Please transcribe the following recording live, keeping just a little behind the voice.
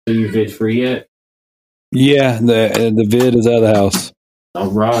Are you vid free yet? Yeah, the vid is out of the house. All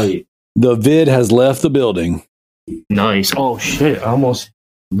right. The vid has left the building. Nice. Oh shit! I almost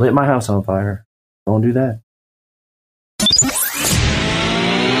lit my house on fire. Don't do that.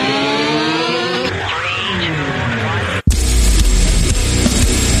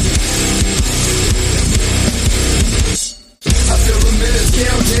 I feel the minutes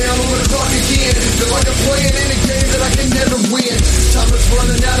count down on the clock again. Feel like I'm playing in a game that I can never win. Time is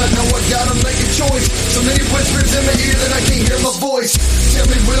running out, I know I gotta make a choice. So many whispers in my ear that I can't hear my voice. Tell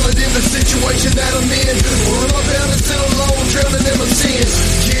me, will it end the situation that I'm in? Or am I bound to sit alone, drowning in my sins?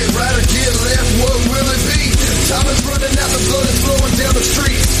 Get right or get left, what will it be? Time is running out, the blood is flowing down the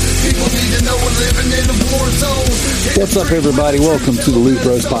streets. People need to know we're living in a war zone. What's up, everybody? Welcome to the Loot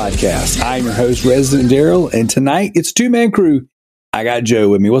Bros Podcast. I'm your host, Resident Daryl, and tonight it's two-man crew. I got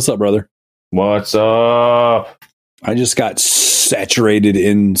Joe with me. What's up, brother? What's up? I just got saturated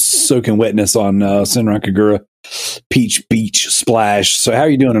in soaking wetness on Senran Kagura Peach Beach Splash. So how are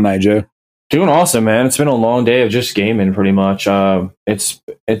you doing tonight, Joe? Doing awesome, man. It's been a long day of just gaming, pretty much.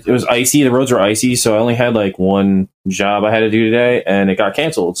 It was icy. The roads were icy, so I only had like one job I had to do today, and it got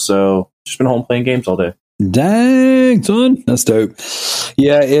canceled. So just been home playing games all day. Dang, son. That's dope.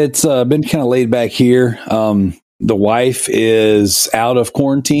 Yeah, it's been kind of laid back here. The wife is out of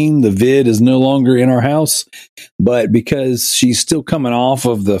quarantine. The vid is no longer in our house, but because she's still coming off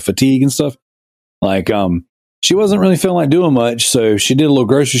of the fatigue and stuff, like, she wasn't really feeling like doing much. So she did a little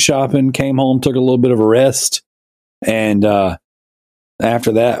grocery shopping, came home, took a little bit of a rest. And,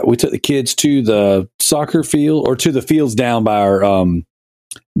 after that, we took the kids to the soccer field or to the fields down by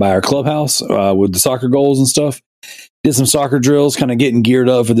our clubhouse, with the soccer goals and stuff. Did some soccer drills, kind of getting geared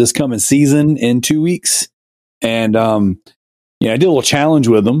up for this coming season in 2 weeks. And, I did a little challenge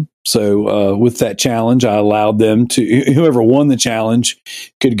with them. So, with that challenge, I allowed them to, whoever won the challenge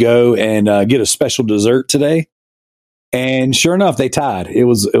could go and get a special dessert today. And sure enough, they tied. It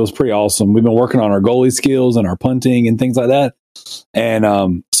was pretty awesome. We've been working on our goalie skills and our punting and things like that.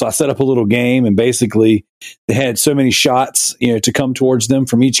 And, so I set up a little game, and basically they had so many shots, to come towards them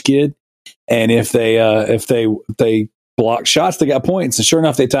from each kid. And if they blocked shots, they got points. And sure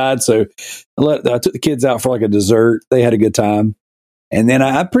enough, they tied. So I took the kids out for like a dessert. They had a good time. And then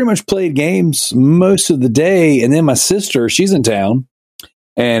I pretty much played games most of the day. And then my sister, she's in town,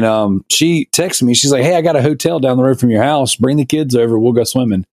 and she texted me. She's like, "Hey, I got a hotel down the road from your house. Bring the kids over. We'll go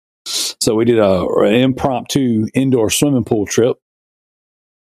swimming." So we did an impromptu indoor swimming pool trip,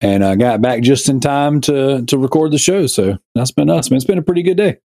 and I got back just in time to record the show. So that's been us, man. It's been a pretty good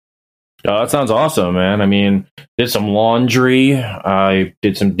day. Oh, that sounds awesome, man. I mean, did some laundry. I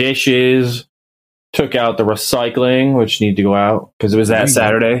did some dishes. Took out the recycling, which need to go out because it was that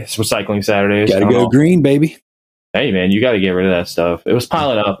Saturday. It's recycling Saturdays. Got to go green, baby. Hey, man, you got to get rid of that stuff. It was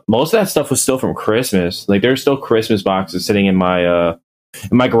piling up. Most of that stuff was still from Christmas. Like, there's still Christmas boxes sitting in my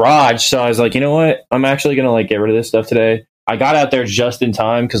garage. So I was like, you know what? I'm actually gonna like get rid of this stuff today. I got out there just in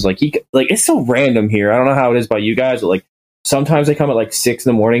time because it's so random here. I don't know how it is by you guys, but like sometimes they come at like 6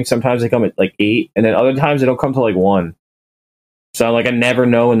 a.m. Sometimes they come at like 8, and then other times they don't come till like 1. So like I never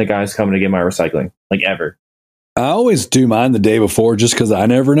know when the guy's coming to get my recycling, like ever. I always do mine the day before just because I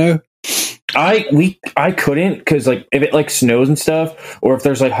never know. I couldn't because like if it like snows and stuff, or if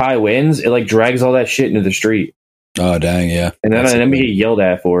there's like high winds, it like drags all that shit into the street. Oh dang, yeah. And then we get yelled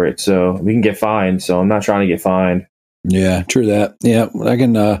at for it, so we can get fined. So I'm not trying to get fined. Yeah, true that. Yeah, I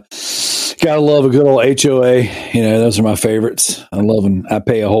can. Gotta love a good old HOA. Those are my favorites. I love them. I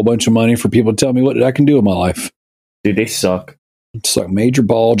pay a whole bunch of money for people to tell me what I can do in my life. Dude, they suck. It's like major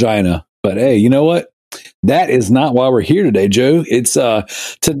ball gina. But hey, you know what? That is not why we're here today, Joe. It's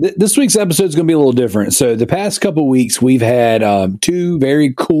this week's episode is going to be a little different. So the past couple of weeks, we've had 2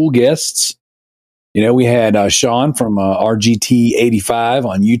 very cool guests. We had Sean from RGT85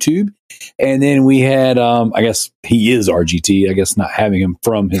 on YouTube, and then we had I guess he is RGT. I guess not having him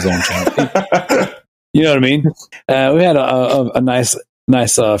from his own channel. You know what I mean? We had a nice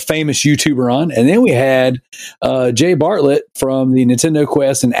famous YouTuber on, and then we had Jay Bartlett from the Nintendo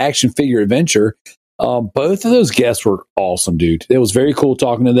Quest and Action Figure Adventure. Both of those guests were awesome, dude. It was very cool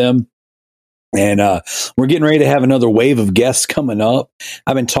talking to them. And we're getting ready to have another wave of guests coming up.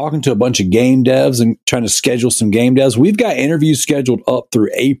 I've been talking to a bunch of game devs and trying to schedule some game devs. We've got interviews scheduled up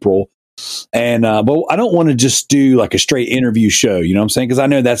through April. And but I don't want to just do like a straight interview show, you know what I'm saying? Because I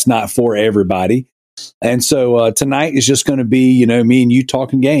know that's not for everybody. And so tonight is just going to be, me and you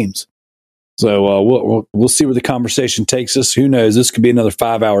talking games. So we'll see where the conversation takes us. Who knows? This could be another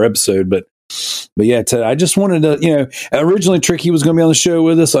 5-hour episode, but But yeah, I just wanted to, originally Tricky was going to be on the show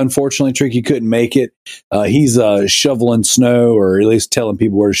with us. Unfortunately, Tricky couldn't make it. He's shoveling snow, or at least telling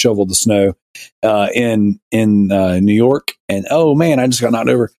people where to shovel the snow in New York. And oh man, I just got knocked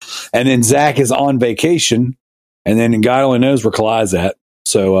over. And then Zach is on vacation, and then God only knows where Kalai's at.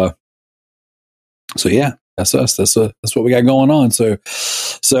 So yeah, that's us. That's what we got going on. So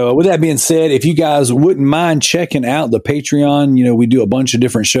with that being said, if you guys wouldn't mind checking out the Patreon, we do a bunch of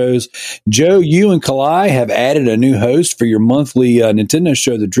different shows. Joe, you and Kalai have added a new host for your monthly Nintendo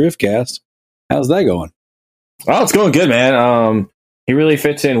show, the Driftcast. How's that going? Oh, it's going good, man. He really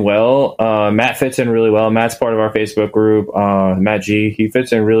fits in well. Matt fits in really well. Matt's part of our Facebook group. Matt G, he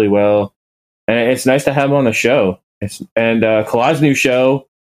fits in really well, and it's nice to have him on the show. And Kalai's new show,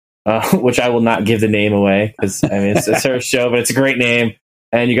 which I will not give the name away because it's her show, but it's a great name,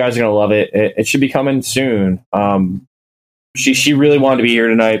 and you guys are gonna love it. It should be coming soon. She really wanted to be here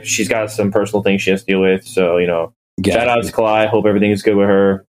tonight. She's got some personal things she has to deal with, so shout out to Kalai. Hope everything is good with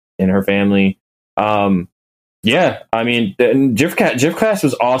her and her family. Yeah, Driftcast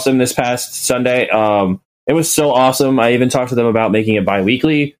was awesome this past Sunday. It was so awesome. I even talked to them about making it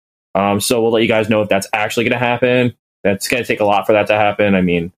bi-weekly. So we'll let you guys know if that's actually going to happen. That's going to take a lot for that to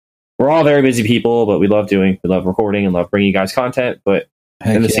happen. We're all very busy people, but we love recording and love bringing you guys content. But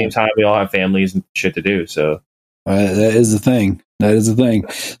at the same time, we all have families and shit to do. So that is the thing.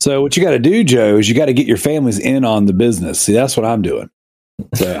 So what you got to do, Joe, is you got to get your families in on the business. See, that's what I'm doing.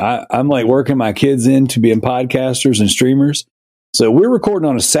 So I'm like working my kids into being podcasters and streamers. So we're recording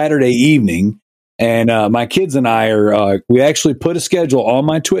on a Saturday evening, and my kids and I we actually put a schedule on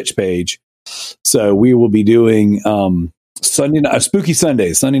my Twitch page. So we will be doing Spooky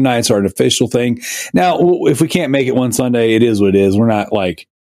Sundays. Sunday nights are an official thing. Now, if we can't make it one Sunday, it is what it is. We're not like,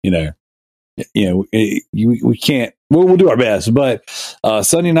 we can't. We'll do our best. But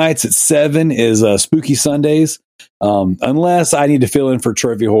Sunday nights at 7 is Spooky Sundays. Unless I need to fill in for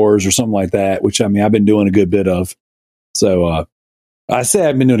Trivia Horrors or something like that, which I've been doing a good bit of. So I say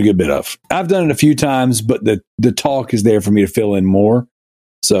I've been doing a good bit of. I've done it a few times, but the talk is there for me to fill in more.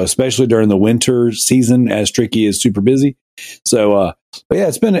 So especially during the winter season, as Tricky is super busy. So, but yeah,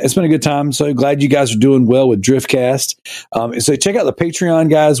 it's been a good time. So glad you guys are doing well with Driftcast. So check out the Patreon,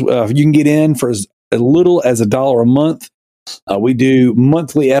 guys. You can get in for as little as $1 a month. We do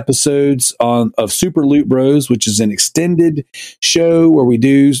monthly episodes of Super Loot Bros, which is an extended show where we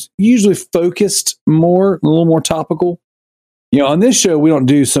do usually focused a little more topical. On this show, we don't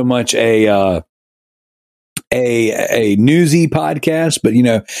do so much a newsy podcast, but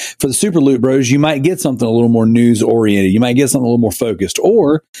for the Super Loot Bros, you might get something a little more news oriented. You might get something a little more focused,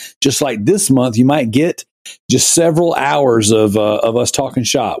 or just like this month, you might get just several hours of us talking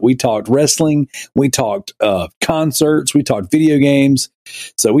shop. We talked wrestling, we talked concerts, we talked video games,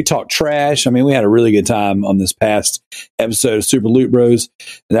 so we talked trash. We had a really good time on this past episode of Super Loot Bros.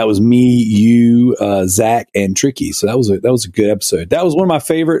 And that was me, you, Zach, and Tricky. So that was a good episode. That was one of my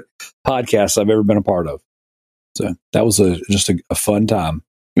favorite podcasts I've ever been a part of. So that was just a fun time.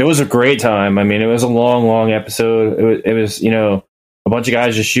 It was a great time. It was a long episode. It was a bunch of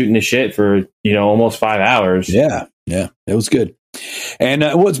guys just shooting the shit for almost 5 hours. Yeah, it was good. And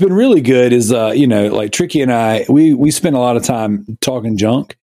what's been really good is like Tricky and I, we spend a lot of time talking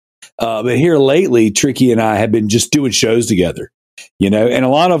junk. But here lately, Tricky and I have been just doing shows together. And a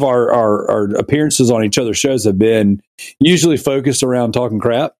lot of our appearances on each other's shows have been usually focused around talking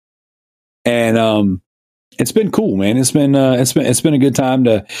crap. And it's been cool, man. It's been a good time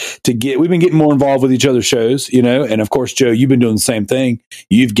to get. We've been getting more involved with each other's shows, And of course, Joe, you've been doing the same thing.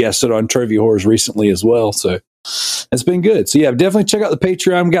 You've guested on Trivia Horrors recently as well, so it's been good. So yeah, definitely check out the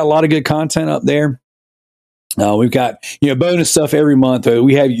Patreon. We've got a lot of good content up there. We've got bonus stuff every month.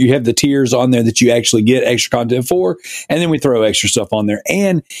 You have the tiers on there that you actually get extra content for, and then we throw extra stuff on there.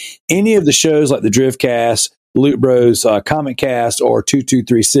 And any of the shows like the Driftcast, Loot Bros, Comic Cast, or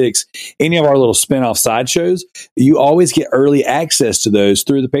 2236, any of our little spin-off side shows, you always get early access to those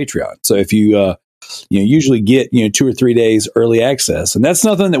through the Patreon. So if you usually get 2 or 3 days early access, and that's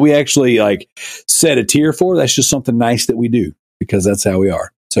nothing that we actually like set a tier for. That's just something nice that we do because that's how we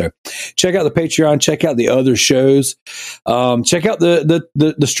are. So check out the Patreon, check out the other shows, check out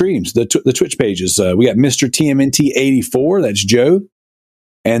the streams, the Twitch pages. We got Mr. TMNT 84, that's Joe.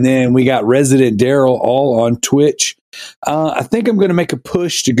 And then we got Resident Daryl all on Twitch. I think I'm going to make a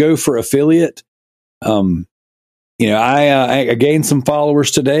push to go for affiliate. I gained some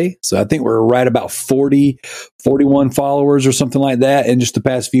followers today, so I think we're right about 40 41 followers or something like that in just the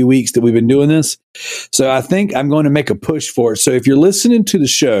past few weeks that we've been doing this. So I think I'm going to make a push for it. So if you're listening to the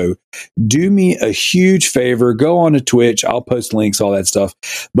show, do me a huge favor. Go on to Twitch. I'll post links, all that stuff.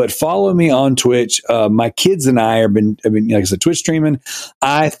 But follow me on Twitch. My kids and I have been, like I said, Twitch streaming.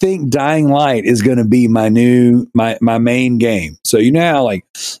 I think Dying Light is going to be my main game. So you know how like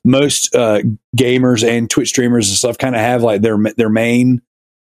most gamers and Twitch streamers and stuff kind of have like their main,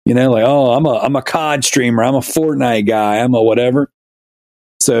 you know, like, oh, I'm a COD streamer, I'm a Fortnite guy, I'm a whatever.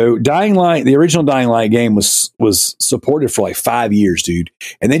 So Dying Light, the original Dying Light game was supported for like 5 years, dude.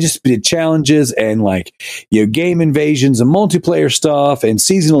 And they just did challenges and like, you know, game invasions and multiplayer stuff and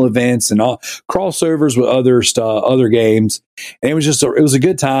seasonal events and all crossovers with other games. And it was just it was a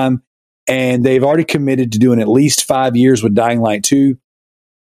good time. And they've already committed to doing at least 5 years with Dying Light 2.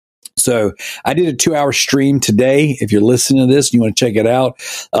 So I did a 2-hour stream today. If you're listening to this, you want to check it out.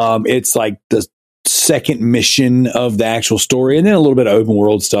 It's like the second mission of the actual story, and then a little bit of open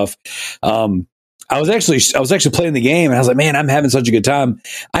world stuff. I was actually playing the game, and I was like, man, I'm having such a good time.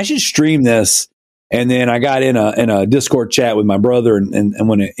 I should stream this. And then I got in a Discord chat with my brother and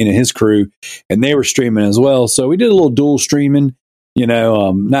one in his crew, and they were streaming as well. So we did a little dual streaming, you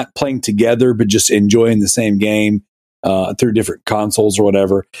know, not playing together, but just enjoying the same game. Through different consoles or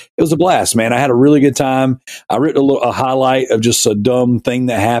whatever. It was a blast, man. I had a really good time. I written a highlight of just a dumb thing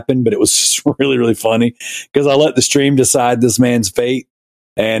that happened, but it was just really, really funny because I let the stream decide this man's fate.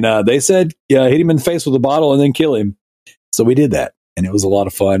 And they said, yeah, hit him in the face with a bottle and then kill him. So we did that. And it was a lot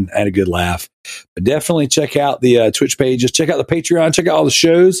of fun. I had a good laugh. But definitely check out the Twitch pages. Check out the Patreon. Check out all the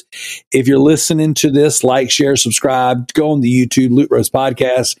shows. If you're listening to this, like, share, subscribe. Go on the YouTube, Loot Roast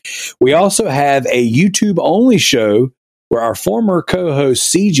Podcast. We also have a YouTube-only show where our former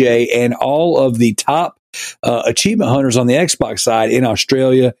co-host CJ and all of the top achievement hunters on the Xbox side in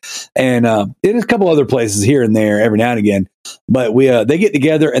Australia and in a couple other places here and there every now and again. But they get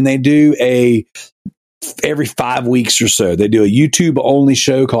together and they do every 5 weeks or so, they do a YouTube only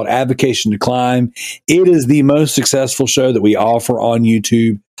show called Avocation to Climb. It is the most successful show that we offer on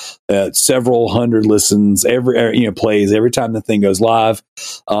YouTube. Several hundred listens, plays every time the thing goes live.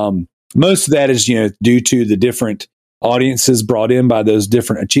 Most of that is, due to the different audiences brought in by those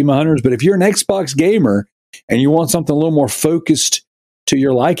different achievement hunters. But if you're an Xbox gamer and you want something a little more focused to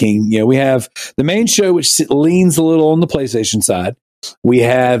your liking, we have the main show, which leans a little on the PlayStation side. We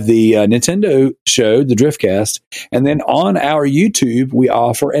have the Nintendo show, the Driftcast, and then on our YouTube, we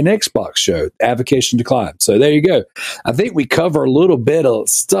offer an Xbox show, Avocation to Climb. So there you go. I think we cover a little bit of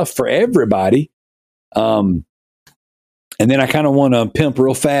stuff for everybody. And then I kind of want to pimp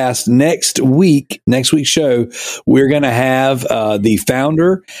real fast. Next week's show, we're going to have the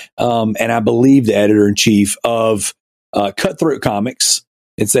founder and I believe the editor-in-chief of Cutthroat Comics.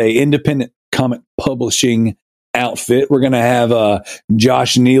 It's a independent comic publishing outfit. We're going to have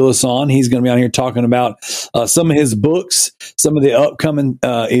Josh Nealis on. He's going to be on here talking about some of his books, some of the upcoming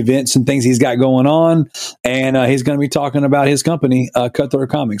events and things he's got going on. And he's going to be talking about his company, Cutthroat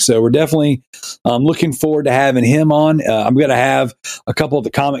Comics. So we're definitely looking forward to having him on. I'm going to have a couple of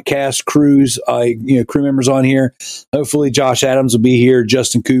the Comic Cast crew members on here. Hopefully Josh Adams will be here,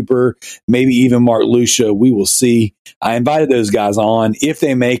 Justin Cooper, maybe even Mark Lucia. We will see. I invited those guys on. If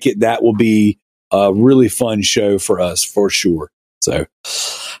they make it, that will be a really fun show for us, for sure. So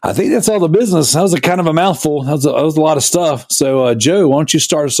I think that's all the business. That was a kind of a mouthful. That was a lot of stuff. So, Joe, why don't you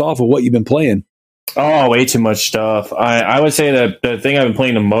start us off with what you've been playing? Oh, way too much stuff. I would say that the thing I've been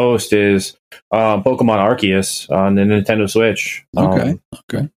playing the most is Pokemon Arceus on the Nintendo Switch. Okay.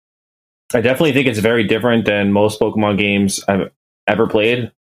 I definitely think it's very different than most Pokemon games I've ever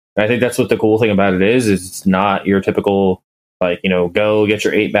played. I think that's what the cool thing about it is it's not your typical, go get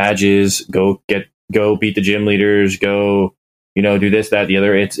your 8 badges, go beat the gym leaders, go, do this, that, the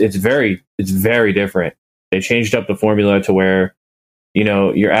other. It's very different. They changed up the formula to where,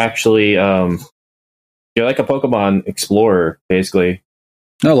 you're actually, you're like a Pokemon explorer, basically.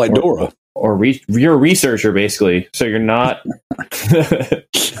 No, like Dora. Or you're a researcher, basically. So you're not.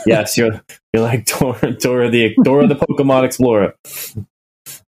 Yes, you're like Dora the Pokemon explorer.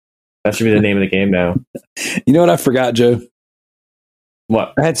 That should be the name of the game now. You know what I forgot, Joe?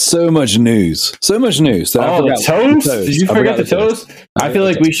 What? I had so much news. The toast? Did you forget the toast? I feel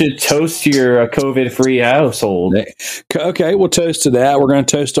like we should toast to your COVID-free household. Okay, we'll toast to that. We're going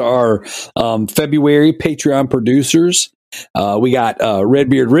to toast to our February Patreon producers. We got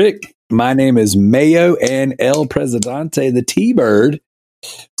Redbeard Rick. My name is Mayo and El Presidente, the T-Bird.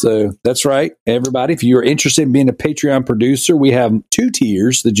 So that's right, everybody. If you're interested in being a Patreon producer, we have 2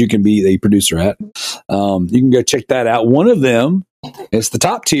 tiers that you can be a producer at. You can go check that out. One of them is the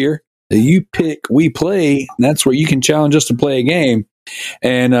top tier. You pick, we play. And that's where you can challenge us to play a game.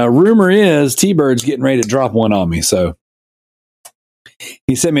 And rumor is T-Bird's getting ready to drop one on me. So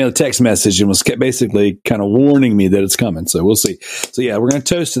he sent me a text message and was basically kind of warning me that it's coming. So we'll see. So yeah, we're going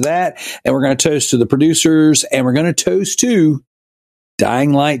to toast to that. And we're going to toast to the producers. And we're going to toast to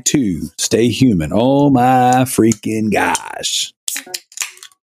Dying Light 2, Stay Human. Oh my freaking gosh.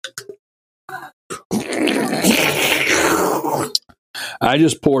 I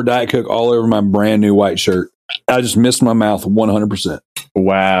just poured Diet Coke all over my brand new white shirt. I just missed my mouth 100%.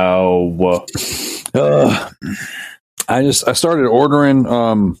 Wow. I started ordering.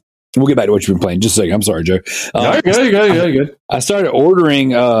 We'll get back to what you've been playing. Just a second. I'm sorry, Joe. You're good. I started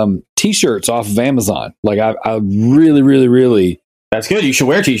ordering T-shirts off of Amazon. Like I really. That's good. You should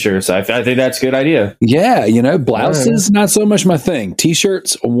wear T-shirts. I think that's a good idea. Yeah, blouses not so much my thing.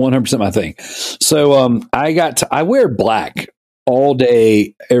 T-shirts 100% my thing. So I wear black all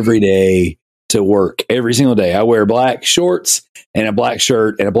day, every day to work. Every single day, I wear black shorts and a black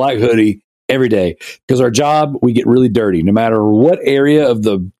shirt and a black hoodie every day because our job we get really dirty. No matter what area of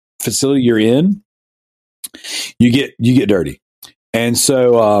the facility you're in, you get dirty. And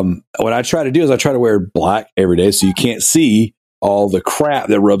so what I try to do is I try to wear black every day so you can't see all the crap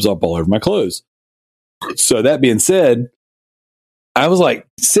that rubs up all over my clothes. So that being said, I was like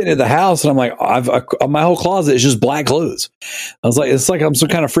sitting at the house and I'm like, my whole closet is just black clothes. I was like, it's like I'm some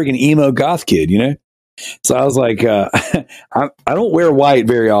kind of freaking emo goth kid, So I was like, I don't wear white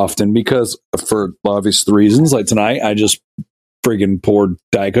very often because for obvious reasons. Like tonight, I just freaking poured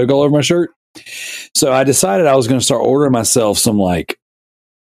Diet Coke all over my shirt. So I decided I was going to start ordering myself some like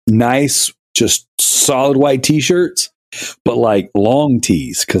nice, just solid white T-shirts, but like long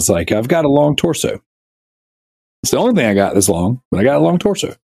tees because like I've got a long torso. It's the only thing I got this long, but I got a long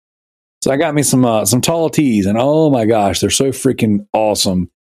torso. So I got me some tall tees, and oh my gosh, they're so freaking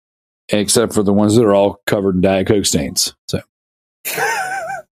awesome. Except for the ones that are all covered in Diet Coke stains. So,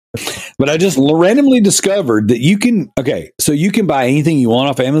 but I just randomly discovered that you can buy anything you want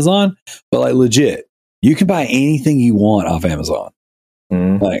off Amazon, but like legit, you can buy anything you want off Amazon.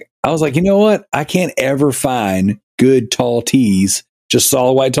 Like I was like, you know what? I can't ever find good tall tees, just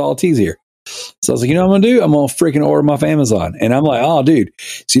solid white tall tees here. So I was like, you know what I'm going to do? I'm going to freaking order them off Amazon. And I'm like, oh, dude.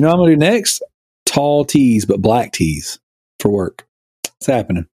 So you know what I'm going to do next? Tall tees, but black tees for work. It's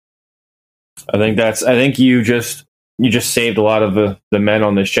happening. I think you just saved a lot of the men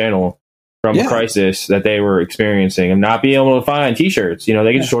on this channel from the crisis that they were experiencing and not being able to find T-shirts. They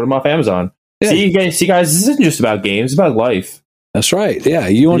can just order them off Amazon. Yeah. See, guys, this isn't just about games. It's about life. That's right. Yeah.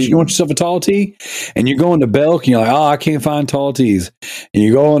 You want yourself a tall tee and you're going to Belk and you're like, oh, I can't find tall tees. And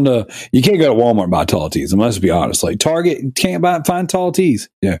you can't go to Walmart and buy tall tees. I must be honest. Like Target can't find tall tees.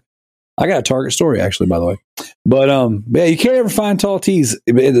 Yeah. I got a Target story actually, by the way. But yeah, you can't ever find tall tees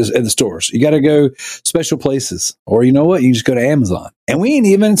at the stores. You got to go special places, or you know what? You just go to Amazon. And we ain't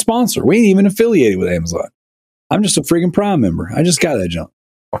even a sponsor. We ain't even affiliated with Amazon. I'm just a freaking Prime member. I just got that junk.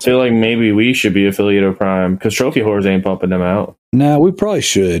 I feel like maybe we should be affiliated with Prime because Trophy Whores ain't pumping them out. No, we probably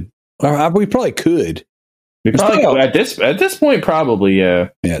should. We probably could. We probably at this point, probably, yeah.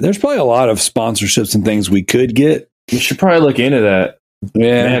 Yeah, there's probably a lot of sponsorships and things we could get. We should probably look into that.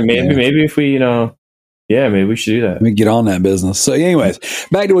 Yeah, man, maybe if we, maybe we should do that. Let me get on that business. So, anyways,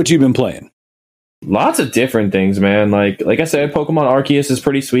 back to what you've been playing. Lots of different things, man. Like I said, Pokemon Arceus is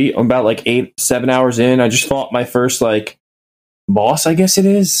pretty sweet. I'm about like 7 hours in. I just fought my first boss, I guess it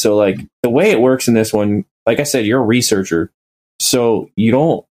is. So the way it works in this one, like I said, you're a researcher, so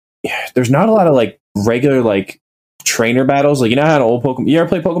there's not a lot of regular trainer battles. Like, how an old Pokemon, you ever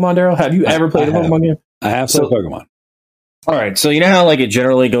play Pokemon, Daryl? Have you ever played a Pokemon game? I have played Pokemon. All right, so how it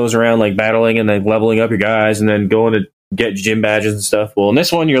generally goes around battling and then leveling up your guys and then going to get gym badges and stuff. Well, in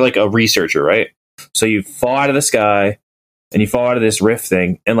this one, you're like a researcher, right? So you fall out of the sky and you fall out of this rift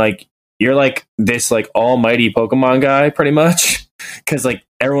thing, and you're this almighty Pokemon guy, pretty much, because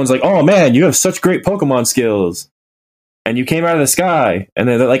everyone's like, oh man, you have such great Pokemon skills, and you came out of the sky, and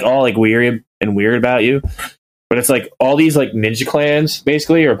then they're all weird about you. But it's all these ninja clans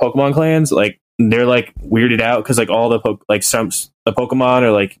basically, or Pokemon clans, they're weirded out because all the the Pokemon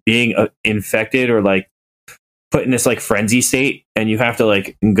are being infected or put in this frenzy state, and you have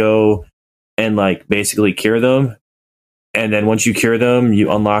to go and basically cure them. And then once you cure them,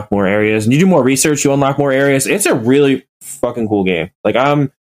 you unlock more areas, and you do more research, you unlock more areas. It's a really fucking cool game.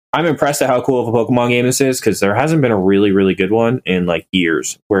 I'm impressed at how cool of a Pokemon game this is, because there hasn't been a really, really good one in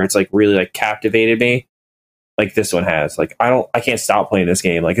years where it's really captivated me like this one has. I can't stop playing this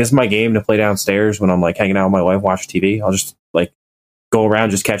game. This is my game to play downstairs when I'm hanging out with my wife, watch TV. I'll just go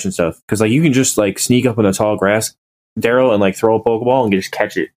around just catching stuff, because you can just sneak up in the tall grass, Daryl, and throw a Pokeball and just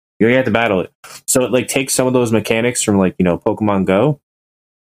catch it You have to battle it. So it like takes some of those mechanics from like, Pokemon Go.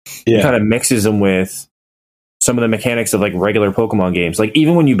 Yeah. Kind of mixes them with some of the mechanics of like regular Pokemon games. Like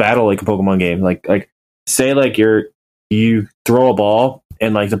even when you battle like a Pokemon game, like say like you throw a ball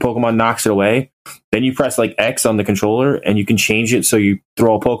and like the Pokemon knocks it away, then you press like X on the controller and you can change it so you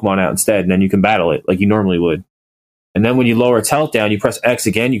throw a Pokemon out instead, and then you can battle it like you normally would. And then when you lower its health down, you press X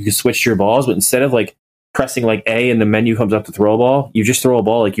again, you can switch to your balls, but instead of like pressing like A and the menu comes up to throw a ball, you just throw a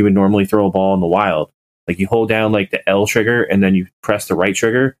ball like you would normally throw a ball in the wild. Like you hold down like the L trigger and then you press the right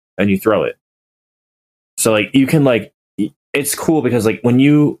trigger and you throw it. So like you can like, it's cool because like when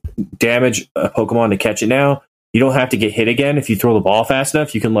you damage a Pokemon to catch it now, you don't have to get hit again. If you throw the ball fast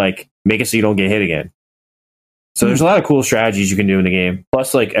enough, you can like make it so you don't get hit again. So there's a lot of cool strategies you can do in the game.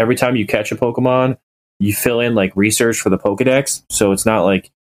 Plus like every time you catch a Pokemon, you fill in like research for the Pokedex. So it's not like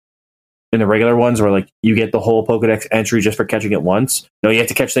in the regular ones where like you get the whole Pokedex entry just for catching it once. No, you have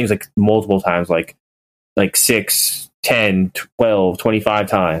to catch things like multiple times, like 6, 10, 12, 25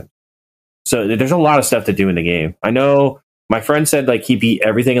 times. So there's a lot of stuff to do in the game. I know my friend said like he beat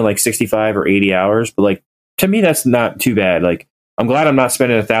everything in like 65 or 80 hours, but like to me that's not too bad. Like I'm glad I'm not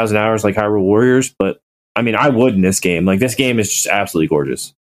spending 1,000 hours like Hyrule Warriors, but I mean I would in this game. Like this game is just absolutely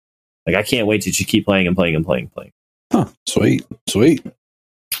gorgeous. Like I can't wait to just keep playing and playing and playing and playing. Huh, sweet.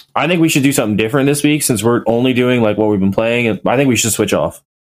 I think we should do something different this week since we're only doing like what we've been playing, and I think we should switch off.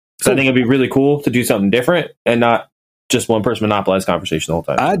 So I think it'd be really cool to do something different and not just one person monopolize conversation the whole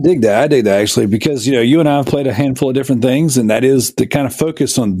time. I dig that actually, because you and I have played a handful of different things, and that is the kind of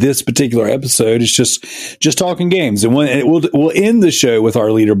focus on this particular episode. It's just talking games, and we'll end the show with our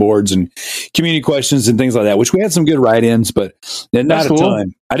leaderboards and community questions and things like that, which we had some good write-ins, but not a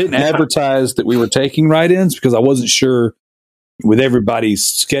ton. I didn't advertise that we were taking write-ins because I wasn't sure with everybody's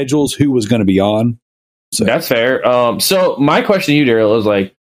schedules who was going to be on. So that's fair. So my question to you, Daryl, is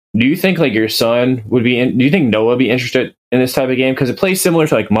like, do you think like your son would be do you think Noah would be interested in this type of game? Because it plays similar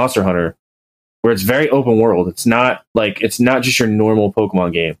to like Monster Hunter, where it's very open world. It's not just your normal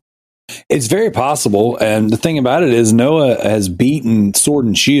Pokemon game. It's very possible. And the thing about it is Noah has beaten Sword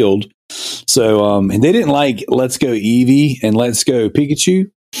and Shield. So and they didn't like Let's Go Eevee and Let's Go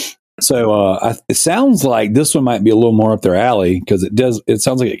Pikachu. So it sounds like this one might be a little more up their alley because it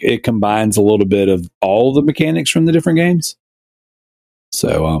sounds like it combines a little bit of all the mechanics from the different games.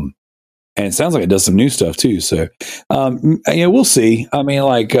 So, and it sounds like it does some new stuff too. So, we'll see. I mean,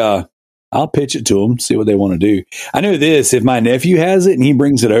 like, I'll pitch it to them, see what they want to do. I know this, if my nephew has it and he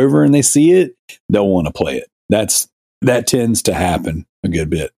brings it over and they see it, they'll want to play it. That tends to happen a good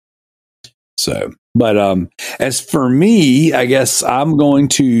bit. So, but, as for me, I guess I'm going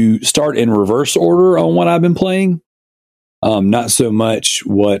to start in reverse order on what I've been playing. Not so much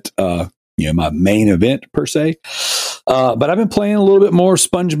what, my main event per se. But I've been playing a little bit more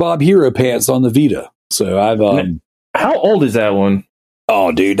SpongeBob Hero Pants on the Vita. So I've how old is that one?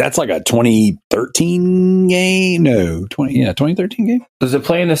 Oh, dude, that's like a 2013 game. No, 2013 game. Does it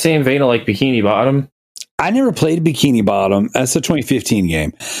play in the same vein of like Bikini Bottom? I never played Bikini Bottom. That's a 2015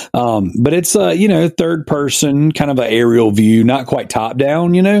 game. But it's third person, kind of an aerial view, not quite top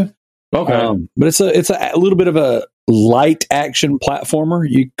down, Okay. But it's a little bit of a light action platformer.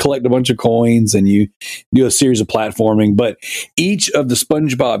 You collect a bunch of coins and you do a series of platforming, but each of the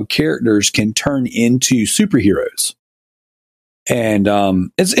SpongeBob characters can turn into superheroes. And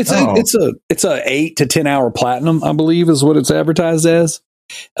it's a 8 to 10 hour platinum, I believe is what it's advertised as.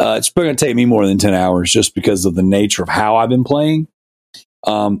 It's probably going to take me more than 10 hours just because of the nature of how I've been playing.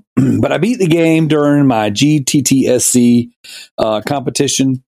 But I beat the game during my GTTSC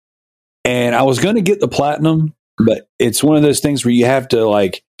competition. And I was going to get the platinum, but it's one of those things where you have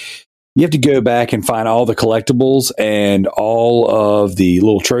to go back and find all the collectibles and all of the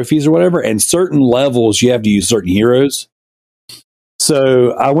little trophies or whatever. And certain levels, you have to use certain heroes.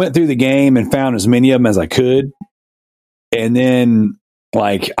 So I went through the game and found as many of them as I could. And then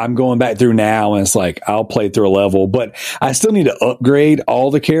I'm going back through now and it's like, I'll play through a level, but I still need to upgrade all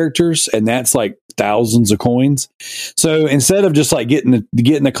the characters. And that's like thousands of coins. So instead of just like getting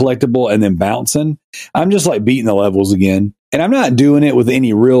the collectible and then bouncing, I'm just like beating the levels again. And I'm not doing it with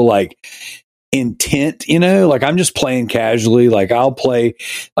any real intent, I'm just playing casually. I'll play,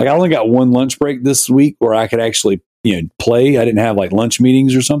 I only got one lunch break this week where I could actually, play. I didn't have lunch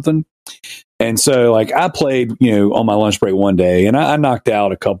meetings or something. And so I played, on my lunch break one day and I knocked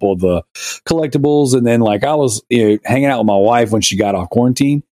out a couple of the collectibles. And then I was, hanging out with my wife when she got off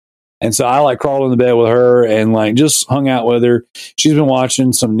quarantine. And so I crawled in the bed with her and just hung out with her. She's been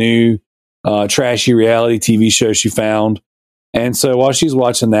watching some new trashy reality TV show she found. And so while she's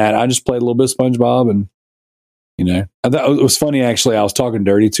watching that, I just played a little bit of SpongeBob and You know, I thought it was funny actually. I was talking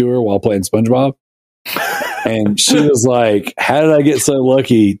dirty to her while playing SpongeBob, and she was like, "How did I get so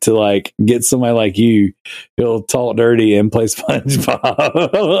lucky to like get somebody like you who'll talk dirty and play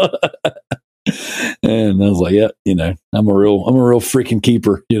SpongeBob?" And I was like, "Yeah, you know, I'm a real freaking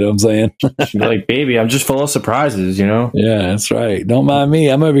keeper." You know what I'm saying? She'd be like, "Baby, I'm just full of surprises," you know? Yeah, that's right. Don't mind me.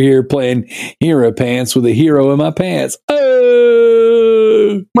 I'm over here playing hero pants with a hero in my pants.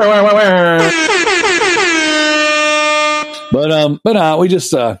 Oh. But we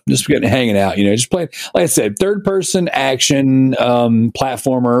just getting hanging out, you know, just playing, like I said, third person action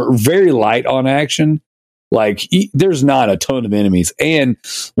platformer, very light on action. Like there's not a ton of enemies. And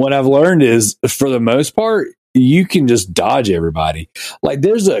what I've learned is for the most part, you can just dodge everybody. Like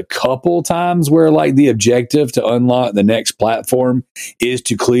there's a couple times where like the objective to unlock the next platform is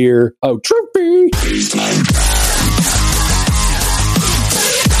to clear trophy.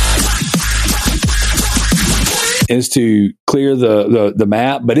 Is to clear the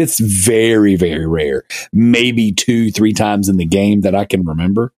map, but it's very, very rare. Maybe 2-3 times in the game that I can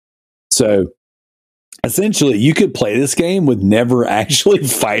remember. So essentially, you could play this game with never actually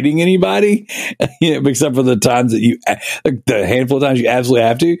fighting anybody, you know, except for the times that the handful of times you absolutely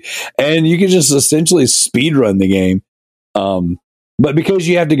have to, and you can just essentially speed run the game. But because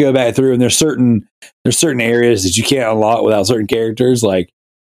you have to go back through, and there's certain areas that you can't unlock without certain characters, like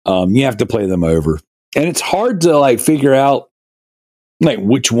you have to play them over. And it's hard to like figure out like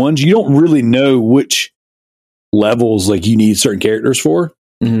which ones. You don't really know which levels like you need certain characters for.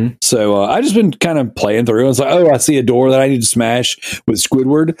 Mm-hmm. So I just been kind of playing through. It's like, I see a door that I need to smash with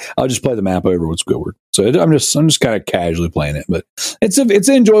Squidward. I'll just play the map over with Squidward. So I'm just kind of casually playing it, but it's an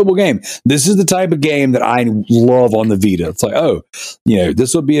enjoyable game. This is the type of game that I love on the Vita. It's like, you know,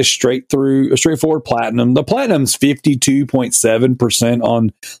 this will be a straightforward platinum. The platinum's 52.7%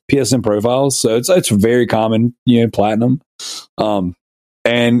 on PSN profiles, so it's very common, you know, platinum.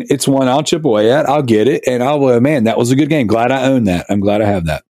 And it's one I'll chip away at. I'll get it. And man, that was a good game. Glad I own that. I'm glad I have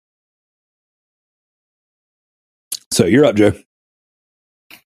that. So you're up, Joe.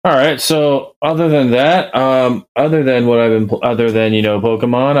 All right. So other than that, other than you know,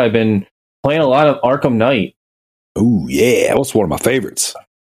 Pokemon, I've been playing a lot of Arkham Knight. Oh yeah, that was one of my favorites.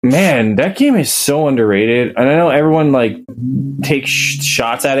 Man, that game is so underrated. And I know everyone like takes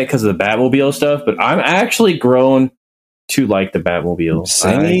shots at it because of the Batmobile stuff, but I'm actually grown to like the Batmobile.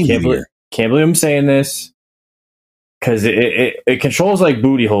 I can't believe I'm saying this because it controls like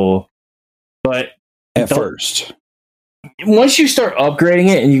booty hole, but at first, once you start upgrading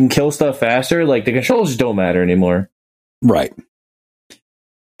it and you can kill stuff faster, like the controls just don't matter anymore. Right.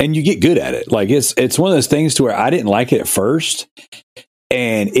 And you get good at it. Like it's one of those things to where I didn't like it at first,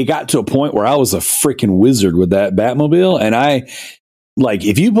 and it got to a point where I was a freaking wizard with that Batmobile, and like,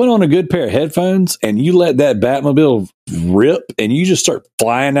 if you put on a good pair of headphones and you let that Batmobile rip and you just start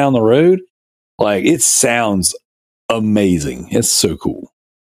flying down the road, like, it sounds amazing. It's so cool.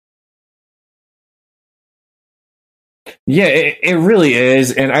 Yeah, it really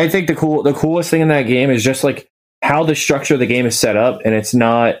is. And I think the coolest thing in that game is just like how the structure of the game is set up. And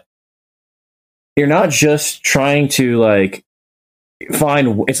you're not just trying to like it's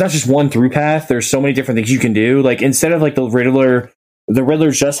not just one through path. There's so many different things you can do. Like instead of like the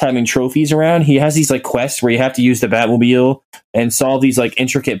Riddler's just having trophies around, he has these like quests where you have to use the Batmobile and solve these like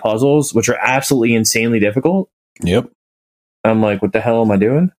intricate puzzles, which are absolutely insanely difficult. Yep. I'm like, what the hell am I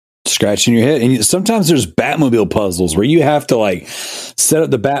doing? Scratching your head. And sometimes there's Batmobile puzzles where you have to like set up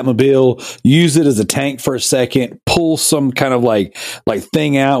the Batmobile, use it as a tank for a second, pull some kind of like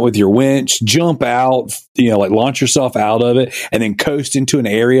thing out with your winch, jump out, you know, like launch yourself out of it, and then coast into an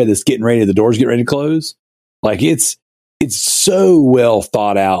area that's the doors get ready to close. Like it's so well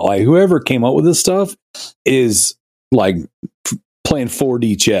thought out. Like whoever came up with this stuff is like playing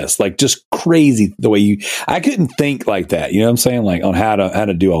 4D chess, like just crazy the way I couldn't think like that. You know what I'm saying? Like on how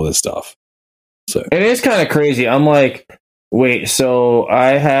to do all this stuff. So it is kind of crazy. I'm like, wait, so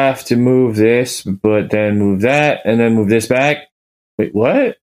I have to move this, but then move that and then move this back. Wait,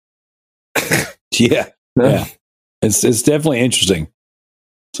 what? Yeah. It's definitely interesting.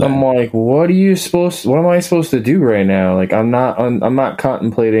 So I'm like, what am I supposed to do right now? Like, I'm not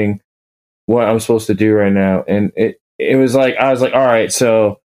contemplating what I'm supposed to do right now. And it was like, I was like, all right,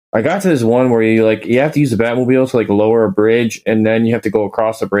 so I got to this one where you have to use the Batmobile to like lower a bridge, and then you have to go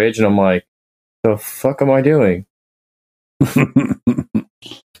across the bridge. And I'm like, the fuck am I doing?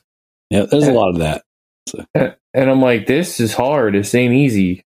 Yeah, there's a lot of that. So. And I'm like, this is hard. This ain't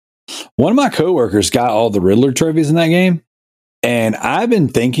easy. One of my coworkers got all the Riddler trophies in that game. And I've been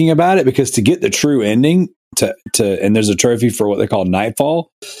thinking about it because to get the true ending and there's a trophy for what they call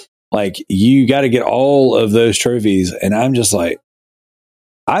Nightfall. Like, you got to get all of those trophies. And I'm just like,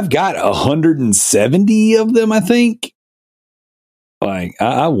 I've got 170 of them, I think. Like,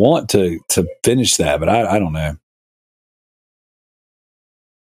 I want to finish that, but I don't know.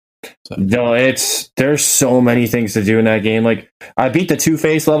 So. No, there's so many things to do in that game. Like, I beat the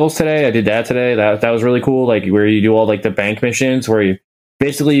Two-Face levels today. I did that today. That was really cool. Like, where you do all like the bank missions where you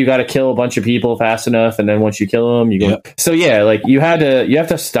got to kill a bunch of people fast enough, and then once you kill them, you go. Yep. So yeah, like you have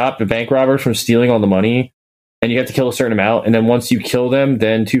to stop the bank robbers from stealing all the money, and you have to kill a certain amount. And then once you kill them,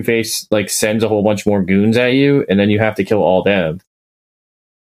 then Two-Face like sends a whole bunch more goons at you, and then you have to kill all them.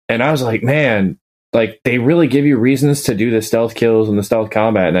 And I was like, man, like they really give you reasons to do the stealth kills and the stealth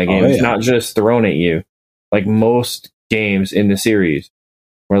combat in that game. It's not just thrown at you, like most games in the series,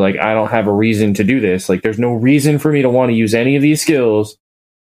 where like I don't have a reason to do this. Like there's no reason for me to want to use any of these skills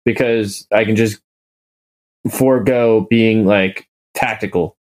because I can just forego being like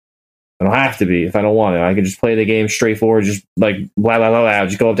tactical. I don't have to be if I don't want to. I can just play the game straightforward, just like blah blah blah blah,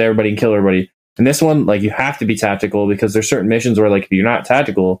 just go up to everybody and kill everybody. And this one, like, you have to be tactical because there's certain missions where, like, if you're not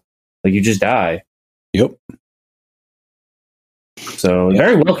tactical, like, you just die. Yep. So,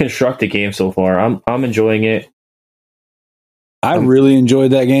 very well constructed game so far. I'm enjoying it. I really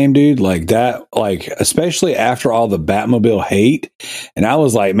enjoyed that game, dude. Like that, like, especially after all the Batmobile hate. And I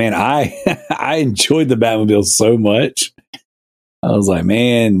was like, man, I enjoyed the Batmobile so much. I was like,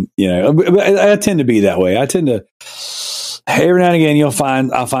 man, you know, I tend to be that way. I tend to, every now and again,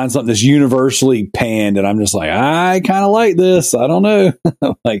 I'll find something that's universally panned, and I'm just like, I kind of like this. I don't know.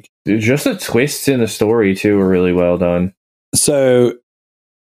 Like, dude, just the twists in the story too are really well done. So,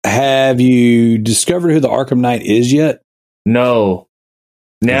 have you discovered who the Arkham Knight is yet? No.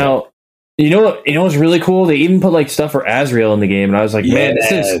 Now, you know what's really cool? They even put like stuff for Azrael in the game, and I was like, man,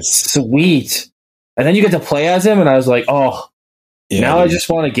 this is sweet. And then you get to play as him, and I was like, oh. Yeah, now dude. I just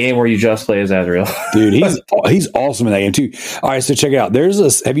want a game where you just play as Azrael. Dude, he's awesome in that game too. All right, so check it out.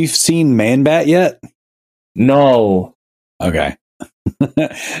 Have you seen Man Bat yet? No. Okay.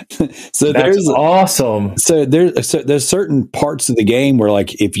 So that's awesome. So there's certain parts of the game where,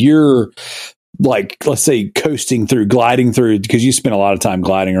 like, if you're like, let's say gliding through, because you spend a lot of time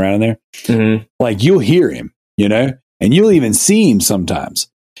gliding around in there, mm-hmm. like you'll hear him, you know, and you'll even see him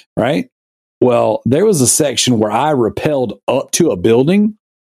sometimes, right? Well, there was a section where I rappelled up to a building,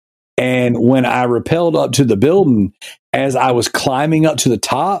 and when I rappelled up to the building, as I was climbing up to the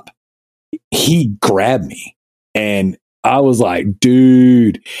top, he grabbed me, and I was like,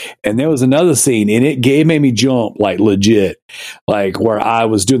 dude. And there was another scene, and it made me jump, like, legit, like where I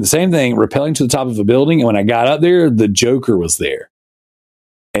was doing the same thing, rappelling to the top of a building, and when I got up there, the Joker was there.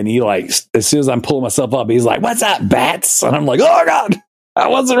 And he, like, as soon as I'm pulling myself up, he's like, "What's up, bats?" And I'm like, "Oh God, I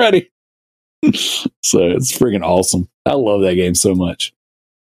wasn't ready." So it's freaking awesome. I love that game so much.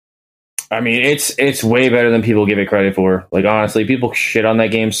 I mean, it's way better than people give it credit for. Like, honestly, people shit on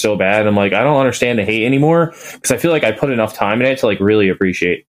that game so bad. I'm like, I don't understand the hate anymore, because I feel like I put enough time in it to like really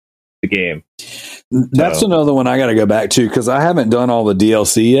appreciate the game. That's another one I got to go back to, because I haven't done all the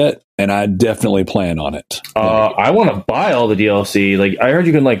DLC yet, and I definitely plan on it. I want to buy all the DLC. Like, I heard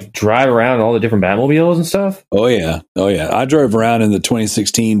you can like drive around in all the different Batmobiles and stuff. Oh yeah. I drove around in the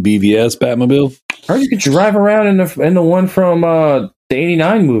 2016 BVS Batmobile. I heard you could drive around in the one from the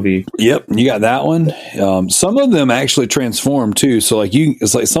 89 movie. Yep, you got that one. Some of them actually transform too. So like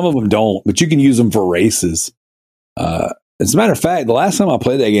it's like some of them don't, but you can use them for races. As a matter of fact, the last time I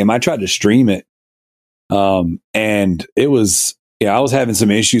played that game, I tried to stream it. And it was, I was having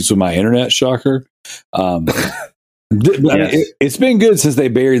some issues with my internet, shocker. Yes. It's been good since they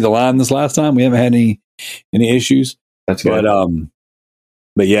buried the line this last time. We haven't had any issues. That's good.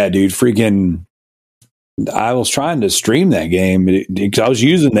 But yeah, dude, freaking, I was trying to stream that game because I was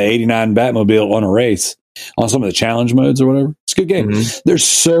using the 89 Batmobile on a race on some of the challenge modes or whatever. It's a good game. Mm-hmm. There's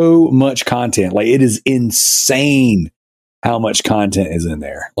so much content. Like, it is insane how much content is in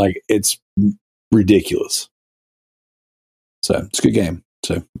there. Like, it's ridiculous. So it's a good game.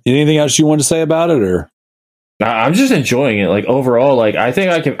 So anything else you want to say about it, or? I'm just enjoying it. Like, overall, like, I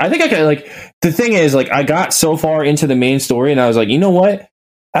think I can, like, the thing is, like, I got so far into the main story and I was like, you know what?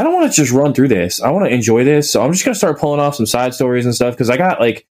 I don't want to just run through this. I want to enjoy this. So I'm just going to start pulling off some side stories and stuff. Cause I got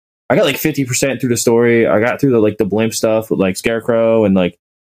like 50% through the story. I got through the blimp stuff with like Scarecrow and like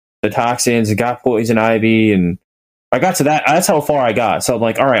the toxins and got Poison Ivy. And I got to that. That's how far I got. So I'm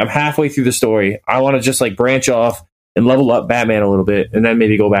like, all right, I'm halfway through the story. I want to just like branch off and level up Batman a little bit and then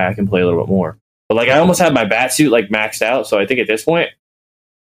maybe go back and play a little bit more. But like, I almost had my Batsuit like maxed out. So I think at this point,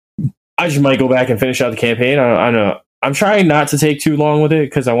 I just might go back and finish out the campaign. I don't know. I'm trying not to take too long with it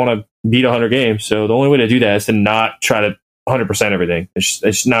because I want to beat 100 games. So the only way to do that is to not try to 100% everything.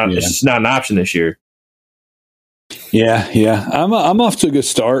 It's not an option this year. Yeah. I'm off to a good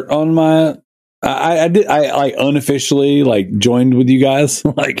start on my. I like unofficially like joined with you guys.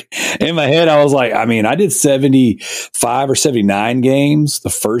 Like in my head, I was like, I mean, I did 75 or 79 games the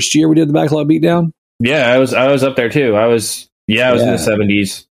first year we did the backlog beatdown. Yeah, I was up there too. I was in the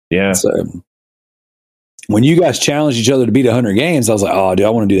 70s. Yeah. So when you guys challenged each other to beat 100 games, I was like, oh, dude, I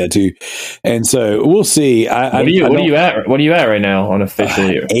want to do that too. And so we'll see. What are you at? What are you at right now on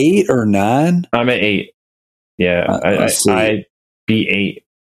officially? 8 or 9. I'm at 8. Yeah, I beat 8.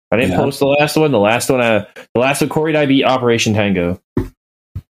 I didn't post the last one. The last one, Corey and I beat Operation Tango.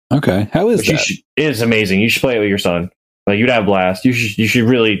 Okay, how is that? It's amazing. You should play it with your son. Like you'd have a blast. You should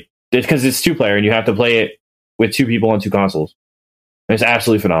really, because it's 2-player and you have to play it with 2 people on 2 consoles. It's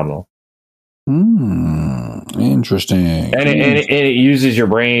absolutely phenomenal. Interesting. And it uses your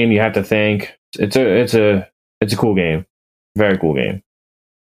brain. You have to think. It's a cool game. Very cool game.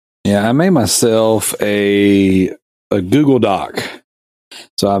 Yeah, I made myself a Google Doc.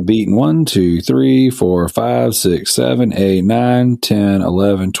 So I've beaten 1, 2, 3, 4, 5, 6, 7, 8, 9, 10,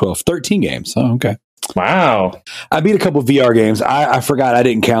 11, 12, 13 games. Oh, okay. Wow. I beat a couple of VR games. I forgot I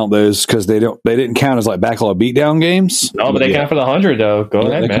didn't count those because they didn't count as like backlog beatdown games. No, but they count for the 100 though. Go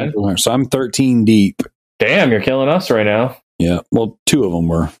ahead, man. So I'm 13 deep. Damn, you're killing us right now. Yeah. Well, 2 of them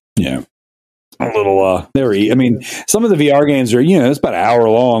were, a little, they were, I mean, some of the VR games are, it's about an hour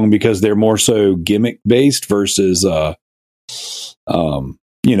long because they're more so gimmick based versus, like,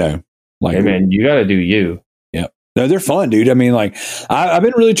 hey man, you got to do you. Yeah. No, they're fun, dude. I mean, like, I've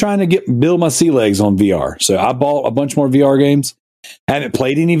been really trying to build my sea legs on VR. So I bought a bunch more VR games. Haven't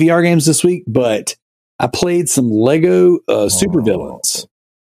played any VR games this week, but I played some Lego Supervillains.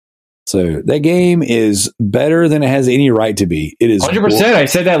 So that game is better than it has any right to be. It is 100%. I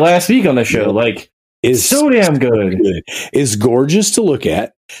said that last week on the show. Yeah. Like, it's so damn good. It's gorgeous to look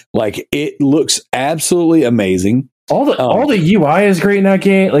at. Like, it looks absolutely amazing. All the UI is great in that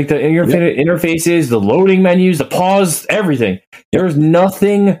game. Like the interfaces, the loading menus, the pause, everything. There's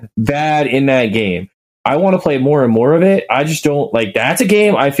nothing bad in that game. I want to play more and more of it. I just don't like. That's a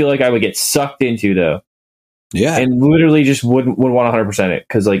game I feel like I would get sucked into though. Yeah, and literally just would want 100% it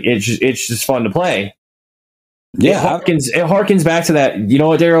because like it's just fun to play. Yeah, it harkens back to that. You know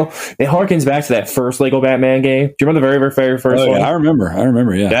what, Daryl? It harkens back to that first Lego Batman game. Do you remember the very first one? Yeah, I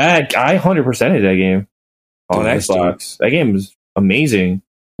remember. Yeah, that I 100%ed that game on Xbox. That game was amazing.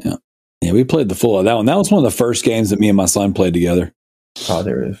 Yeah, we played the full of that one. That was one of the first games that me and my son played together. Oh,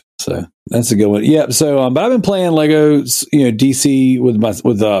 there it is. So that's a good one. Yeah. So, but I've been playing Lego, DC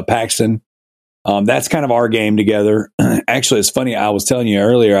with Paxton. That's kind of our game together. Actually, it's funny. I was telling you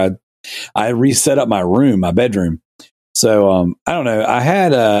earlier, I reset up my bedroom. So, I don't know. I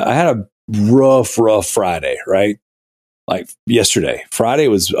had a rough Friday, right? Like yesterday. Friday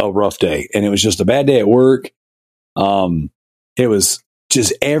was a rough day and it was just a bad day at work. It was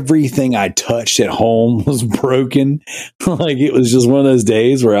just everything I touched at home was broken. Like it was just one of those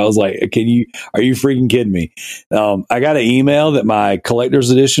days where I was like, are you freaking kidding me? I got an email that my collector's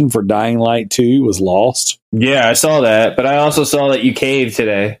edition for Dying Light 2 was lost. Yeah, I saw that, but I also saw that you caved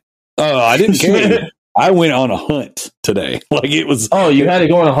today. Oh, I didn't cave. I went on a hunt today. Like it was. Oh, you had to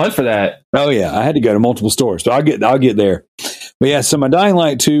go on a hunt for that. Oh yeah, I had to go to multiple stores. So I'll get there. But yeah, so my Dying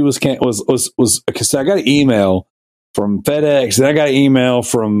Light 2 was because I got an email from FedEx, and I got an email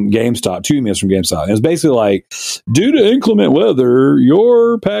from GameStop, 2 emails from GameStop. It was basically like, due to inclement weather,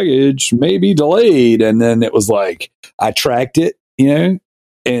 your package may be delayed. And then it was like, I tracked it, and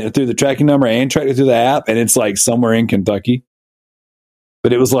through the tracking number and tracked it through the app, and it's like somewhere in Kentucky.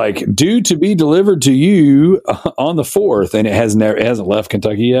 But it was like, due to be delivered to you on the 4th, and it hasn't left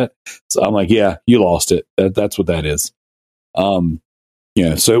Kentucky yet. So I'm like, yeah, you lost it. That's what that is. So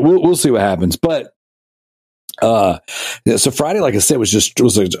we'll see what happens. But so Friday, like I said,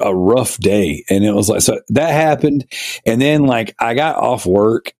 was a rough day, and it was like, so that happened, and then like I got off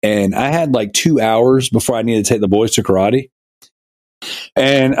work and I had like 2 hours before I needed to take the boys to karate,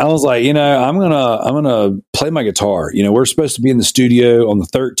 and I was like, I'm gonna play my guitar. We're supposed to be in the studio on the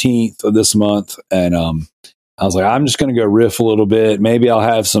 13th of this month, and I was like, I'm just gonna go riff a little bit. Maybe I'll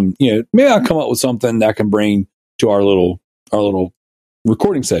have some, maybe I'll come up with something that I can bring to our little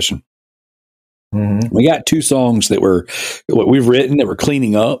recording session. Mm-hmm. We got 2 songs that we've written that we're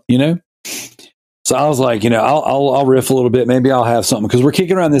cleaning up, So I was like, I'll riff a little bit. Maybe I'll have something, because we're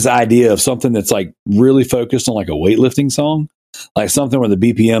kicking around this idea of something that's like really focused on like a weightlifting song, like something where the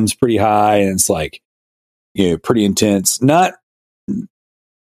BPM's pretty high and it's like, pretty intense. Not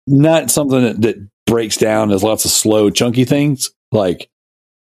something that breaks down as lots of slow, chunky things. Like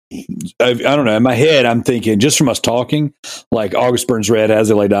I don't know. In my head, I'm thinking just from us talking, like August Burns Red as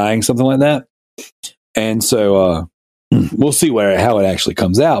they lay dying, something like that. And so we'll see how it actually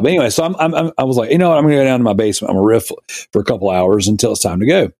comes out. But anyway, so I was like, you know what? I'm going to go down to my basement. I'm going to riff for a couple hours until it's time to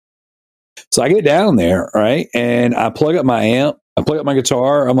go. So I get down there, right, and I plug up my amp. I plug up my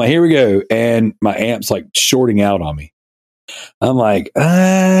guitar. I'm like, here we go, and my amp's like shorting out on me. I'm like,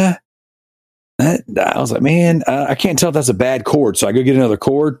 I was like, man, I can't tell if that's a bad chord. So I go get another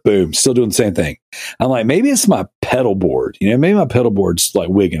chord. Boom, still doing the same thing. I'm like, maybe it's my pedal board. Maybe my pedal board's like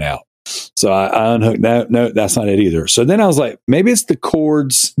wigging out. So I unhooked. No, that's not it either. So then I was like, maybe it's the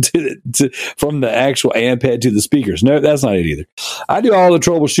cords from the actual amp head to the speakers. No, that's not it either. I do all the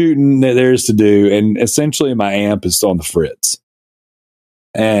troubleshooting that there is to do, and essentially my amp is on the fritz.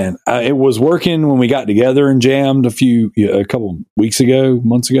 And it was working when we got together and jammed a couple months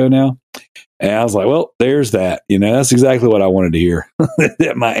ago now. And I was like, well, there's that. That's exactly what I wanted to hear.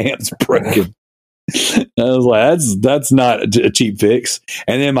 That my amp's broken. I was like, that's not a cheap fix.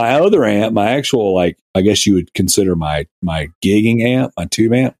 And then my other amp, my actual, like, I guess you would consider my gigging amp, my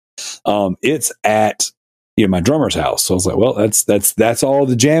tube amp. It's at my drummer's house. So I was like, well, that's all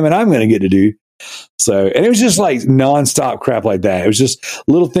the jamming I'm going to get to do. So, and it was just like nonstop crap like that. It was just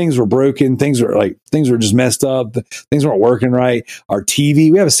little things were broken. Things were just messed up. Things weren't working right. Our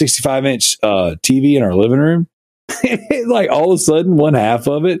TV, we have a 65-inch TV in our living room. Like all of a sudden, one half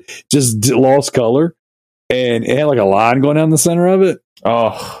of it just lost color, and it had like a line going down the center of it.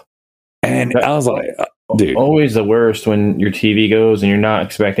 Oh, and I was like, dude, always the worst when your TV goes and you're not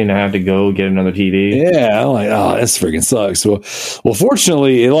expecting to have to go get another TV. Yeah, I'm like, oh, this freaking sucks. Well,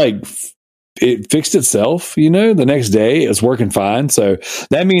 fortunately, it fixed itself. The next day it was working fine. So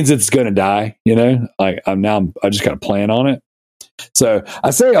that means it's going to die. Like I just got to plan on it. So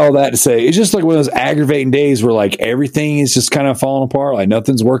I say all that to say it's just like one of those aggravating days where like everything is just kind of falling apart. Like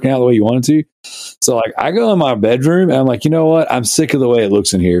nothing's working out the way you want it to. So like I go in my bedroom and I'm like, you know what? I'm sick of the way it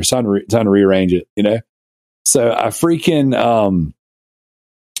looks in here. It's time to rearrange it, So I freaking,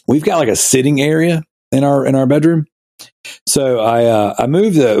 we've got like a sitting area in our bedroom. So I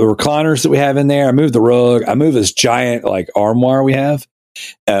moved the recliners that we have in there. I moved the rug. I moved this giant like armoire we have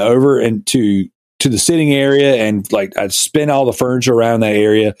over into the sitting area, and like I spin all the furniture around that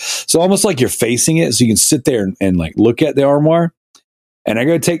area. So almost like you're facing it, so you can sit there and like look at the armoire. And I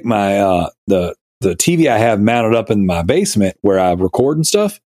go take my the TV I have mounted up in my basement where I record and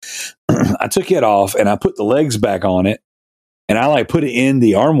stuff. I took it off and I put the legs back on it, and I like put it in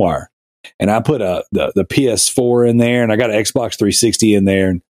the armoire. And I put the PS4 in there, and I got an Xbox 360 in there,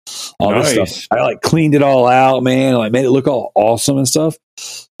 and all this stuff. I like cleaned it all out, man. Like made it look all awesome and stuff.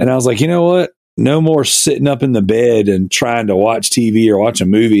 And I was like, you know what? No more sitting up in the bed and trying to watch TV or watch a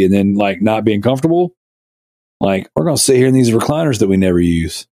movie and then like not being comfortable. Like we're gonna sit here in these recliners that we never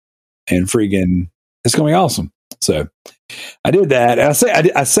use, and freaking, it's gonna be awesome. So I did that.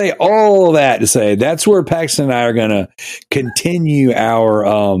 And I say all that to say that's where Paxton and I are gonna continue our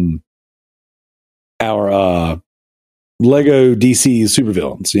Lego DC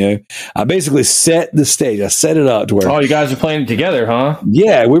supervillains. I basically set the stage. I set it up to where. Oh, you guys are playing it together, huh?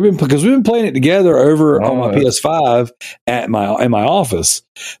 Yeah, we've been playing it together over on my PS5 in my office.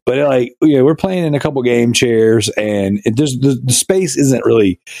 But like, we're playing in a couple game chairs, and the space isn't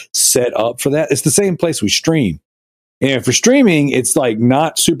really set up for that. It's the same place we stream. And for streaming, it's like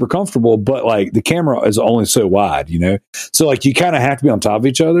not super comfortable, but like the camera is only so wide, So like you kind of have to be on top of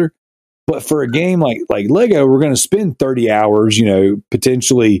each other. But for a game like Lego, we're going to spend 30 hours,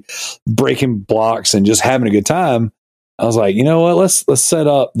 potentially breaking blocks and just having a good time. I was like, you know what? Let's set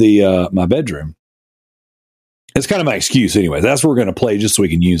up the my bedroom. It's kind of my excuse anyway. That's where we're going to play just so we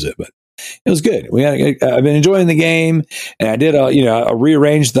can use it. But it was good. I've been enjoying the game, and I did I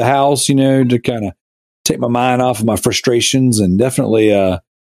rearranged the house, to kind of take my mind off of my frustrations, and definitely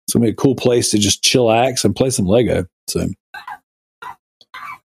it's going to be a cool place to just chillax and play some Lego. So,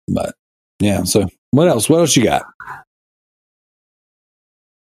 but. Yeah. So what else? What else you got?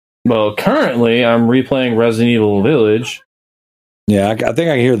 Well, currently I'm replaying Resident Evil Village. Yeah, I think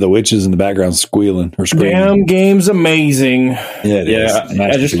I can hear the witches in the background squealing or screaming. Damn, game's amazing. Yeah, it is.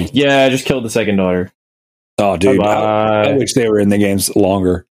 I just killed the second daughter. Oh, dude, I wish they were in the games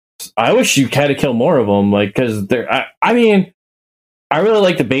longer. I wish you had to kill more of them, like because they're. I mean, I really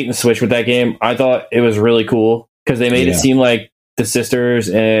like the bait and switch with that game. I thought it was really cool because they made it seem like the sisters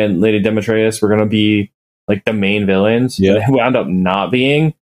and Lady Demetrius were going to be like the main villains. Yeah. They wound up not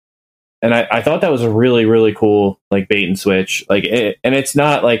being. And I thought that was a really, really cool, like bait and switch. Like, and it's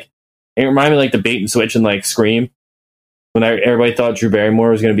not like, it reminded me like the bait and switch in like Scream when everybody thought Drew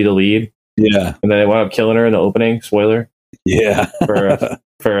Barrymore was going to be the lead. Yeah. And then they wound up killing her in the opening. Spoiler. Yeah.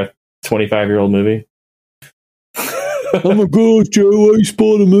 for for a 25-year-old movie. Oh my gosh, Joe, why you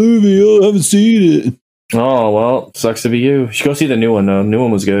spoiled a movie? I haven't seen it. Oh, well, sucks to be you. You should go see the new one, though. New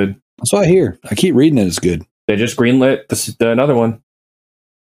one was good. That's what I hear. I keep reading it. It's good. They just greenlit another one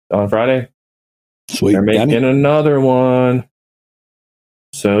on Friday. Sweet. They're making another one.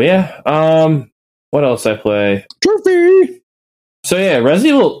 So, yeah. What else I play? Trophy! So, yeah,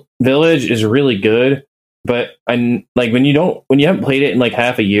 Resident Evil Village is really good. But when you haven't played it in like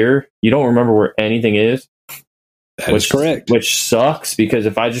half a year, you don't remember where anything is. That's correct. Which sucks, because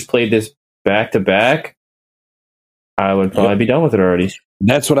if I just played this back to back, I would probably be done with it already.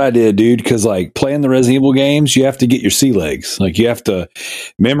 That's what I did, dude, because like playing the Resident Evil games, you have to get your sea legs. Like you have to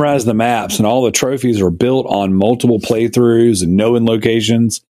memorize the maps, and all the trophies are built on multiple playthroughs and knowing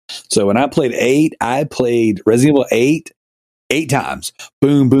locations. So when I played 8, I played Resident Evil 8 times.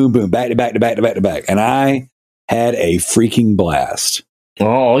 Boom, boom, boom, back to back to back to back to back. And I had a freaking blast. Oh,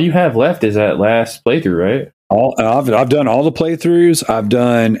 all you have left is that last playthrough, right? I've done all the playthroughs. I've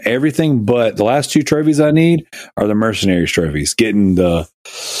done everything, but the last 2 trophies I need are the Mercenaries trophies. Getting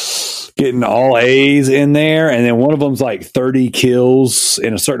all A's in there, and then one of them's like 30 kills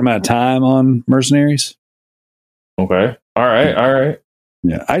in a certain amount of time on Mercenaries. Okay. All right.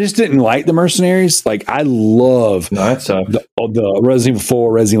 Yeah, I just didn't like the Mercenaries. Like I love that sucks. The Resident Evil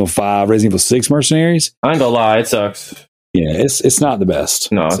 4, Resident Evil 5, Resident Evil 6 Mercenaries. I ain't gonna lie, it sucks. Yeah, it's not the best.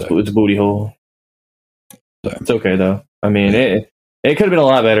 No, it's a booty hole. So. It's okay though. I mean, it could have been a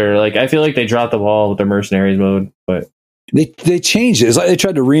lot better. Like I feel like they dropped the ball with the Mercenaries mode, but they changed it. It's like they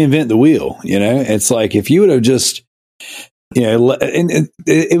tried to reinvent the wheel. You know, it's like if you would have just, you know, and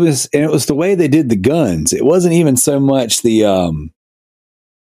it was the way they did the guns. It wasn't even so much the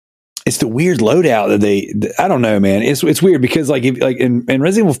it's the weird loadout that I don't know, man. It's weird because like in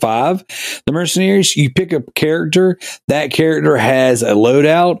Resident Evil 5, the Mercenaries, you pick a character, that character has a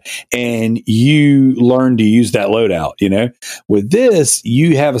loadout, and you learn to use that loadout. You know, with this,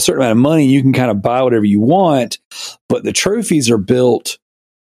 you have a certain amount of money, you can kind of buy whatever you want, but the trophies are built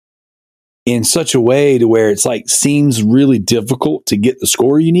in such a way to where it's like seems really difficult to get the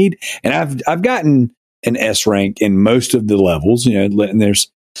score you need. And I've gotten an S rank in most of the levels, you know, and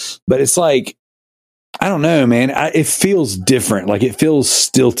but it's like, I don't know, man. It feels different. Like it feels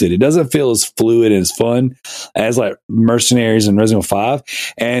stilted. It doesn't feel as fluid and as fun as like Mercenaries and Resident Evil 5.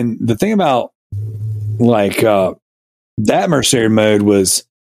 And the thing about like that Mercenary mode was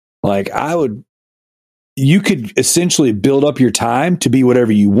like you could essentially build up your time to be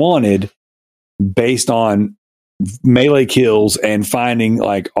whatever you wanted based on melee kills and finding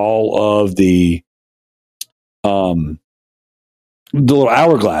like all of the little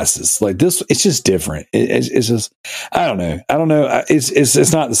hourglasses like this. It's just different. It's just, I don't know.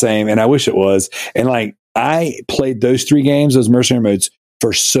 It's not the same. And I wish it was. And like, I played those 3 games, those Mercenary modes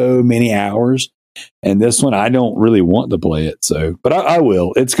for so many hours. And this one, I don't really want to play it. So, but I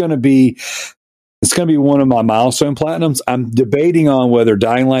will. It's going to be one of my milestone platinums. I'm debating on whether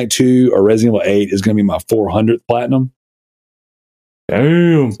Dying Light 2 or Resident Evil 8 is going to be my 400th platinum.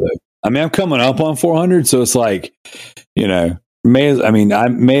 Damn. So, I mean, I'm coming up on 400. So it's like, you know, I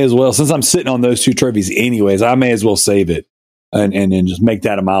may as well, since I'm sitting on those 2 trophies anyways, I may as well save it and just make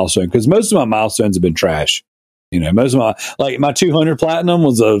that a milestone, because most of my milestones have been trash. You know, most of my 200 platinum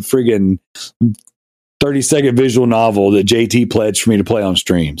was a friggin' 30-second visual novel that JT pledged for me to play on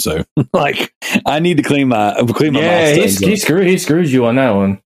stream. So like, I need to clean my milestones. He screwed you on that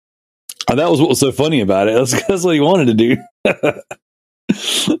one. Oh, that was what was so funny about it. That's what he wanted to do.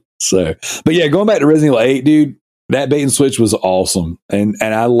 So, but yeah, going back to Resident Evil 8, dude. That bait and switch was awesome, and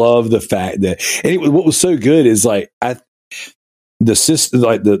I love the fact that what was so good is like the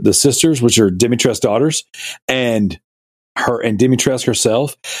sisters, which are Dimitrescu's daughters, and Dimitrescu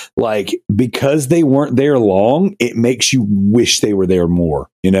herself, like because they weren't there long, it makes you wish they were there more.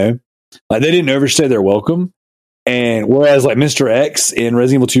 You know, like they didn't overstay their welcome. And whereas like Mr. X in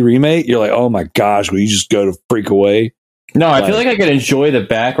Resident Evil 2 Remake, you're like, oh my gosh, will you just go to freak away? No, I feel like I could enjoy the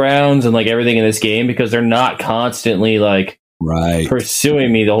backgrounds and like everything in this game because they're not constantly like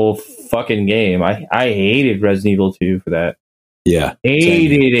pursuing me the whole fucking game. I hated Resident Evil 2 for that. Yeah.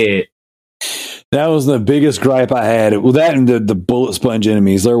 Hated it. That was the biggest gripe I had. Well, that and the bullet sponge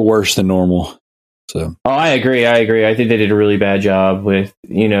enemies, they're worse than normal. So I agree. I think they did a really bad job with,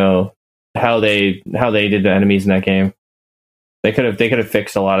 you know, how they did the enemies in that game. They could have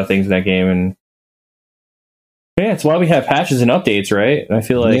fixed a lot of things in that game, and yeah, it's why we have patches and updates, right? And I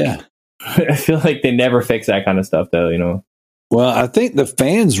feel like they never fix that kind of stuff, though. You know. Well, I think the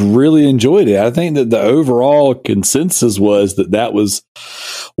fans really enjoyed it. I think that the overall consensus was that was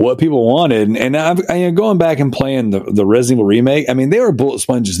what people wanted. And going back and playing the Resident Evil remake, I mean, they were bullet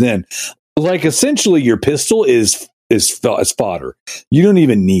sponges then. Like, essentially, your pistol is fodder. You don't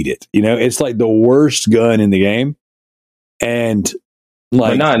even need it. You know, it's like the worst gun in the game. And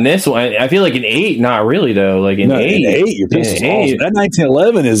like, but not in this one. I feel like in 8, not really though. Like in 8, your pistol's awesome. That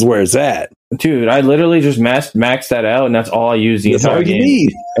 1911 is where it's at. Dude, I literally just maxed that out, and that's all I used the entire game.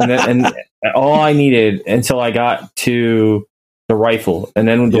 Need. and all I needed until I got to the rifle, and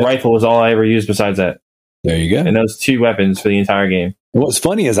then the rifle was all I ever used besides that. There you go. And those 2 weapons for the entire game. What's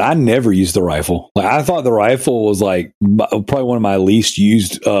funny is I never used the rifle. Like, I thought the rifle was like probably one of my least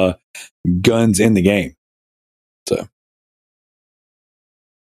used guns in the game. So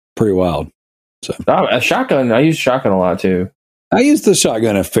pretty wild. So a shotgun. I use shotgun a lot too. I use the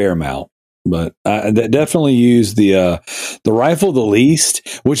shotgun a fair amount, but I definitely use the rifle the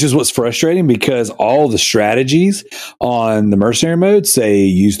least, which is what's frustrating because all the strategies on the mercenary mode say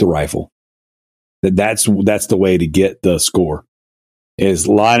use the rifle. That's the way to get the score, is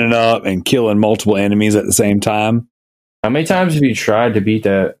lining up and killing multiple enemies at the same time. How many times have you tried to beat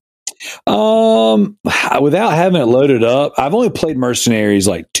that? Without having it loaded up, I've only played Mercenaries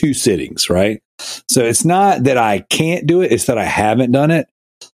like 2 sittings, right? So it's not that I can't do it, it's that I haven't done it.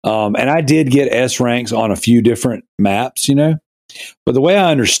 And I did get S ranks on a few different maps, you know. But the way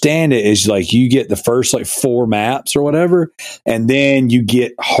I understand it is like you get the first like 4 maps or whatever, and then you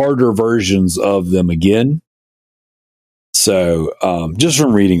get harder versions of them again. So just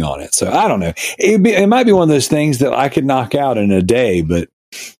from reading on it. So I don't know. It might be one of those things that I could knock out in a day, but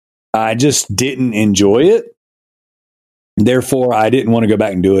I just didn't enjoy it. Therefore, I didn't want to go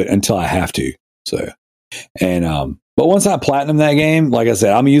back and do it until I have to. So, and but once I platinum that game, like I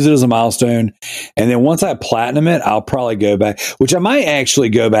said, I'm gonna use it as a milestone. And then once I platinum it, I'll probably go back, which I might actually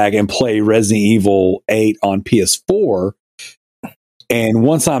go back and play Resident Evil 8 on PS4. And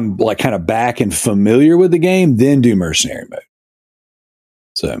once I'm like kind of back and familiar with the game, then do mercenary mode.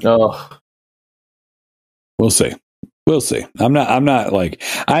 So we'll see. We'll see. I'm not like,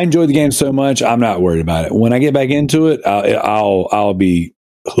 I enjoyed the game so much. I'm not worried about it. When I get back into it, I'll be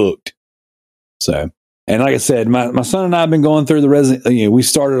hooked. So, and like I said, my son and I have been going through the Resident. You know, we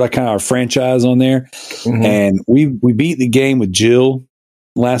started like kind of our franchise on there, and we beat the game with Jill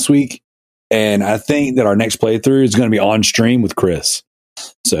last week, and I think that our next playthrough is going to be on stream with Chris.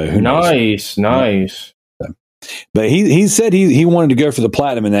 So who knows? Nice. So, but he said he wanted to go for the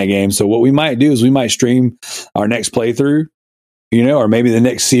platinum in that game. So what we might do is we might stream our next playthrough, you know, or maybe the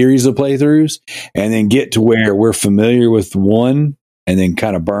next series of playthroughs, and then get to where we're familiar with one. And then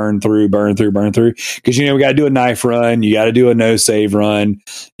kind of burn through. Because, you know, we got to do a knife run. You got to do a no save run.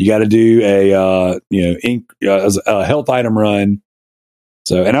 You got to do a health item run.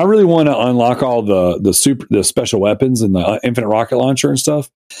 So, and I really want to unlock all the special weapons and the infinite rocket launcher and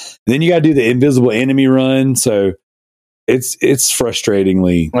stuff. And then you got to do the invisible enemy run. So it's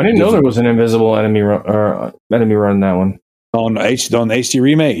frustratingly. I didn't know there was an invisible enemy run in that one on the HD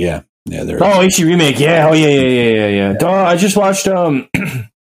remake. Yeah. Yeah, there. Oh, HD remake. Yeah. Oh, yeah. Duh, I just watched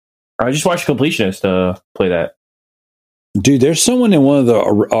Completionist play that. Dude, there's someone in one of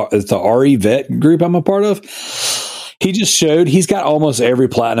the RE Vet group I'm a part of. He just showed he's got almost every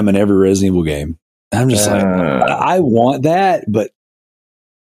platinum in every Resident Evil game. I'm just like, I want that, but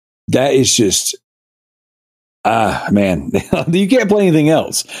that is just man, you can't play anything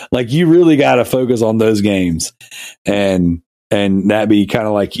else. Like, you really got to focus on those games, and that be kind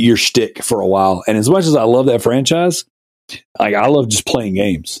of like your shtick for a while. And as much as I love that franchise, like, I love just playing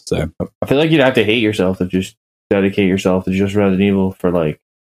games. So I feel like you'd have to hate yourself to just dedicate yourself to just Resident Evil for, like,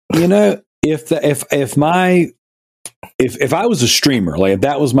 you know, if I was a streamer, like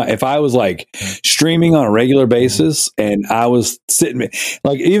if I was like streaming on a regular basis and I was sitting,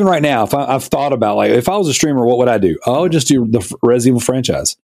 like, even right now, if I've thought about, like, if I was a streamer, what would I do? I would just do the Resident Evil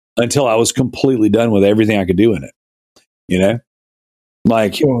franchise until I was completely done with everything I could do in it. You know,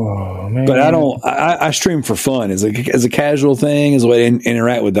 like, but I stream for fun as a casual thing, as a way to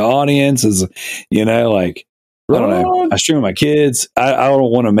interact with the audience, as, you know, like, I don't know. I stream with my kids. I don't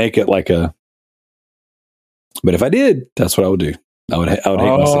want to make it like a, but if I did, that's what I would do. I would hate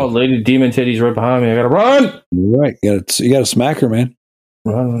myself. Oh, Lady Demon Titty's right behind me. I gotta run. Right, you gotta smack her, man.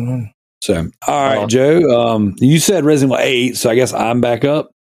 Run. So, all right, Joe. You said Resident Evil 8, so I guess I'm back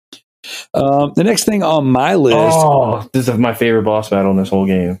up. The next thing on my list. Oh, this is my favorite boss battle in this whole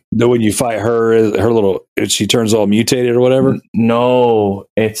game. When you fight her little, she turns all mutated or whatever. No,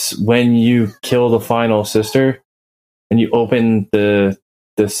 it's when you kill the final sister and you open the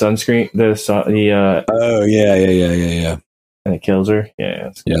sunscreen. Oh yeah. And it kills her.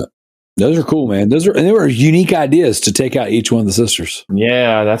 Yeah. Those are cool, man. And they were unique ideas to take out each one of the sisters.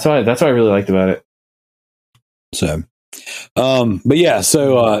 Yeah, that's what I really liked about it. So, but yeah,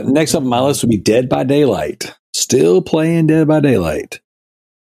 so next up on my list would be Dead by Daylight. Still playing Dead by Daylight.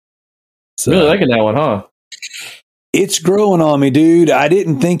 So, Really liking that one, huh? it's growing on me, dude. I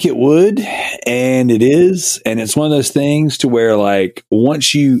didn't think it would, and it is. And it's one of those things to where, like,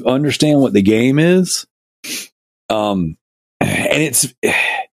 once you understand what the game is, and it's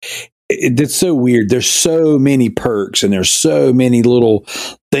so weird. There's so many perks and there's so many little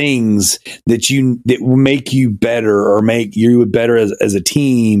things that will make you better or make you better as a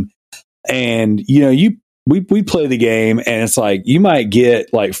team. And we play the game and it's like you might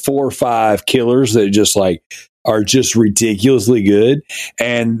get like 4 or 5 killers that just like are just ridiculously good,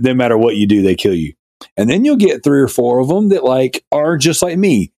 and no matter what you do, they kill you. And then you'll get 3 or 4 of them that like are just like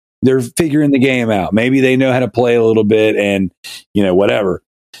me. They're figuring the game out. Maybe they know how to play a little bit and whatever.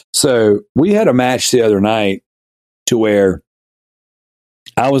 So we had a match the other night to where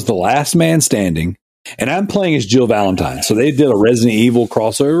I was the last man standing, and I'm playing as Jill Valentine. So they did a Resident Evil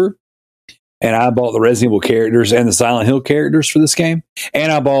crossover, and I bought the Resident Evil characters and the Silent Hill characters for this game.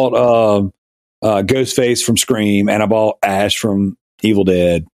 And I bought Ghostface from Scream, and I bought Ash from Evil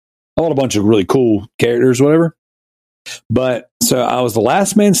Dead. I bought a bunch of really cool characters, whatever. But so I was the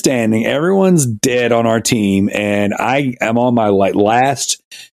last man standing. Everyone's dead on our team, and I am on my last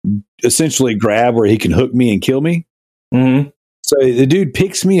essentially grab where he can hook me and kill me. Mm-hmm. So the dude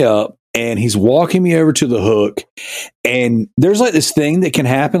picks me up and he's walking me over to the hook. And there's like this thing that can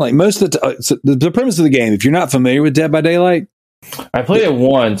happen. Like most of the premise of the game, if you're not familiar with Dead by Daylight, I played it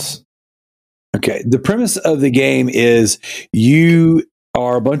once. Okay. The premise of the game is you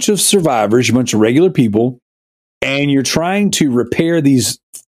are a bunch of survivors, a bunch of regular people, and you're trying to repair these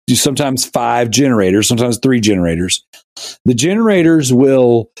sometimes 5 generators, sometimes 3 generators. The generators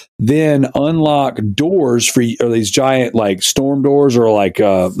will then unlock doors for you, or these giant like storm doors or like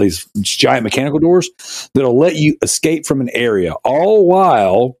these giant mechanical doors that'll let you escape from an area, all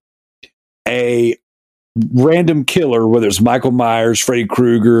while a random killer, whether it's Michael Myers, Freddy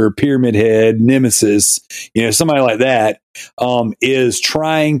Krueger, Pyramid Head, Nemesis, somebody like that, is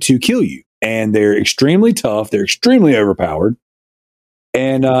trying to kill you. And they're extremely tough. They're extremely overpowered.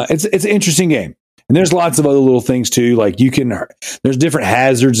 And it's an interesting game. And there's lots of other little things too. Like there's different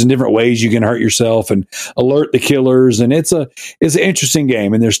hazards and different ways you can hurt yourself and alert the killers. And it's an interesting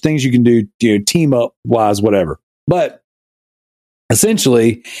game. And there's things you can do, team up wise, whatever. But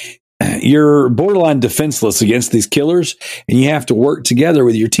essentially, you're borderline defenseless against these killers, and you have to work together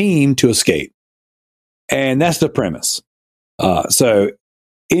with your team to escape. And that's the premise. So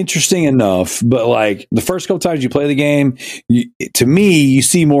interesting enough, but like the first couple times you play the game, to me, you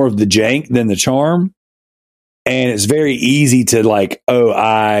see more of the jank than the charm. And it's very easy to like,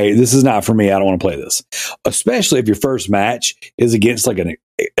 this is not for me. I don't want to play this. Especially if your first match is against like an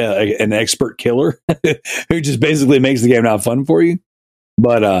expert killer who just basically makes the game not fun for you.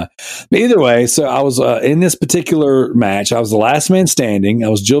 But either way, so I was in this particular match. I was the last man standing. I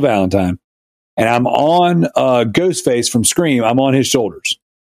was Jill Valentine. And I'm on Ghostface from Scream. I'm on his shoulders.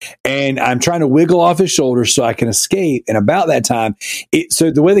 And I'm trying to wiggle off his shoulders so I can escape. And about that time,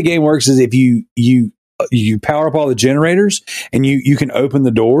 so the way the game works is if you power up all the generators and you can open the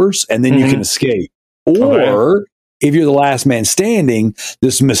doors and then you can escape. Or if you're the last man standing,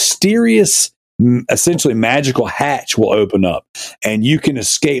 this mysterious, essentially magical hatch will open up and you can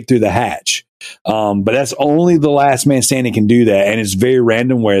escape through the hatch. But that's only the last man standing can do that. And it's very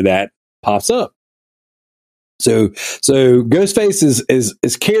random where that pops up. So Ghostface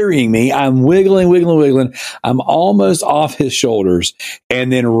is carrying me. I'm wiggling. I'm almost off his shoulders.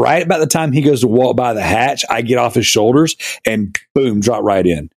 And then right about the time he goes to walk by the hatch, I get off his shoulders and boom, drop right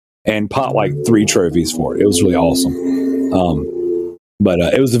in and pop like 3 trophies for it. It was really awesome. But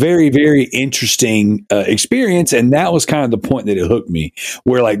it was a very, very interesting experience. And that was kind of the point that it hooked me,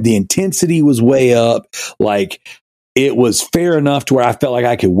 where like the intensity was way up. Like it was fair enough to where I felt like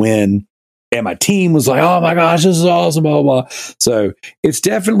I could win. And my team was like, oh my gosh, this is awesome, blah, blah, blah. So it's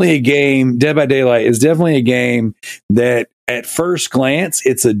definitely a game. Dead by Daylight is definitely a game that at first glance,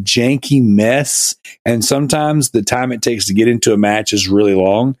 it's a janky mess. And sometimes the time it takes to get into a match is really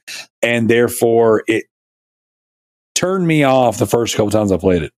long. And therefore, it turned me off the first couple times I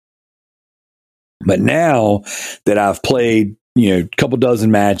played it. But now that I've played, a couple dozen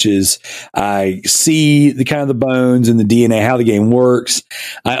matches, I see the kind of the bones and the DNA, how the game works.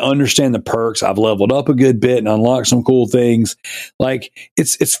 I understand the perks. I've leveled up a good bit and unlocked some cool things. Like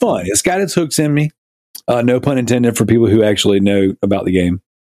it's fun. It's got its hooks in me. No pun intended for people who actually know about the game.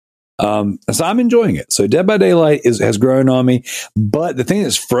 So I'm enjoying it. So Dead by Daylight has grown on me. But the thing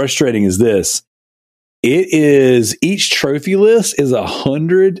that's frustrating is this. It is, each trophy list is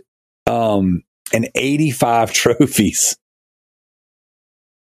 185 trophies.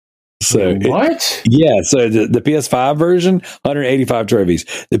 So what? So the PS5 version, 185 trophies.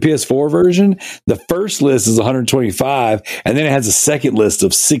 The PS4 version, the first list is 125, and then it has a second list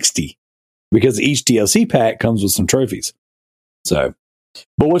of 60 because each DLC pack comes with some trophies. So,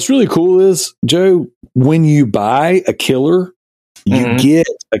 but what's really cool is, Joe, when you buy a killer, you get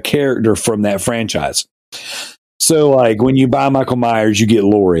a character from that franchise. So, like when you buy Michael Myers, you get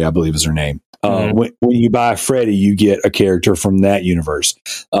Lori, I believe is her name. When you buy Freddy, you get a character from that universe.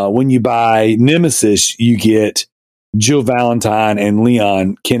 When you buy Nemesis, you get Jill Valentine and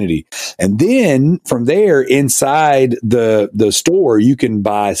Leon Kennedy. And then from there, inside the store, you can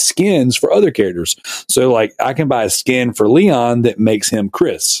buy skins for other characters. So like I can buy a skin for Leon that makes him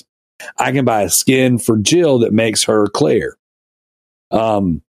Chris. I can buy a skin for Jill that makes her Claire.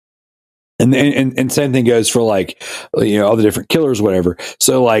 And same thing goes for like, all the different killers, whatever.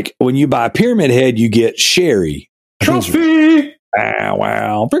 So like when you buy Pyramid Head, you get Sherry. Trophy!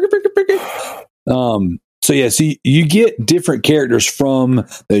 Wow. So yeah, so you get different characters from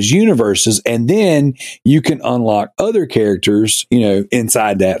those universes, and then you can unlock other characters,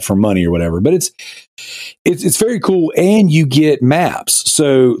 inside that for money or whatever. But it's very cool, and you get maps.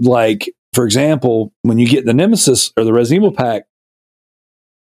 So like, for example, when you get the Nemesis or the Resident Evil pack,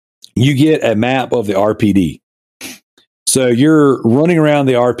 you get a map of the RPD. So you're running around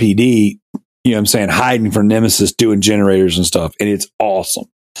the RPD, hiding from Nemesis, doing generators and stuff. And it's awesome.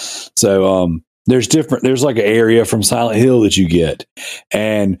 So, there's like an area from Silent Hill that you get.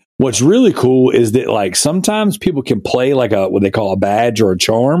 And what's really cool is that like sometimes people can play like what they call a badge or a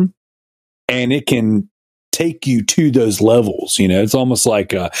charm, and it can take you to those levels. It's almost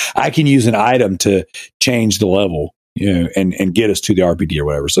like I can use an item to change the level. And get us to the RPD or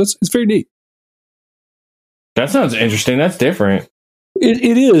whatever. So it's very neat. That sounds interesting. That's different.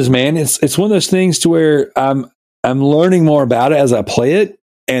 It is, man. It's one of those things to where I'm learning more about it as I play it,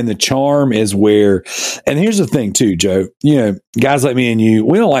 and the charm is where. And here's the thing, too, Joe. Guys like me and you,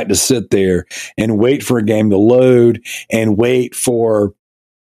 we don't like to sit there and wait for a game to load and wait for.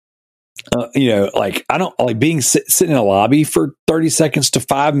 Like I don't like being sitting in a lobby for 30 seconds to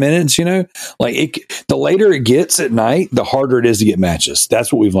 5 minutes, the later it gets at night, the harder it is to get matches.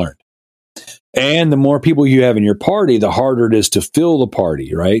 That's what we've learned. And the more people you have in your party, the harder it is to fill the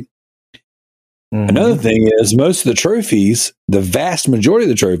party, right? Another thing is most of the trophies, the vast majority of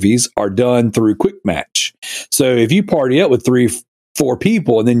the trophies are done through quick match. So if you party up with 3-4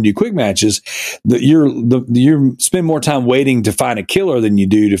 people and then do quick matches, you spend more time waiting to find a killer than you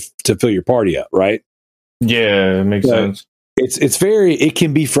do to fill your party up, right? Yeah, it makes sense. It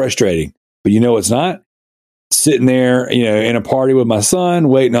can be frustrating, but it's not. Sitting there, in a party with my son,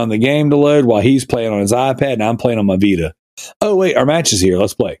 waiting on the game to load while he's playing on his iPad and I'm playing on my Vita. Oh wait, our match is here.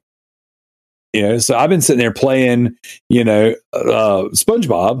 Let's play. So I've been sitting there playing,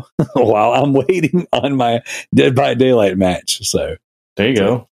 SpongeBob while I'm waiting on my Dead by Daylight match. So there you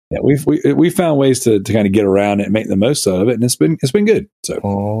go. Yeah, we found ways to kind of get around it and make the most out of it, and it's been good.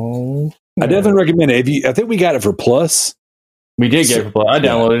 So I definitely recommend it. I think we got it for Plus. We did get it for Plus. I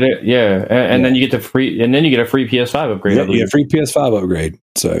downloaded it. Yeah, and then you get a free PS5 upgrade. Yeah, you get a free PS5 upgrade.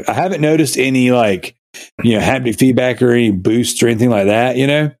 So I haven't noticed any haptic feedback or any boosts or anything like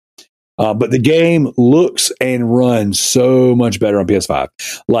that. But the game looks and runs so much better on PS5.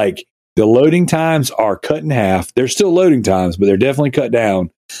 Like the loading times are cut in half. There's still loading times, but they're definitely cut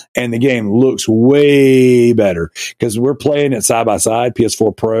down. And the game looks way better because we're playing it side by side,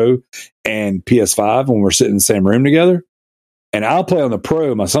 PS4 Pro and PS5 when we're sitting in the same room together. And I'll play on the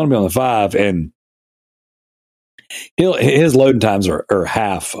Pro, my son will be on the 5, and his loading times are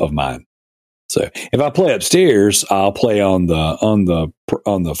half of mine. So if I play upstairs, I'll play on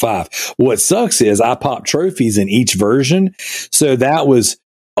the 5. What sucks is I pop trophies in each version. So that was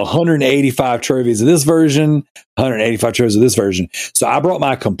 185 trophies of this version, 185 trophies of this version. So I brought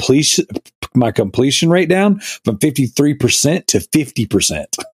my completion rate down from 53% to 50%.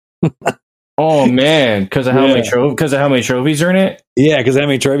 Oh man, because of how many trophies are in it. Yeah, because how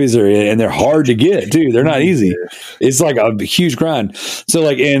many trophies are in it, and they're hard to get too. They're not easy. It's like a huge grind. So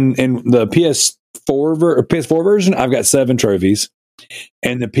like in the PS4 version, I've got 7 trophies,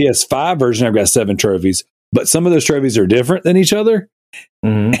 and the PS5 version, I've got 7 trophies. But some of those trophies are different than each other.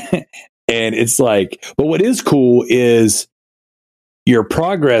 And it's like, but what is cool is your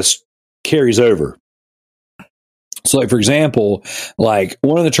progress carries over. So like, for example, like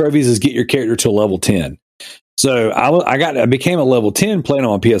one of the trophies is get your character to level 10. So I became a level 10 playing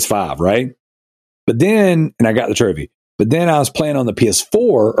on PS5, right? But then, and I got the trophy. But then I was playing on the PS4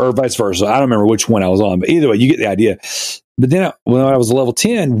 or vice versa. I don't remember which one I was on, but either way, you get the idea. But then when I was level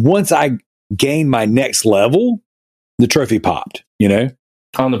 10, once I gained my next level, the trophy popped,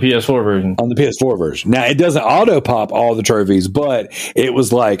 On the PS4 version. On the PS4 version. Now, it doesn't auto pop all the trophies, but it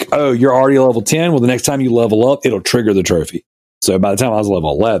was like, oh, you're already level 10. Well, the next time you level up, it'll trigger the trophy. So by the time I was level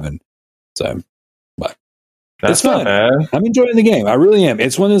 11, but That's it's fun. not bad. I'm enjoying the game. I really am.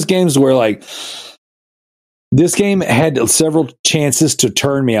 It's one of those games where like this game had several chances to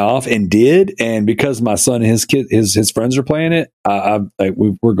turn me off and did. And because my son and his friends are playing it,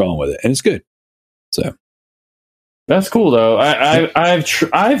 we're going with it, and it's good. So. That's cool though. I've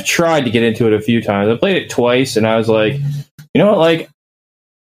tried to get into it a few times. I played it twice, and I was like, you know what? Like,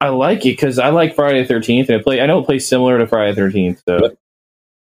 I like it because I like Friday the 13th, and I know it plays similar to Friday the 13th, so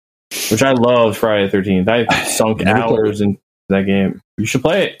which I loved Friday the 13th. I've sunk hours into that game. You should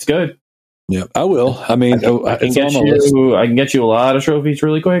play it. It's good. Yeah, I will. I mean, I can get you a lot of trophies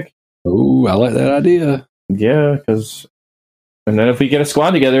really quick. Oh, I like that idea. Yeah, and then if we get a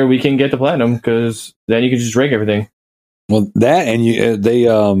squad together, we can get the platinum because then you can just rig everything. Well, that and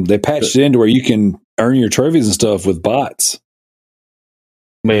they patched it into where you can earn your trophies and stuff with bots.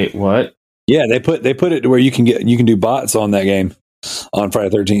 Wait, what? Yeah, they put it to where you can do bots on that game on Friday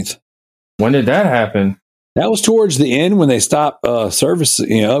the 13th. When did that happen? That was towards the end when they stopped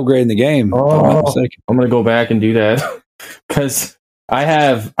upgrading the game. Oh, I'm gonna go back and do that because I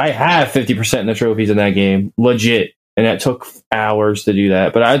have 50% in the trophies in that game, legit, and that took hours to do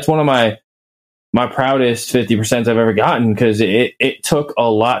that. But it's one of my proudest 50% I've ever gotten because it took a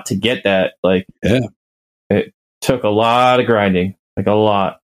lot to get that. Like, yeah, it took a lot of grinding, like a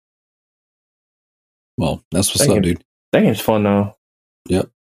lot. Well, that's what's up, dude. That game's fun though. Yep.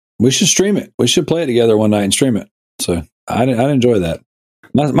 We should stream it. We should play it together one night and stream it. So I'd enjoy that.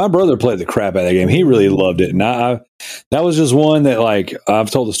 My brother played the crap out of that game. He really loved it. And that was just one that, like,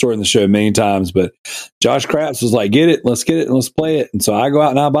 I've told the story in the show many times, but Josh Craps was like, let's get it and let's play it. And so I go out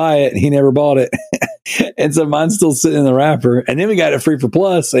and I buy it, and he never bought it. And so mine's still sitting in the wrapper. And then we got it free for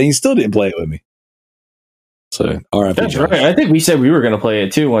plus, and he still didn't play it with me. So, all right. That's right. I think we said we were going to play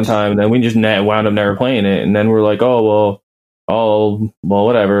it too one time, and then we just wound up never playing it. And then we're like, oh,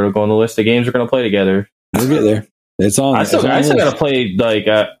 whatever. It'll go on the list of games we're going to play together. We'll get there. It's on. I still got to play. Like,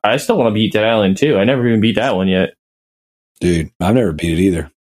 I still want to beat Dead Island too. I never even beat that one yet. Dude, I've never beat it either.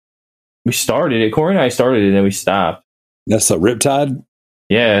 We started it. Corey and I started it, and then we stopped. That's a Riptide?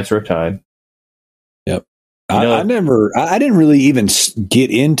 Yeah, it's Riptide. Yep. I didn't really even get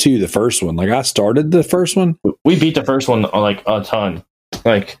into the first one. Like, I started the first one. We beat the first one like a ton.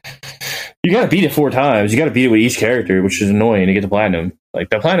 Like, you got to beat it 4 times. You got to beat it with each character, which is annoying to get the platinum. Like,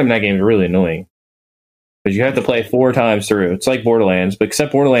 the platinum in that game is really annoying. Because you have to play 4 times through. It's like Borderlands, but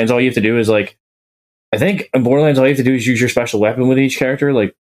except Borderlands, all you have to do is, like, I think in Borderlands, all you have to do is use your special weapon with each character,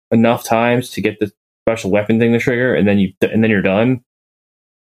 like, enough times to get the special weapon thing to trigger, and then you're done.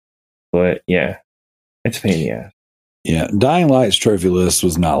 But yeah, it's a pain in the ass. Yeah, Dying Light's trophy list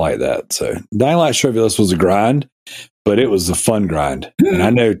was not like that. So Dying Light's trophy list was a grind, but it was a fun grind. And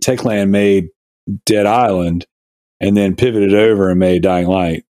I know Techland made Dead Island and then pivoted over and made Dying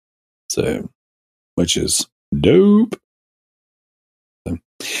Light. So, which is dope. So,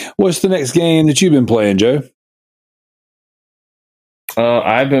 what's the next game that you've been playing, Joe?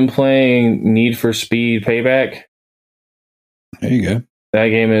 I've been playing Need for Speed Payback. There you go. That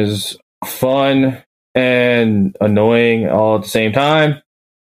game is fun and annoying all at the same time.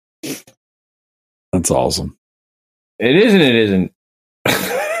 That's awesome. It is and it isn't.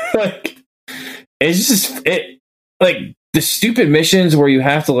 Like, it's just like the stupid missions where you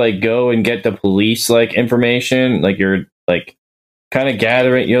have to like go and get the police like information. Like, you're like kind of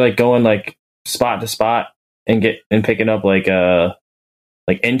gathering. You're like going like spot to spot and picking up like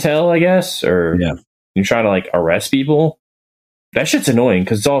intel, I guess, or yeah, you're trying to like arrest people. That shit's annoying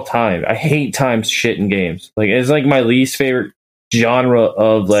because it's all time. I hate time shit in games. Like, it's like my least favorite genre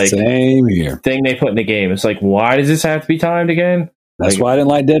of like same here thing they put in the game. It's like, why does this have to be timed again? That's why I didn't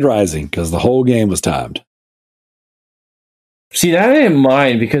like Dead Rising, because the whole game was timed. See, that I didn't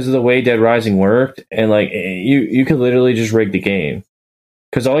mind because of the way Dead Rising worked, and like you could literally just rig the game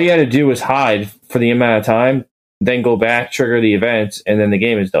because all you had to do was hide for the amount of time, then go back, trigger the events, and then the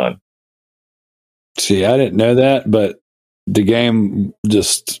game is done. See, I didn't know that, but the game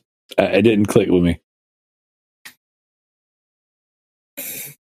just it didn't click with me.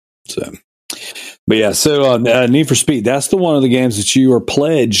 So, but yeah, so Need for Speed, that's the one of the games that you are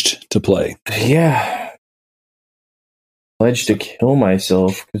pledged to play. Yeah, pledged to kill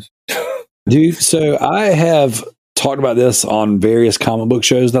myself. Dude, so I have talked about this on various comic book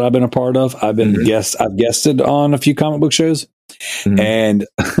shows that I've been a part of. I've guested on a few comic book shows. And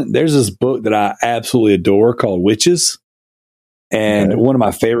there's this book that I absolutely adore called Witches. And one of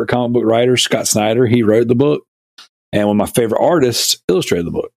my favorite comic book writers, Scott Snyder, he wrote the book. And one of my favorite artists illustrated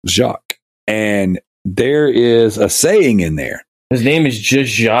the book, Jacques. And there is a saying in there. His name is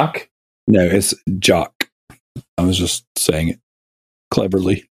just Jacques? No, it's Jacques. I was just saying it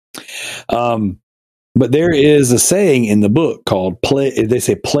cleverly. But there is a saying in the book called, they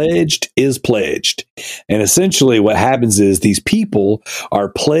say, pledged is pledged. And essentially what happens is these people are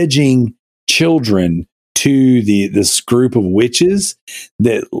pledging children to this group of witches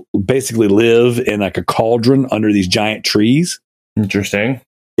that basically live in like a cauldron under these giant trees. Interesting.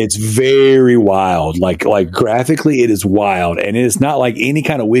 It's very wild. Like graphically, it is wild. And it is not like any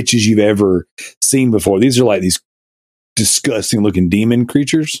kind of witches you've ever seen before. These are like these disgusting looking demon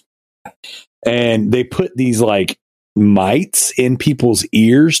creatures. And they put these like mites in people's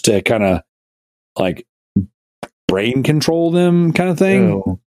ears to kind of like brain control them kind of thing.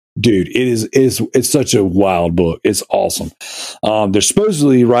 Oh. Dude, it's such a wild book. It's awesome. They're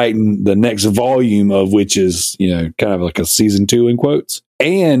supposedly writing the next volume of which is, kind of like a season 2 in quotes.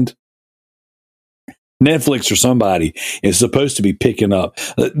 And Netflix or somebody is supposed to be picking up.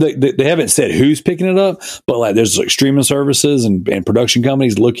 They haven't said who's picking it up, but like there's like streaming services and production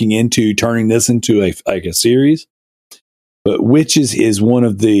companies looking into turning this into a series. But Witches is one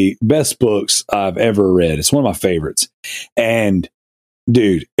of the best books I've ever read. It's one of my favorites. And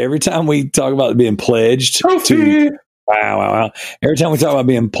dude, every time we talk about being pledged to wow. Every time we talk about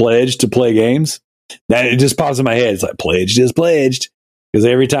being pledged to play games, that it just pops in my head. It's like pledged is pledged. Because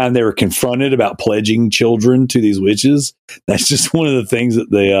every time they were confronted about pledging children to these witches, that's just one of the things that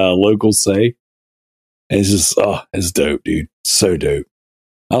the locals say. And it's just, it's dope, dude. So dope.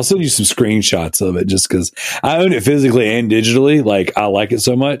 I'll send you some screenshots of it just because I own it physically and digitally. Like, I like it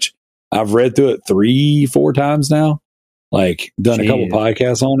so much. I've read through it 3-4 times now. Like, done a couple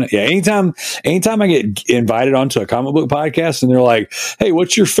podcasts on it. Yeah, anytime I get invited onto a comic book podcast and they're like, hey,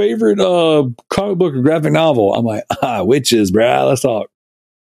 what's your favorite comic book or graphic novel? I'm like, Witches, bruh. Let's talk.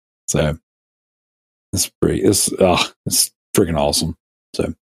 So it's freaking awesome.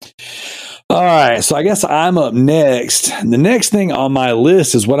 So, all right. So I guess I'm up next. The next thing on my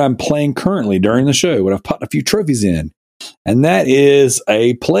list is what I'm playing currently during the show, what I've put a few trophies in. And that is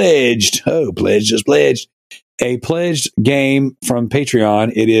a pledged game from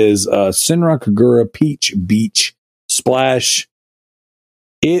Patreon. It is Senran Kagura Peach Beach Splash.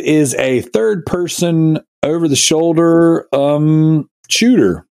 It is a third person over the shoulder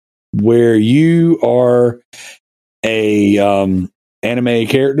shooter where you are a anime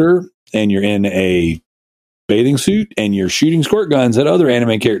character and you're in a bathing suit and you're shooting squirt guns at other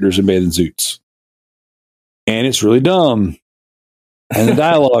anime characters in bathing suits. And it's really dumb. And the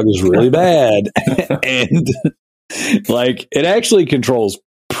dialogue is really bad. And like it actually controls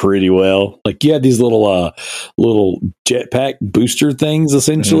pretty well. Like you have these little jetpack booster things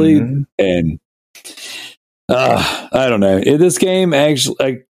essentially. Mm-hmm. And I don't know. This game actually,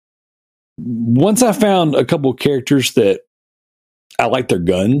 like, once I found a couple characters that I like their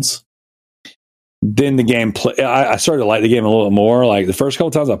guns, then the game I started to like the game a little bit more. Like the first couple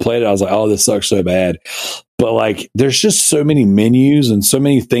times I played it, I was like, oh, this sucks so bad. But like there's just so many menus and so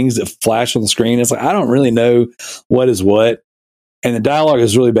many things that flash on the screen. It's like I don't really know what is what. And the dialogue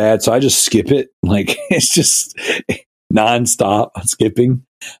is really bad, so I just skip it. Like it's just nonstop skipping.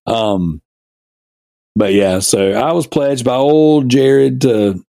 But yeah, so I was pledged by old Jared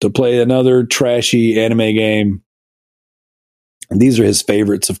to play another trashy anime game. And these are his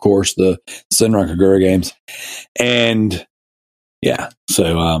favorites, of course, the Senran Kagura games. And yeah,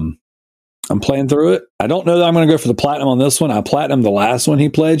 so I'm playing through it. I don't know that I'm going to go for the platinum on this one. I platinumed the last one he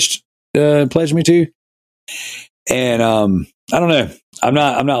pledged me to. And I don't know. I'm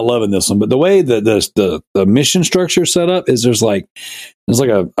not loving this one, but the way that the mission structure set up is there's like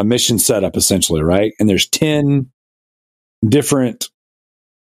a mission setup essentially, right? And there's 10 different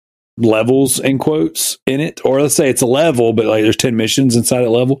levels in quotes in it, or let's say it's a level, but like there's 10 missions inside a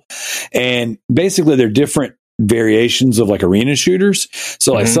level, and basically they're different variations of like arena shooters.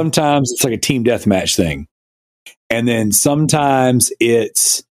 So like sometimes it's like a team deathmatch thing, and then sometimes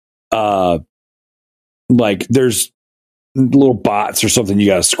it's like there's little bots or something you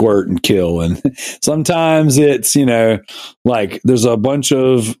got to squirt and kill, and sometimes it's like there's a bunch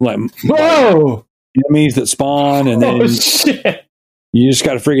of like enemies that spawn, and then you just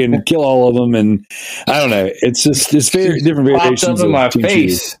got to freaking kill all of them, and I don't know. It's just it's very different variations of my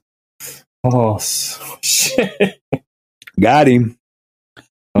face. Oh shit! Got him.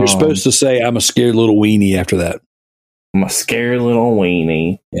 You're supposed to say, "I'm a scared little weenie" after that. I'm a scared little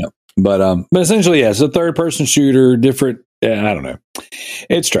weenie. Yeah, but essentially, yeah, it's a third person shooter. Different. I don't know.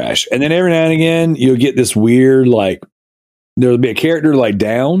 It's trash. And then every now and again, you'll get this weird like there'll be a character like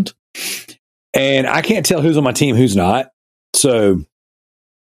downed, and I can't tell who's on my team, who's not. So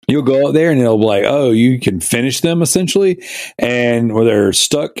you'll go out there and it'll be like, oh, you can finish them essentially, and where they're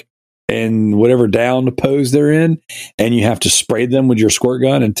stuck in whatever down pose they're in, and you have to spray them with your squirt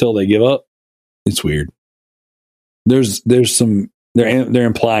gun until they give up. It's weird. There's some they're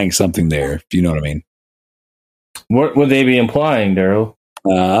implying something there, if you know what I mean. What would they be implying, Daryl?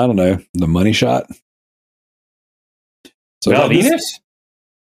 I don't know. The money shot. So Val Venus?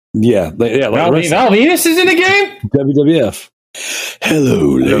 Yeah. Val Venus is in the game? WWF.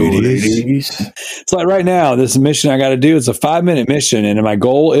 Hello, ladies. It's like right now, this mission I got to do, it's a 5-minute mission, and my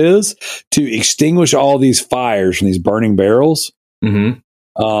goal is to extinguish all these fires from these burning barrels. Mm-hmm.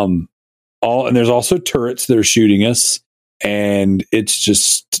 And there's also turrets that are shooting us, and it's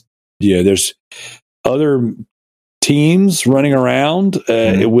just, there's other teams running around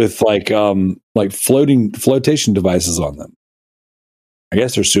with like flotation devices on them. I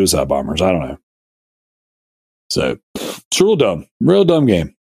guess they're suicide bombers. I don't know. So it's real dumb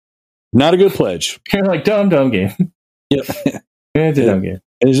game. Not a good pledge. You're like dumb game. Yep. It's a dumb game.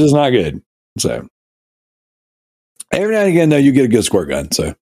 It's just not good. So every now and again, though, you get a good squirt gun.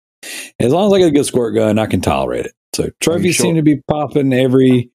 So as long as I get a good squirt gun, I can tolerate it. So trophies seem to be popping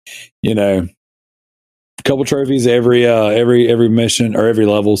every, couple trophies every mission or every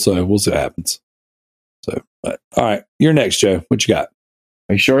level. So we'll see what happens. So, all right, you're next, Joe. What you got?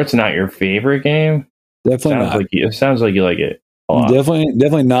 Are you sure it's not your favorite game? Definitely not. It sounds like you like it a lot.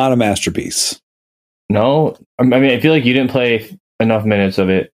 Definitely not a masterpiece. No, I mean, I feel like you didn't play enough minutes of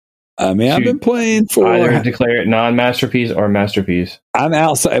it. I mean, I've been playing for either declare it non-masterpiece or masterpiece. I'm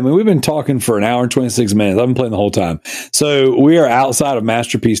outside. I mean, we've been talking for an hour and 26 minutes. I've been playing the whole time, so we are outside of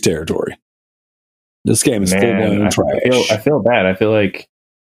masterpiece territory. This game is full blown trash. I feel bad. I feel like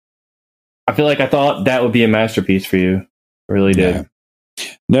I thought that would be a masterpiece for you. I really did. Yeah.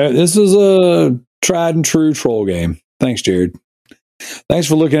 No, this is a tried and true troll game. Thanks, Jared. Thanks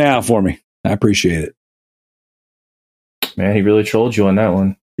for looking out for me. I appreciate it. Man, he really trolled you on that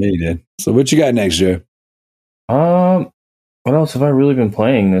one. Yeah, he did. So what you got next, Joe? What else have I really been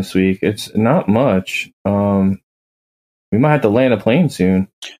playing this week? It's not much. We might have to land a plane soon.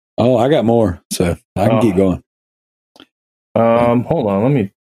 Oh, I got more, so I can keep going. Hold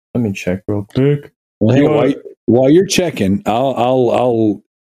on. Let me check real quick. Well, while you're checking, I'll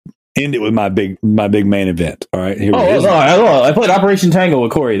end it with my big main event. All right. Here I played Operation Tango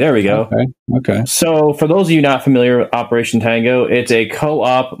with Corey. There we go. Okay. So for those of you not familiar with Operation Tango, it's a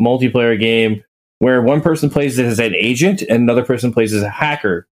co-op multiplayer game where one person plays as an agent and another person plays as a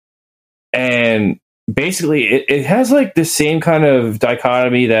hacker. And basically it has like the same kind of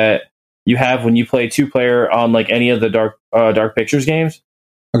dichotomy that you have when you play 2-player on like any of the Dark Pictures games.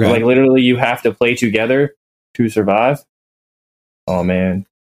 Okay. Like literally you have to play together to survive. Oh man.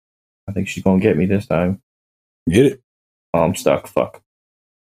 I think she's gonna get me this time. Get it. Oh, I'm stuck. Fuck.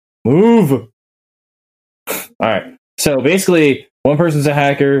 Move. All right. So basically, one person's a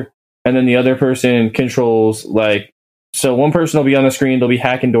hacker, and then the other person controls so one person will be on the screen, they'll be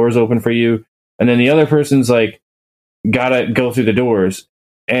hacking doors open for you, and then the other person's gotta go through the doors,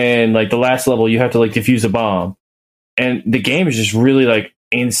 and the last level you have to defuse a bomb, and the game is just really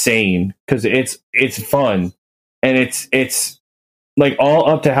insane because it's fun, and it's all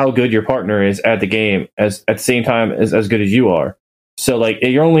up to how good your partner is at the game as at the same time as good as you are. So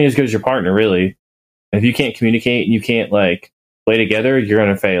you're only as good as your partner, really. If you can't communicate and you can't play together, you're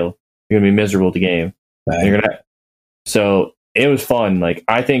gonna fail. You're gonna be miserable at the game. So it was fun.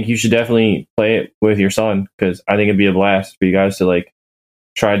 I think you should definitely play it with your son because I think it'd be a blast for you guys to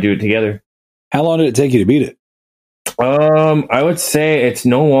try to do it together. How long did it take you to beat it? I would say it's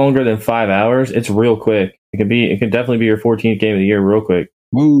no longer than 5 hours. It's real quick. It can definitely be your 14th game of the year real quick.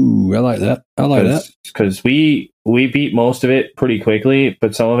 Ooh, I like that. Because we beat most of it pretty quickly,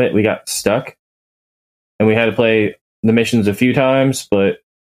 but some of it we got stuck. And we had to play the missions a few times, but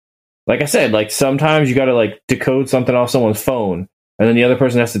like I said, sometimes you gotta decode something off someone's phone, and then the other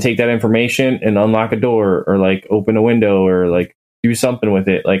person has to take that information and unlock a door or open a window or do something with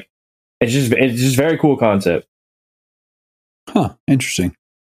it. It's just very cool concept. Huh, interesting.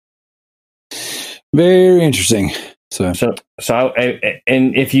 Very interesting. So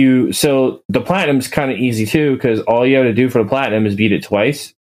and if you the platinum's kind of easy too because all you have to do for the platinum is beat it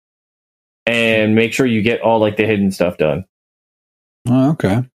twice and make sure you get all the hidden stuff done. Oh,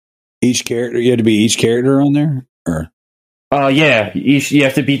 okay. Each character, you had to be each character on there, or Yeah, you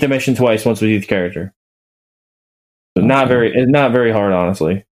have to beat the mission twice once with each character. So not very hard,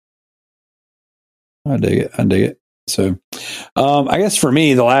 honestly. I dig it. So, I guess for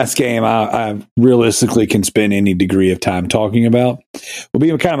me, the last game I realistically can spend any degree of time talking about will be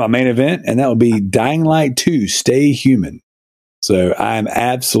kind of my main event, and that would be Dying Light 2: Stay Human. So I'm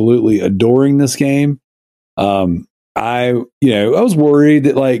absolutely adoring this game. I was worried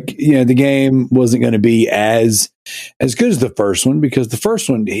that the game wasn't going to be as good as the first one, because the first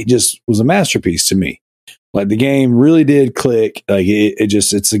one, it just was a masterpiece to me. Like, the game really did click. Like,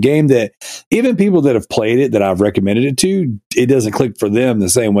 it's a game that even people that have played it, that I've recommended it to, it doesn't click for them the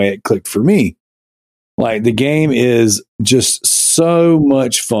same way it clicked for me. Like, the game is just so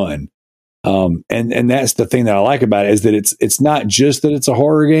much fun. And that's the thing that I like about it, is that it's not just that it's a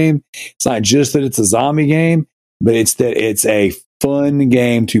horror game. It's not just that it's a zombie game, but it's that it's a fun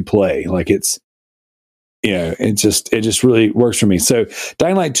game to play. Like, it just really works for me. So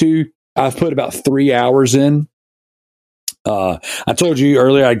Dying Light 2, I've put about 3 hours in. I told you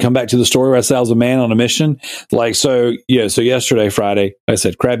earlier I'd come back to the story where I said I was a man on a mission. So yesterday, Friday, I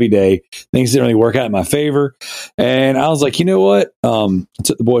said, crappy day. Things didn't really work out in my favor. And I was like, you know what? I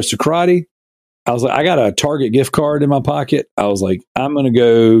took the boys to karate. I was like, I got a Target gift card in my pocket. I was like, I'm going to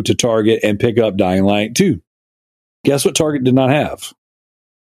go to Target and pick up Dying Light 2. Guess what Target did not have?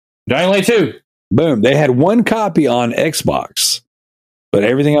 Dying Light 2. Boom. They had one copy on Xbox, but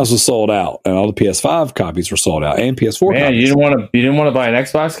everything else was sold out, and all the PS5 copies were sold out, and PS4 Man, copies. you didn't want to buy an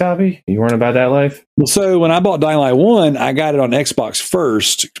Xbox copy? You weren't about that life? Well, so when I bought Dying Light 1, I got it on Xbox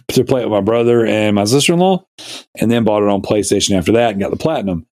first to play it with my brother and my sister-in-law, and then bought it on PlayStation after that and got the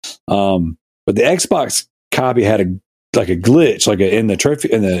Platinum. But the Xbox copy had a glitch, in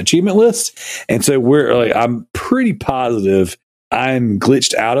the achievement list, and so I'm pretty positive I'm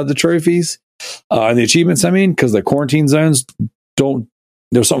glitched out of the trophies and the achievements. I mean, because the quarantine zones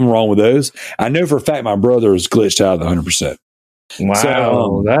there's something wrong with those. I know for a fact my brother is glitched out of the 100%. Wow,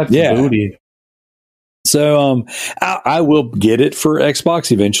 so, that's booty. So I will get it for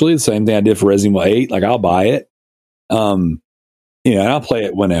Xbox eventually. The same thing I did for Resident Evil 8. Like, I'll buy it. And I'll play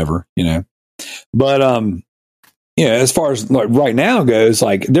it whenever, But as far as right now goes,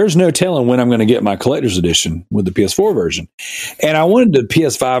 there's no telling when I'm going to get my collector's edition with the PS4 version. And I wanted the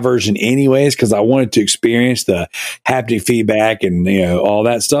PS5 version anyways, because I wanted to experience the haptic feedback and all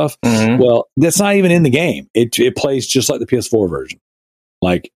that stuff. Mm-hmm. Well, that's not even in the game. It plays just like the PS4 version.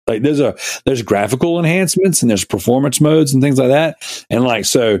 Like there's graphical enhancements and there's performance modes and things like that. And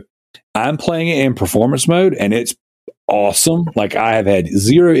so I'm playing it in performance mode, and it's awesome. Like, I have had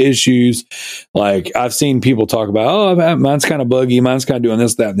zero issues. Like, I've seen people talk about, mine's kind of buggy, mine's kind of doing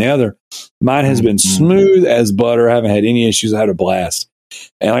this, that, and the other. Mine has been smooth as butter. I haven't had any issues. I had a blast.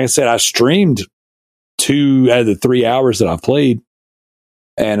 And like I said, I streamed 2 out of the 3 hours that I've played.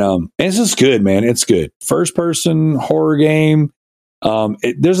 And it's just good, man. It's good. First person horror game.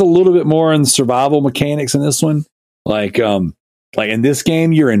 There's a little bit more in survival mechanics in this one. Like in this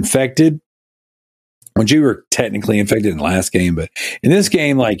game, you're infected. When you were technically infected in the last game, but in this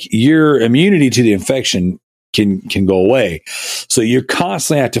game, your immunity to the infection can go away. So you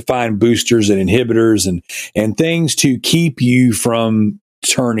constantly have to find boosters and inhibitors and things to keep you from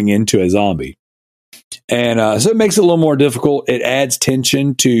turning into a zombie. And so it makes it a little more difficult. It adds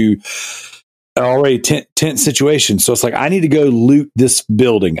tension to an already tense situation. So it's like, I need to go loot this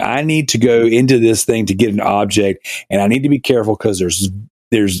building. I need to go into this thing to get an object, and I need to be careful because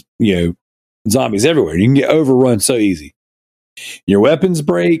there's zombies everywhere. You can get overrun so easy. Your weapons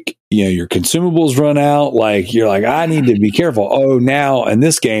break, your consumables run out. You're like, I need to be careful. Oh, now in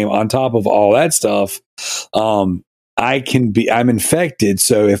this game, on top of all that stuff, I'm infected.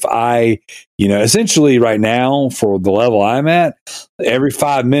 So if I, essentially right now for the level I'm at, every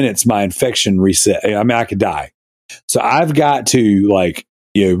 5 minutes, my infection reset. I mean, I could die. So I've got to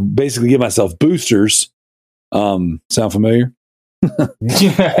basically give myself boosters. Sound familiar?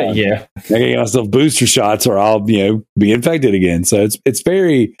 Yeah. I gotta get myself booster shots or I'll be infected again. So it's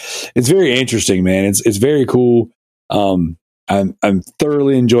very interesting, man. It's very cool. I'm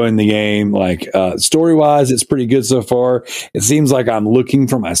thoroughly enjoying the game. Story wise, it's pretty good so far. It seems like I'm looking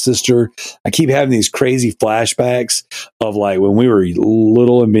for my sister. I keep having these crazy flashbacks of when we were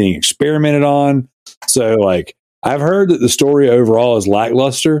little and being experimented on. So I've heard that the story overall is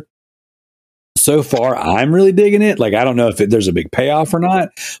lackluster. So far, I'm really digging it. I don't know if there's a big payoff or not,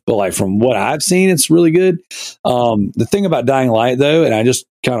 but from what I've seen, it's really good. The thing about Dying Light, though, and I just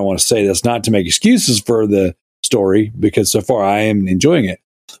kind of want to say this, not to make excuses for the story, because so far I am enjoying it,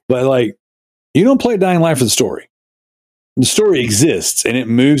 but you don't play Dying Light for the story. the story exists and it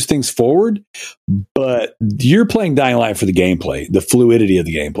moves things forward, but you're playing Dying Light for the gameplay, the fluidity of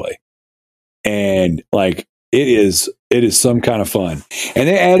the gameplay. And like, it is some kind of fun. And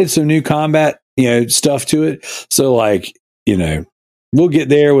they added some new combat, stuff to it. So like, we'll get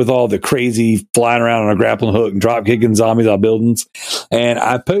there with all the crazy flying around on a grappling hook and drop kicking zombies off buildings. And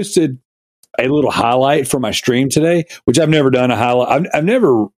I posted a little highlight for my stream today, which I've never done a highlight.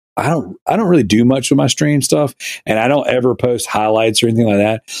 I don't really do much with my stream stuff, and I don't ever post highlights or anything like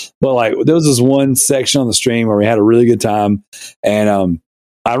that. But like, there was this one section on the stream where we had a really good time, and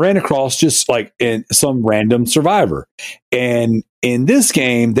I ran across just like in some random survivor. And in this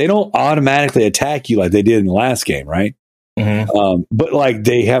game, they don't automatically attack you like they did in the last game, right? Mm-hmm. But like,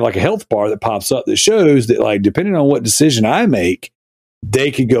 they have like a health bar that pops up that shows that like, depending on what decision I make,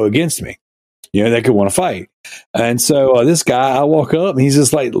 they could go against me. They could want to fight. And so this guy, I walk up and he's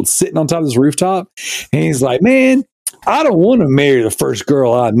just like sitting on top of this rooftop. And he's like, man, I don't want to marry the first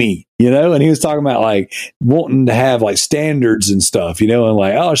girl I meet, And he was talking about like wanting to have like standards and stuff, and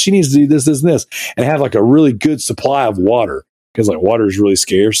like, oh, she needs to do this, this, and this, and have like a really good supply of water, because like water is really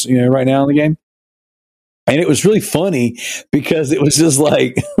scarce, right now in the game. And it was really funny because it was just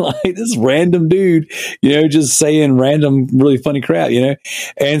like this random dude, just saying random, really funny crap,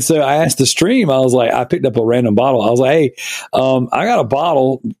 And so I asked the stream, I was like, I picked up a random bottle. I was like, hey, I got a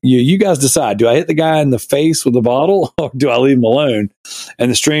bottle. You guys decide. Do I hit the guy in the face with the bottle or do I leave him alone? And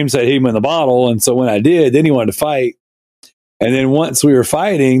the stream said hit him in the bottle. And so when I did, then he wanted to fight. And then once we were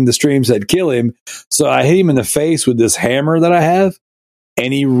fighting, the stream said kill him. So I hit him in the face with this hammer that I have.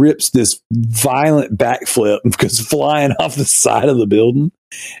 And he rips this violent backflip because flying off the side of the building.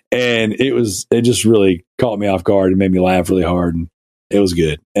 And it just really caught me off guard and made me laugh really hard. And it was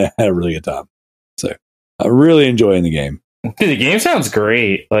good. I had a really good time. So I'm really enjoying the game. Dude, the game sounds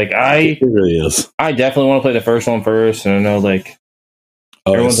great. Like it really is. I definitely want to play the first one first. And I know like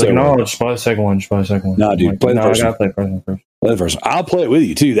everyone's like, no, just buy the second one. No, dude, play the first one. I gotta play the first one first. Play the first one. I'll play it with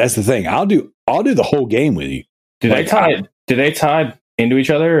you too. That's the thing. I'll do the whole game with you. Did they tie into each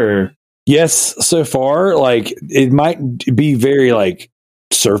other, or? Yes, so far, like it might be very like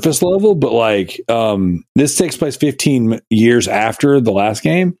surface level, but like this takes place 15 years after the last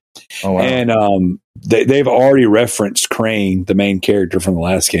game. Oh, wow. And they've already referenced Crane, the main character from the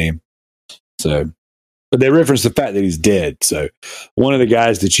last game. So, but they reference the fact that he's dead. So one of the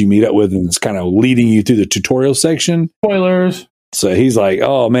guys that you meet up with and is kind of leading you through the tutorial section. Spoilers. So he's like,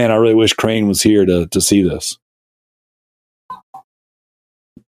 oh man, I really wish Crane was here to see this.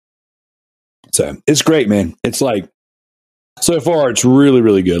 So it's great, man. It's like, so far it's really,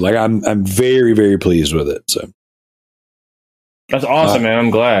 really good. Like I'm very, very pleased with it. So that's awesome, man.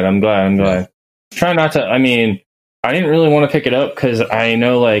 I'm glad. Yeah. Try not to, I didn't really want to pick it up because I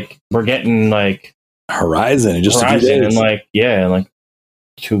know like we're getting like Horizon in just a few days. In like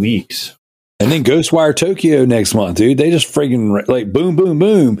 2 weeks. And then Ghostwire Tokyo next month, dude. They just freaking like boom, boom,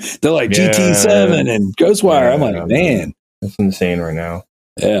 boom. They're like GT7 and Ghostwire. Yeah, I'm like, man. It's insane right now.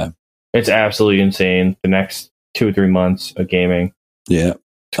 Yeah. It's absolutely insane. The next 2 or 3 months of gaming. Yeah.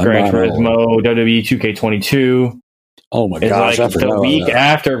 Gran Turismo, WWE 2K22. Oh my gosh. Like the week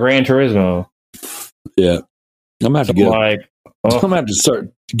after Gran Turismo. Yeah. I'm going to have to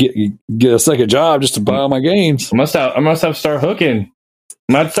start to get a second job just to buy all my games. I must have to start hooking.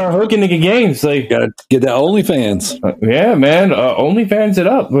 I'm about to start hooking to get games. Like, gotta get that OnlyFans. Yeah, man. OnlyFans it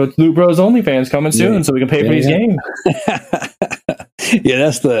up. With Loot Bros OnlyFans coming soon, so we can pay for these games. Yeah,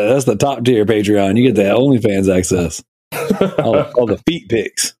 that's the top tier Patreon. You get that OnlyFans access. all the feet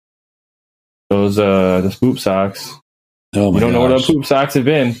pics. Those the poop socks. Oh my! You don't know where the poop socks have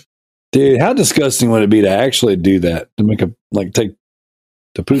been, dude. How disgusting would it be to actually do that? To make take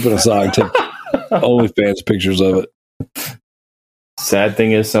the poop in a sock, take OnlyFans pictures of it. Sad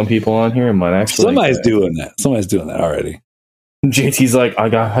thing is, some people on here might actually. Somebody's doing that. Somebody's doing that already. JT's like,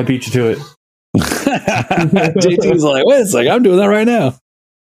 I beat you to it. JT's like, wait a second, I'm doing that right now.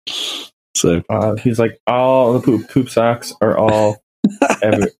 So he's like, all the poop socks are all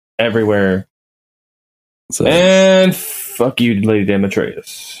everywhere. So, and fuck you, Lady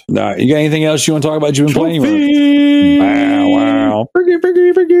Demetrius. All right, you got anything else you want to talk about? You've been playing? Wow,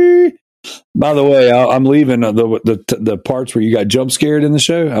 freaky. By the way, I'm leaving the parts where you got jump scared in the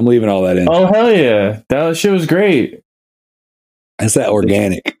show. I'm leaving all that in. Oh hell yeah, that shit was great. That's that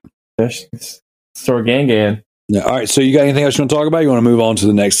organic. It's organic. Yeah. All right. So you got anything else you want to talk about? You want to move on to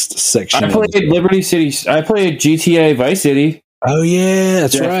the next section? I played Liberty City. I played GTA Vice City. Oh yeah,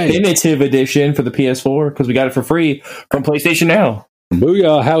 that's right. Definitive edition for the PS4 because we got it for free from PlayStation Now.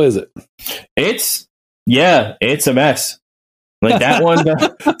 Booyah! How is it? It's a mess. Like that one,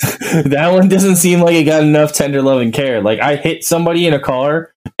 that one doesn't seem like it got enough tender love and care. Like I hit somebody in a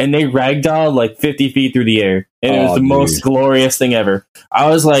car and they ragdolled like 50 feet through the air, and it was the most glorious thing ever. I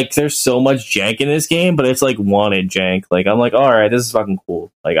was like, "There's so much jank in this game, but it's like wanted jank." Like I'm like, "All right, this is fucking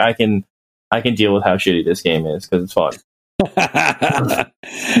cool." Like I can deal with how shitty this game is because it's fun.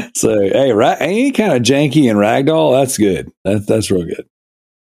 So hey, any kind of janky and ragdoll, that's good. That's real good.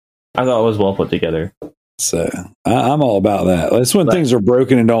 I thought it was well put together. So I'm all about that. That's when things are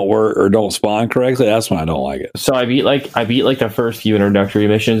broken and don't work or don't spawn correctly. That's when I don't like it. So I beat like the first few introductory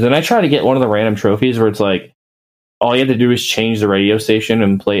missions, and I try to get one of the random trophies where it's like all you have to do is change the radio station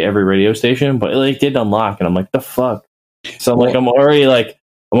and play every radio station, but it like did unlock, and I'm like, the fuck. So I'm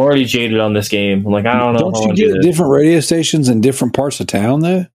already jaded on this game. I'm like, I don't know. Don't you get different radio stations in different parts of town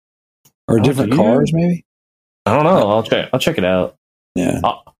though, or different cars maybe? I don't know. I'll check it out. Yeah.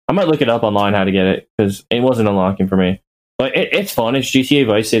 I might look it up online how to get it because it wasn't unlocking for me. But it's fun. It's GTA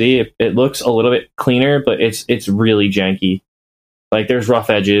Vice City. It looks a little bit cleaner, but it's really janky. Like there's rough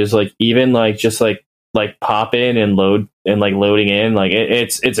edges. Like even like just like pop in and load and like loading in. Like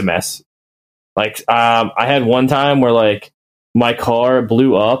it's a mess. Like I had one time where like my car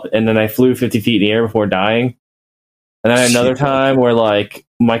blew up and then I flew 50 feet in the air before dying. And then another time where like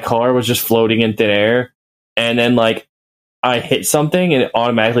my car was just floating in thin air, and then like I hit something and it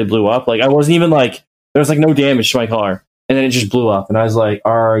automatically blew up. Like I wasn't even like, there was like no damage to my car, and then it just blew up, and I was like,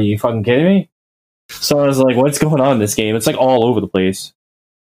 are you fucking kidding me? So I was like, what's going on in this game? It's like all over the place.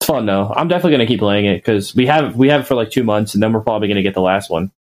 It's fun though. I'm definitely going to keep playing it because we have it for like 2 months, and then we're probably going to get the last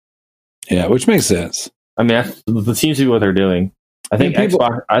one. Yeah, which makes sense. I mean, that seems to be what they're doing. I think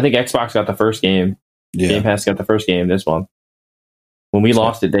Xbox got the first game. Yeah. Game Pass got the first game this month. When we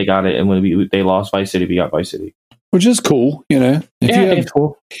lost it, they got it, and when they lost Vice City, we got Vice City. Which is cool, you know. It's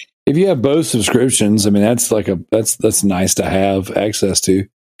cool. If you have both subscriptions, I mean, that's like that's nice to have access to.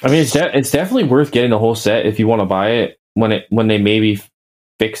 I mean, it's definitely worth getting the whole set if you want to buy it when they maybe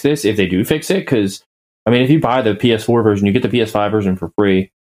fix this, if they do fix it. Because I mean, if you buy the PS4 version, you get the PS5 version for free.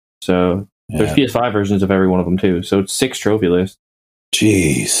 So there's PS5 versions of every one of them too. So it's 6 trophy lists.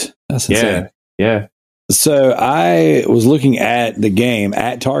 Jeez, that's insane. Yeah. So I was looking at the game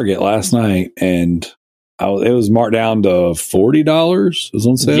at Target last night, and it was marked down to $40. It was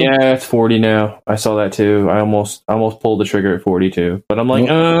on sale. Yeah, it's 40 now. I saw that too. I almost pulled the trigger at 42, but I'm like,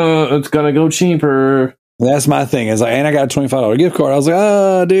 it's gonna go cheaper. That's my thing. Is like, and I got a $25 gift card. I was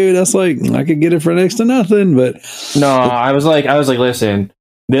like, dude, that's like I could get it for next to nothing. But no, I was like, listen,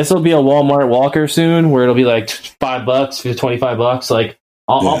 this will be a Walmart Walker soon, where it'll be like $5 for $25. Like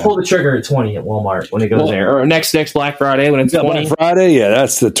I'll pull the trigger at 20 at Walmart when it goes there, or next Black Friday when it's 20. Black Friday,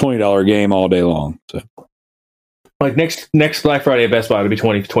 that's the $20 game all day long. So. Like next Black Friday at Best Buy, it'll be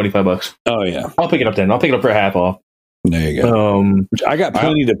 $25. Oh yeah, I'll pick it up then. I'll pick it up for a half off. There you go. I got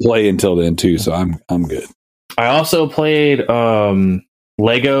plenty to play until then too, so I'm good. I also played the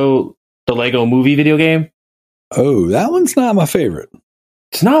Lego Movie video game. Oh, that one's not my favorite.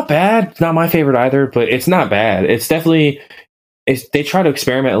 It's not bad. It's not my favorite either, but it's not bad. It's definitely. They try to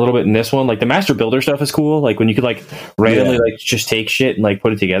experiment a little bit in this one. Like the Master Builder stuff is cool. Like when you could like randomly like just take shit and like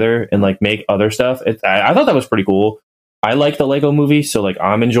put it together and like make other stuff. I thought that was pretty cool. I like the Lego Movie, so like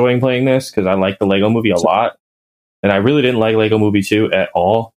I'm enjoying playing this because I like the Lego Movie a lot. And I really didn't like Lego Movie 2 at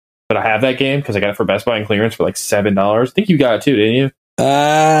all. But I have that game because I got it for Best Buy and clearance for like $7. I think you got it too, didn't you?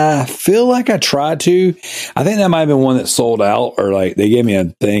 I feel like I tried to. I think that might have been one that sold out, or like they gave me a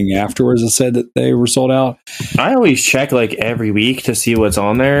thing afterwards that said that they were sold out. I always check like every week to see what's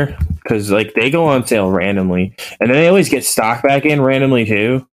on there because like they go on sale randomly, and then they always get stock back in randomly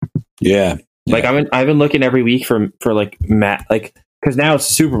too. Yeah. Like I've been looking every week for like like because now it's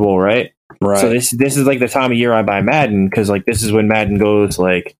the Super Bowl, right? Right. So this is like the time of year I buy Madden because like this is when Madden goes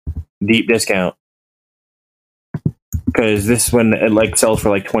like deep discount. Because this is when it like sells for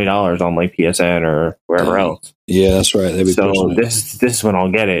like $20 on like PSN or wherever else. Yeah, that's right. So this is when I'll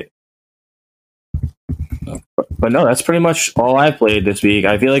get it. But no, that's pretty much all I've played this week.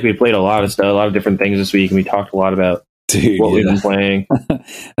 I feel like we played a lot of stuff, a lot of different things this week, and we talked a lot about what we've been playing.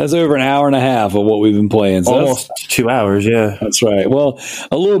 That's over an hour and a half of what we've been playing. So almost 2 hours, yeah. That's right. Well,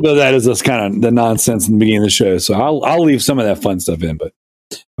 a little bit of that is just kind of the nonsense in the beginning of the show. So I'll leave some of that fun stuff in, but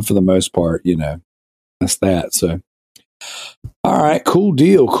for the most part, that's that. So. All right, cool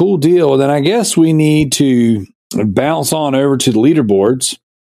deal. Well, then I guess we need to bounce on over to the leaderboards.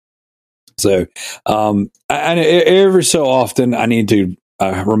 So, I every so often I need to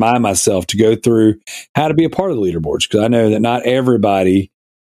remind myself to go through how to be a part of the leaderboards because I know that not everybody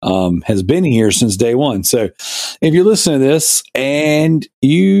has been here since day one. So if you're listening to this and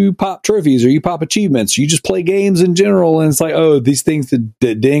you pop trophies or you pop achievements, you just play games in general, and it's like, oh, these things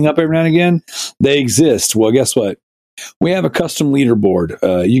that ding up every now and again, they exist. Well, guess what? We have a custom leaderboard.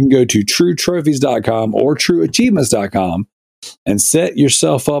 You can go to truetrophies.com or trueachievements.com and set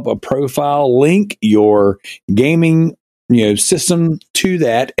yourself up a profile, link your gaming system to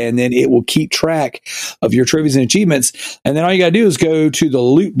that, and then it will keep track of your trophies and achievements. And then all you got to do is go to the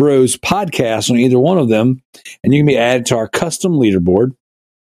Loot Bros podcast on either one of them, and you can be added to our custom leaderboard.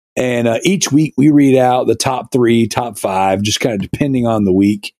 And each week we read out the top 3, top 5, just kind of depending on the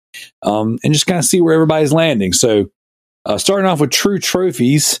week, and just kind of see where everybody's landing. So starting off with True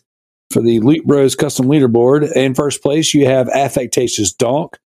Trophies for the Loot Bros custom leaderboard, in first place you have Affectatious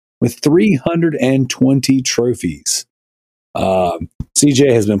Donk with 320 trophies.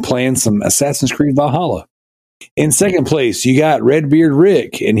 CJ has been playing some Assassin's Creed Valhalla. In second place, you got Redbeard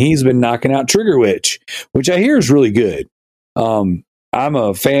Rick, and he's been knocking out Trigger Witch, which I hear is really good. I'm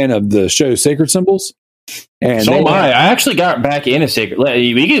a fan of the show Sacred Symbols, and so am I. I actually got back into Sacred.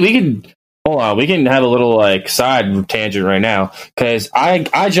 We can hold on. We can have a little side tangent right now, because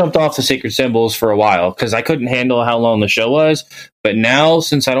I jumped off the Sacred Symbols for a while because I couldn't handle how long the show was. But now,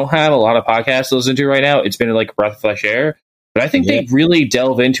 since I don't have a lot of podcasts to listen to right now, it's been like a breath of fresh air. But I think they really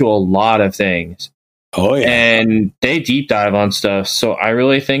delve into a lot of things. Oh, yeah. And they deep dive on stuff. So I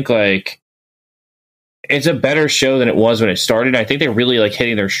really think it's a better show than it was when it started. I think they're really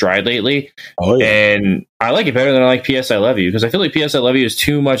hitting their stride lately. Oh, yeah. And I like it better than I like PS I Love You, because I feel like PS I Love You is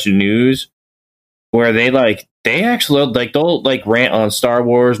too much news, where they actually they'll rant on Star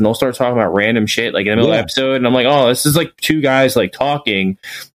Wars, and they'll start talking about random shit in the middle of the episode. And I'm like, oh, this is two guys talking.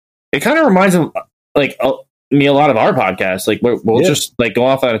 It kind of reminds them me a lot of our podcasts. We'll just go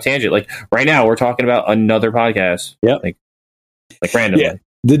off on a tangent. Right now we're talking about another podcast. Yeah. Randomly. Yeah.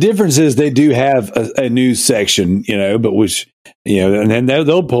 The difference is they do have a news section, but and then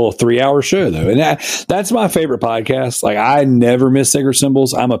they'll pull a 3-hour show though. And that's my favorite podcast. I never miss Sacred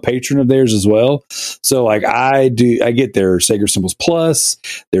Symbols. I'm a patron of theirs as well. So I get their Sacred Symbols Plus,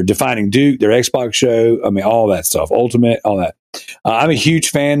 their Defining Duke, their Xbox show. I mean, all that stuff, Ultimate, all that. I'm a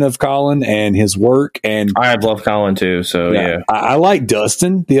huge fan of Colin and his work, and I love Colin too. So yeah. I like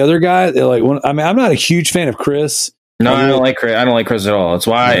Dustin, the other guy. I'm not a huge fan of Chris. No, I don't like Chris. I don't like Chris at all. It's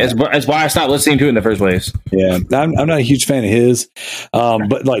why it's why I stopped listening to it in the first place. Yeah, I'm not a huge fan of his,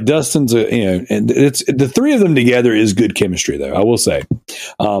 but Dustin's and it's the three of them together is good chemistry though, I will say.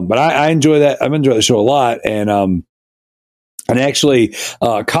 But I enjoy that. I've enjoyed the show a lot, and actually,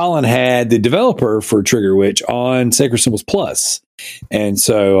 Colin had the developer for Trigger Witch on Sacred Symbols Plus, and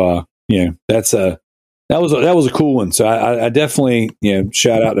so that was a cool one. So I definitely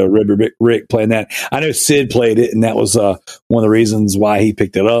shout out to Red Rick playing that. I know Sid played it, and that was one of the reasons why he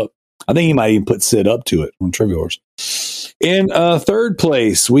picked it up. I think he might even put Sid up to it on Trivia Wars. In third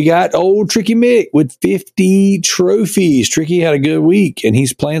place, we got old Tricky Mick with 50 trophies. Tricky had a good week, and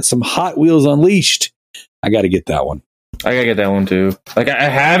he's playing some Hot Wheels Unleashed. I got to get that one. I gotta get that one too. I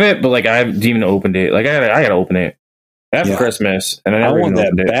have it, but I haven't even opened it. I gotta open it. After Christmas, and I want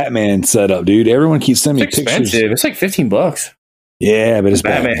that Batman setup, dude. Everyone keeps sending me pictures. Expensive. It's $15. Yeah, but it's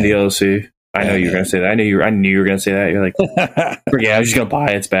Batman DLC. I know you were gonna say that. I knew you were gonna say that. You're like, yeah, I was just gonna buy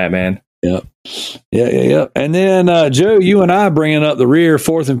it. It's Batman. Yep. Yeah. And then Joe, you and I bringing up the rear,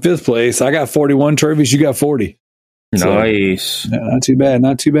 4th and 5th place. I got 41 trophies. You got 40. Nice. So, not too bad.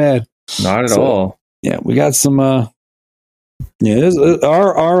 Not at all. Yeah, we got some. Our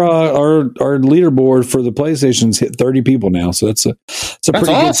leaderboard for the PlayStation's hit 30 people now, so that's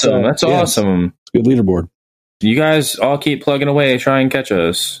pretty awesome. Good, that's awesome. It's a good leaderboard. You guys all keep plugging away, try and catch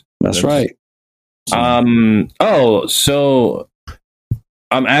us. That's right. So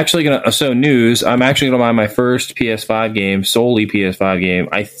I'm actually gonna buy my first PS5 game, solely PS5 game.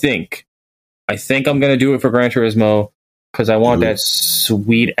 I think I'm gonna do it for Gran Turismo, because I want that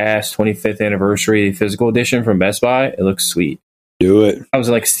sweet ass 25th anniversary physical edition from Best Buy. It looks sweet. Do it. I was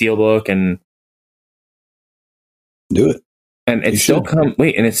Steelbook and do it. And it still comes.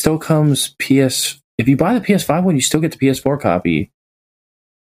 Wait, and it still comes PS. If you buy the PS5 one, you still get the PS4 copy.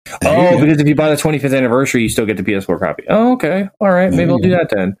 Because if you buy the 25th anniversary, you still get the PS4 copy. Oh, okay. All right. Maybe I'll do that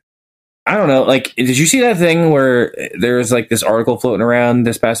then. I don't know. Did you see that thing where there was this article floating around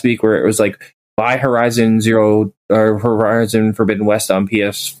this past week where it was buy Horizon Zero or Horizon Forbidden West on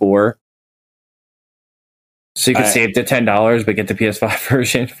PS4? So you can save the $10, but get the PS5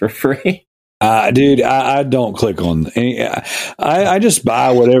 version for free. Dude, I don't click on any. I just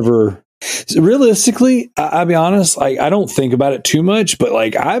buy whatever. Realistically, I'll be honest. I don't think about it too much, but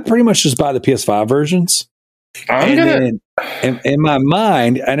I pretty much just buy the PS5 versions. I'm in my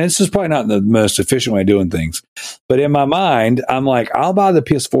mind, and this is probably not the most efficient way of doing things, but in my mind, I'm like, I'll buy the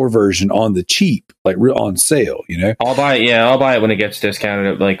PS4 version on the cheap, like real on sale, you know? I'll buy it. Yeah, I'll buy it when it gets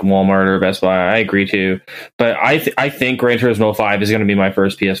discounted at like Walmart or Best Buy. I agree too. But I think Gran Turismo 5 is going to be my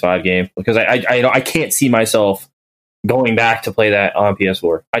first PS5 game because I can't see myself going back to play that on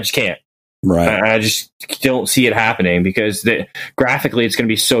PS4. I just can't. Right. I just don't see it happening because graphically it's going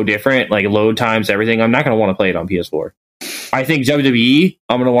to be so different, like load times, everything. I'm not going to want to play it on PS4. I think WWE,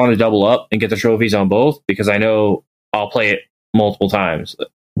 I'm going to want to double up and get the trophies on both because I know I'll play it multiple times.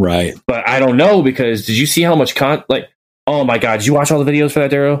 Right. But I don't know because did you see how much oh my God, did you watch all the videos for that,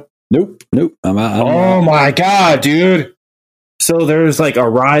 Daryl? Nope. I'm out. Oh my God, dude. So there's like a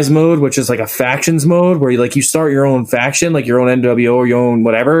Rise mode, which is like a factions mode where you start your own faction, like your own NWO or your own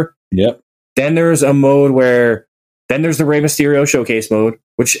whatever. Yep. Then there's a mode then there's the Rey Mysterio showcase mode,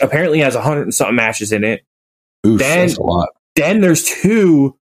 which apparently has 100 and something matches in it. Oof, that's a lot. Then there's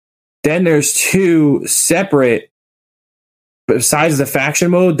two separate, besides the faction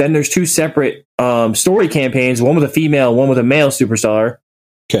mode, then there's two separate story campaigns, one with a female, one with a male superstar.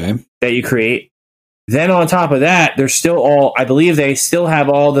 Okay. That you create. Then on top of that, there's still I believe they still have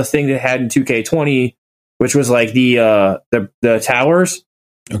all the thing that had in 2K20, which was like the towers.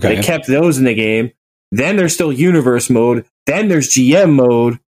 Okay. They kept those in the game. Then there's still universe mode. Then there's GM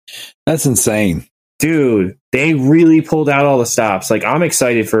mode. That's insane. Dude, they really pulled out all the stops. Like I'm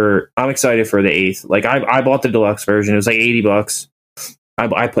excited for the 8th. Like I bought the deluxe version. It was like $80.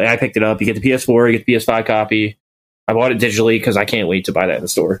 I picked it up. You get the PS4, you get the PS5 copy. I bought it digitally because I can't wait to buy that in the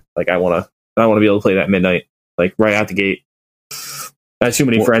store. Like I want to be able to play that at midnight, like right out the gate. I have too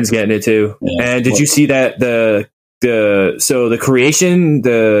many friends getting it too. Yeah. And did you see that the creation,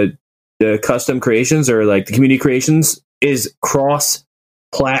 the custom creations or like the community creations is cross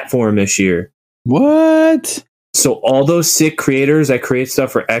platform this year? What? So all those sick creators that create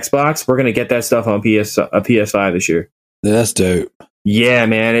stuff for Xbox, we're gonna get that stuff on PS5 this year. That's dope. Yeah,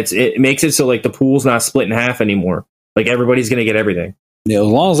 man. It makes it so like the pool's not split in half anymore. Like everybody's gonna get everything. Yeah, as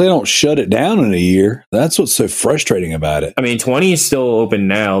long as they don't shut it down in a year. That's what's so frustrating about it. I mean, 20 is still open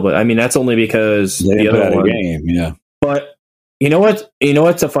now, but I mean that's only because the other one. Game, yeah. But you know what? You know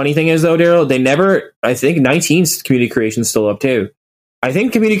what the funny thing is though, Daryl? They never. I think 19's community creation's still up too. I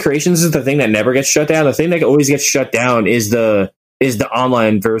think community creations is the thing that never gets shut down. The thing that always gets shut down is the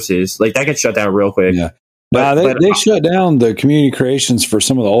online versus. Like that gets shut down real quick. Yeah. They shut down the community creations for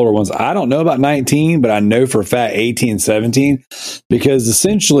some of the older ones. I don't know about 19, but I know for a fact 18, 17, because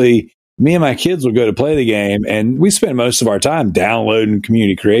essentially me and my kids will go to play the game and we spend most of our time downloading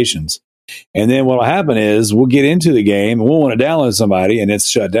community creations. And then what will happen is we'll get into the game and we'll want to download somebody and it's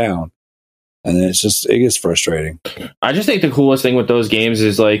shut down. And then it gets frustrating. I just think the coolest thing with those games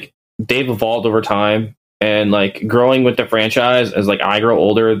is like they've evolved over time and like growing with the franchise as like I grow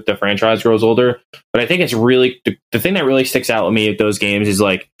older, the franchise grows older. But I think it's really the thing that really sticks out with me at those games is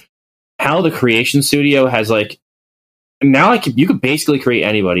like how the creation studio has like now you could basically create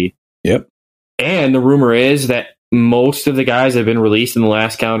anybody. Yep. And the rumor is that most of the guys that have been released in the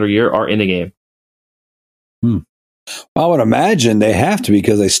last calendar year are in the game. I would imagine they have to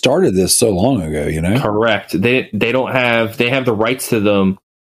because they started this so long ago, you know? Correct. They have the rights to them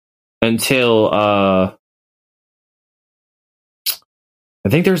until I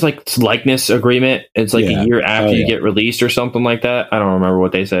think there's like likeness agreement. It's like a year after you get released or something like that. I don't remember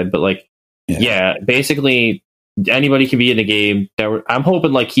what they said, but like basically anybody can be in the game. I'm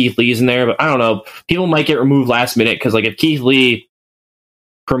hoping like Keith Lee's in there, but I don't know. People might get removed last minute because like if Keith Lee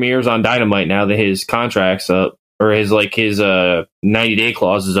premieres on Dynamite now that his contract's up, or his 90-day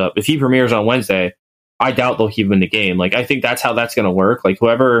clause is up. If he premieres on Wednesday, I doubt they'll keep him in the game. Like I think that's how that's going to work. Like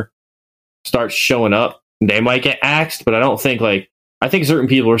whoever starts showing up, they might get axed, but I don't think I think certain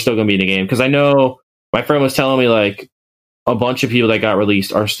people are still going to be in the game because I know my friend was telling me like a bunch of people that got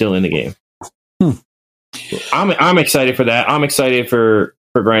released are still in the game. I'm excited for that. I'm excited for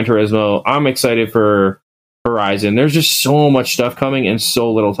Gran Turismo. I'm excited for Horizon. There's just so much stuff coming in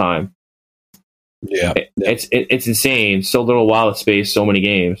so little time. Yeah, it's insane. So little wallet space, so many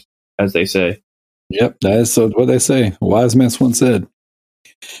games, as they say. Yep, that is what they say. A wise man once said.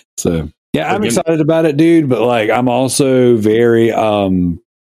 So yeah, I'm excited about it, dude. But like, I'm also very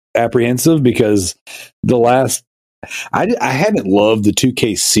apprehensive because I haven't loved the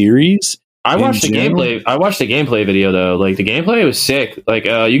 2K series. I watched the gameplay. I watched the gameplay video though. Like the gameplay was sick. Like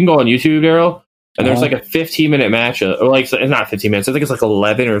you can go on YouTube, Daryl, and there's like a 15-minute match, or like it's not 15 minutes. I think it's like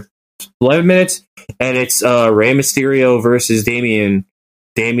 11 minutes, and it's Rey Mysterio versus Damian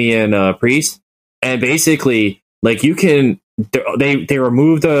Priest, and basically like you can they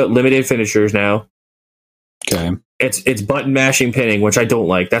removed the limited finishers now. Okay, it's button mashing pinning, which I don't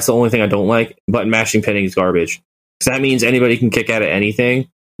like. That's the only thing I don't like. Button mashing pinning is garbage. Because that means anybody can kick out at anything.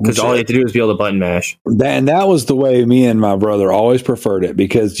 Because all you have to do is be able to button mash. That was the way me and my brother always preferred it,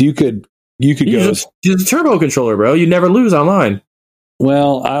 because you could go. It's a turbo controller, bro. You never lose online.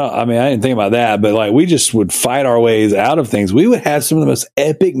 Well, I mean, I didn't think about that, but like we just would fight our ways out of things. We would have some of the most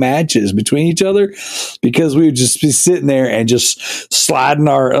epic matches between each other because we would just be sitting there and just sliding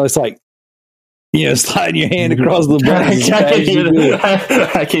it's like, sliding your hand across the buttons.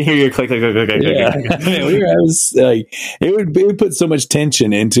 I can hear you click. Yeah. It would put so much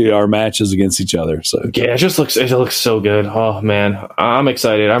tension into our matches against each other. So yeah, it looks so good. Oh man, I'm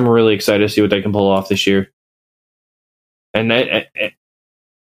excited. I'm really excited to see what they can pull off this year. And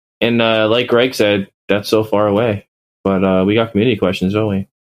like Greg said, that's so far away. But we got community questions, don't we?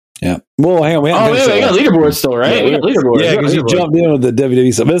 Yeah. Well, hang on. We got leaderboard still, right? Yeah, we got leaderboard. Yeah, because you jumped in with the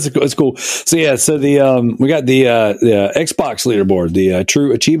WWE stuff. It's cool. So yeah, we got the Xbox leaderboard, the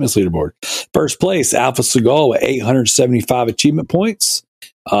True Achievements leaderboard. First place, Alpha Seagal with 875 achievement points,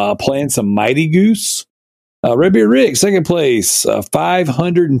 playing some Mighty Goose. Redbeard Rick, second place,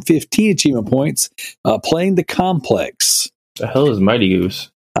 515 achievement points, playing the Complex. The hell is Mighty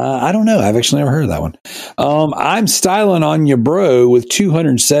Goose? I don't know. I've actually never heard of that one. I'm styling on your bro with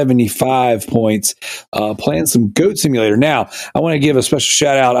 275 points, playing some Goat Simulator. Now, I want to give a special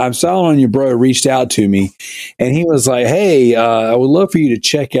shout out. I'm styling on your bro reached out to me, and he was like, "Hey, I would love for you to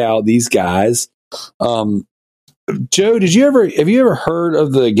check out these guys." Joe, have you ever heard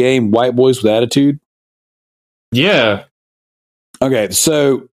of the game White Boys with Attitude? Yeah. Okay,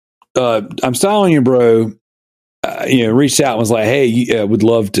 so I'm styling your bro. Reached out and was like, "Hey, would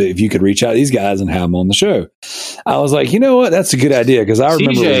love to if you could reach out to these guys and have them on the show." I was like, "You know what? That's a good idea," because I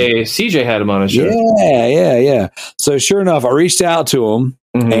remember CJ had him on a show. Yeah. So sure enough, I reached out to them,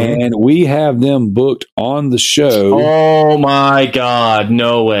 and we have them booked on the show. Oh my God!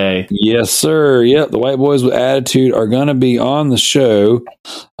 No way! Yes, sir. Yep, the White Boys with Attitude are going to be on the show.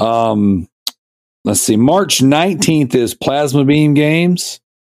 Let's see. March 19th is Plasma Beam Games.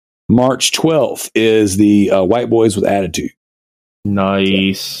 March 12th is the White Boys with Attitude.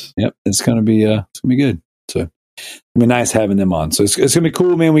 Nice. Yep, it's gonna be good. So it'll be nice having them on. So it's gonna be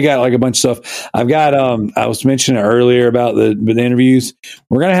cool, man. We got like a bunch of stuff. I've got I was mentioning earlier about the interviews.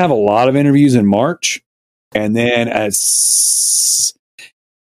 We're gonna have a lot of interviews in March, and then I'm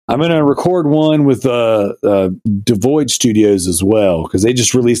gonna record one with Devoid Studios as well, because they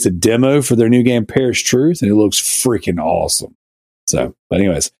just released a demo for their new game Perish Truth, and it looks freaking awesome. So, but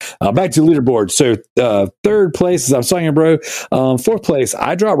anyways, back to the leaderboard. So, third place is I'm saying it, bro. Fourth place,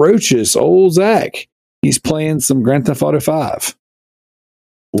 I Drop Roaches. Old Zach, he's playing some Grand Theft Auto 5.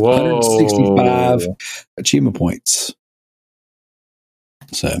 Whoa. 165 achievement points.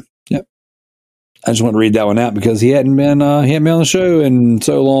 So, yep. I just want to read that one out because he hadn't been on the show in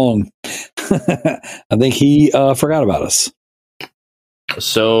so long. I think he forgot about us.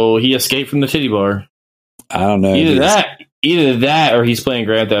 So he escaped from the titty bar. I don't know. Either that, or he's playing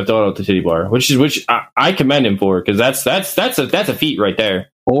Grand Theft Auto at the titty bar, which I commend him for, because that's a feat right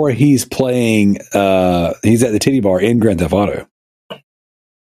there. Or he's playing. He's at the titty bar in Grand Theft Auto.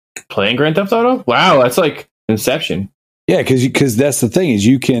 Playing Grand Theft Auto? Wow, that's like Inception. Yeah, because that's the thing is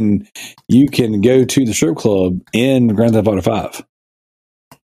you can go to the strip club in Grand Theft Auto 5.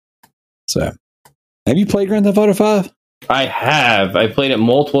 So, have you played Grand Theft Auto 5? I have. I played it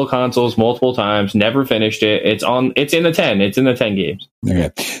multiple consoles, multiple times. Never finished it. It's in the 10. It's in the 10 games. Okay.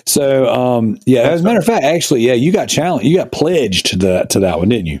 So, as a matter of fact, actually, yeah, you got challenged. You got pledged to that one,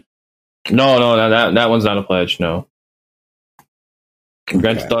 didn't you? No, that one's not a pledge. No. Okay.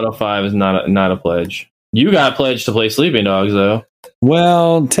 Grand Theft Auto 5 is not a pledge. You got pledged to play Sleeping Dogs, though.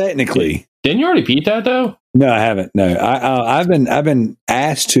 Well, technically. Didn't you already beat that, though? No, I haven't. No, I've been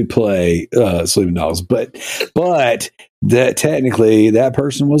asked to play Sleeping Dogs, but that technically that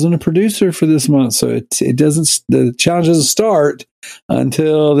person wasn't a producer for this month, so it doesn't. The challenge doesn't start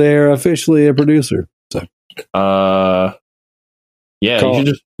until they're officially a producer. So, yeah,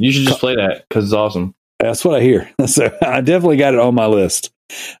 you should just play that because it's awesome. That's what I hear. So I definitely got it on my list.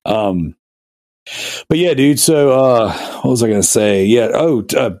 But yeah, dude. So what was I going to say? Yeah.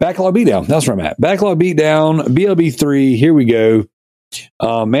 Backlog Beatdown. That's where I'm at. Backlog Beatdown. BLB3. Here we go.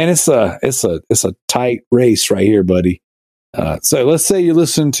 Man, it's a tight race right here, buddy. So let's say you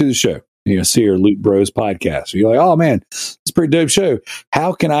listen to the show. See your Loot Bros podcast. You're like, oh man, it's a pretty dope show.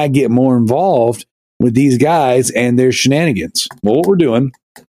 How can I get more involved with these guys and their shenanigans? Well, what we're doing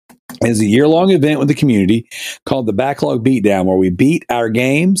is a year-long event with the community called the Backlog Beatdown, where we beat our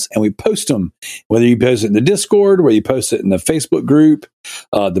games and we post them. Whether you post it in the Discord, whether you post it in the Facebook group,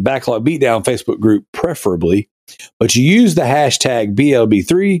 the Backlog Beatdown Facebook group, preferably. But you use the hashtag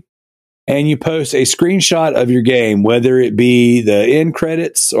BLB3 and you post a screenshot of your game, whether it be the end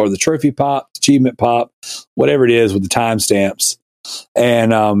credits or the trophy pop, achievement pop, whatever it is with the timestamps.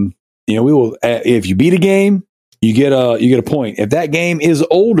 And, we will, if you beat a game, you get a point. If that game is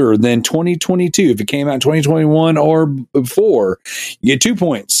older than 2022, if it came out in 2021 or before, you get 2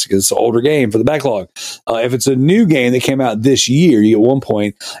 points because it's an older game for the backlog. If it's a new game that came out this year, you get 1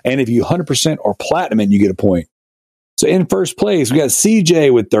 point. And if you 100% or platinum it, you get a point. So in first place, we got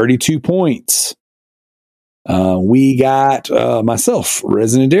CJ with 32 points. We got myself,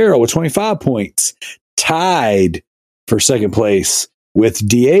 Resident Daryl, with 25 points. Tied for second place with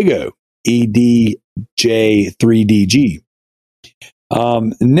Diego, EDJ3DG.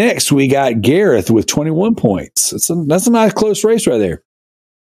 Next, we got Gareth with 21 points. That's a nice close race right there.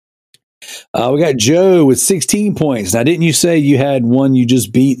 We got Joe with 16 points. Now, didn't you say you had one you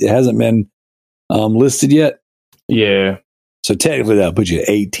just beat that hasn't been listed yet? Yeah. So technically that'll put you at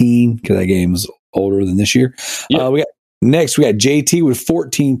 18 because that game is older than this year. Yep. We got JT with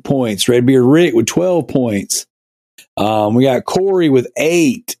 14 points. Redbeard Rick with 12 points. We got Corey with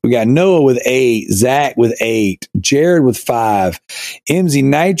 8. We got Noah with 8. Zach with 8. Jared with 5. MZ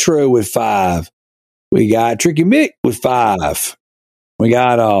Nitro with 5. We got Tricky Mick with 5. We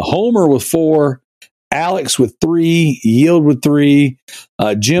got Homer with 4. Alex with 3, Yield with 3,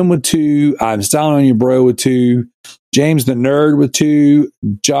 Jim with 2, I'm Styling on You Bro with 2, James the Nerd with 2,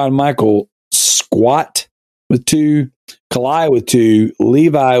 John Michael Squat with 2, Kalai with 2,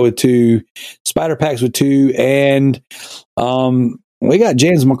 Levi with 2, Spider Packs with 2, and we got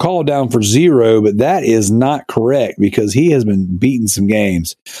James McCall down for 0, but that is not correct because he has been beating some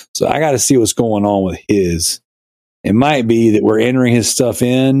games. So I got to see what's going on with his. It might be that we're entering his stuff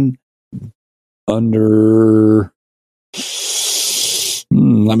in under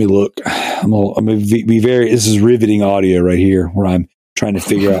let me look. I'm gonna be very, this is riveting audio right here where I'm trying to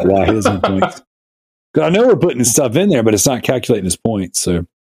figure out why his points. Because I know we're putting his stuff in there, but it's not calculating his points. So,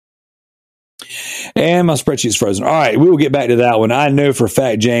 and my spreadsheet's frozen. All right, we will get back to that one. I know for a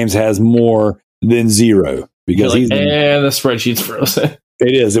fact James has more than 0 because and the spreadsheet's frozen.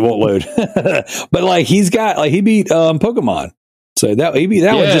 It is. It won't load. But he beat Pokemon. So he beat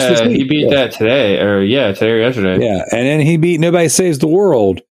that one just this week. He beat that today or yesterday. Yeah, and then he beat Nobody Saves the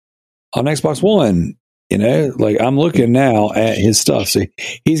World on Xbox One. I'm looking now at his stuff. So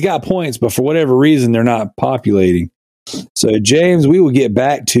he's got points, but for whatever reason, they're not populating. So James, we will get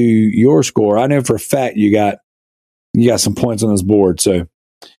back to your score. I know for a fact you got some points on this board. So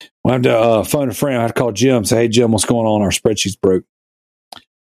we'll have to phone a friend. I have to call Jim. Say, hey Jim, what's going on? Our spreadsheet's broke.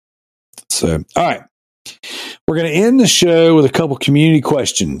 So all right. We're going to end the show with a couple community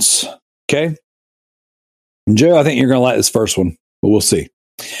questions. Okay. And Joe, I think you're going to like this first one, but we'll see.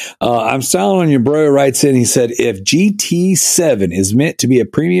 I'm Styling on Your Bro writes in. He said, if GT7 is meant to be a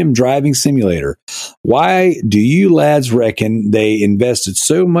premium driving simulator, why do you lads reckon they invested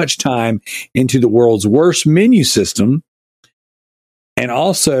so much time into the world's worst menu system and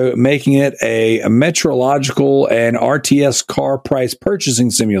also making it a metrological and RTS car price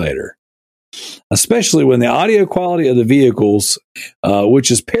purchasing simulator? Especially when the audio quality of the vehicles,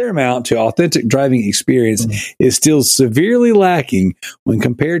 which is paramount to authentic driving experience, is still severely lacking when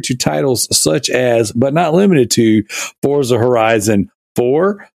compared to titles such as, but not limited to, Forza Horizon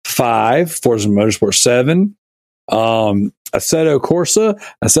 4, 5, Forza Motorsport 7, Assetto Corsa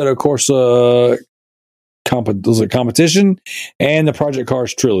Competition, and the Project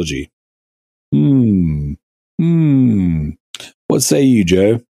Cars trilogy. What say you,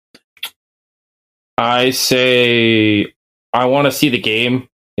 Joe? I say I want to see the game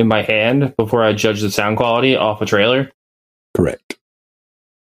in my hand before I judge the sound quality off a trailer. Correct.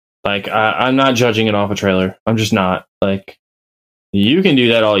 I'm not judging it off a trailer. I'm just not. You can do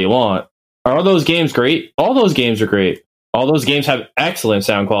that all you want. Are those games great? All those games are great. All those games have excellent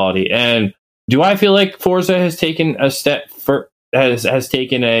sound quality. And do I feel like Forza has taken a step has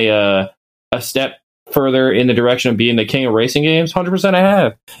taken a step further in the direction of being the king of racing games? 100% I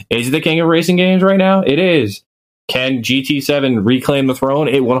have. Is it the king of racing games right now? It is. Can GT7 reclaim the throne?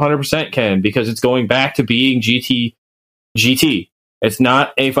 It 100% can, because it's going back to being GT. It's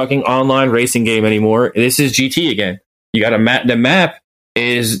not a fucking online racing game anymore. This is GT again. You got a map. The map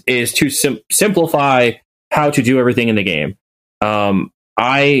is to simplify how to do everything in the game.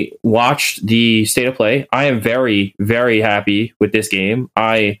 I watched the state of play. I am very, very happy with this game.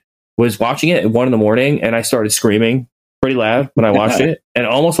 I was watching it at 1 a.m. and I started screaming pretty loud when I watched it and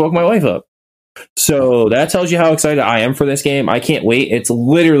almost woke my wife up. So that tells you how excited I am for this game. I can't wait. It's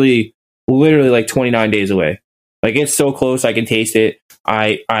literally like 29 days away. Like, it's so close. I can taste it.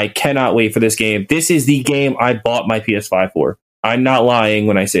 I cannot wait for this game. This is the game I bought my PS5 for. I'm not lying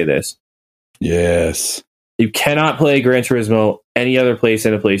when I say this. Yes. You cannot play Gran Turismo any other place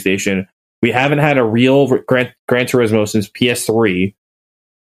in a PlayStation. We haven't had a real Gran Turismo since PS3.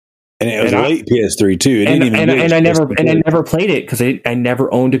 And it was late PS3 too. I never played it because I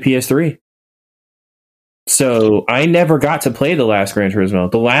never owned a PS3. So I never got to play the last Gran Turismo.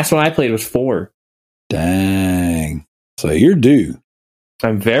 The last one I played was 4. Dang. So you're due.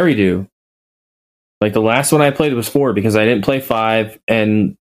 I'm very due. Like, the last one I played was 4 because I didn't play 5,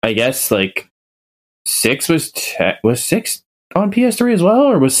 and I guess like 6 was 6 on PS3 as well,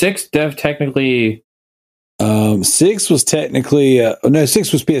 or was 6 technically? 6 was technically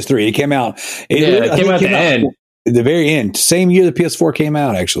 6 was PS3. It came out. It came out at the end, at the very end, same year the PS4 came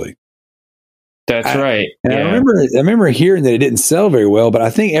out. Actually, that's right. And I remember hearing that it didn't sell very well, but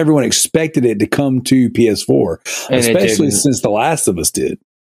I think everyone expected it to come to PS4, and especially since The Last of Us did.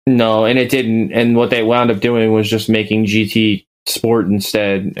 No, and it didn't. And what they wound up doing was just making GT Sport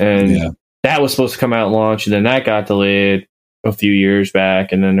instead. And that was supposed to come out and launch. And then that got delayed a few years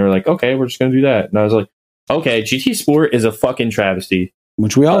back. And then they were like, okay, we're just going to do that. And I was like, okay, GT Sport is a fucking travesty.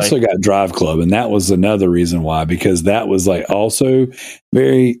 Which we also got Drive Club. And that was another reason why, because that was like also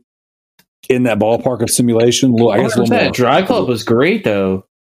very in that ballpark of simulation. I guess a little more. Drive Club was great, though.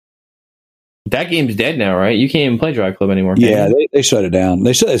 That game's dead now, right? You can't even play Drive Club anymore. Yeah, they shut it down.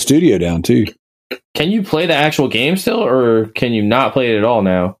 They shut the studio down too. Can you play the actual game still, or can you not play it at all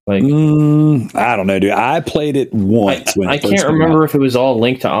now? Like, I don't know, dude. I played it once. I can't remember if it was all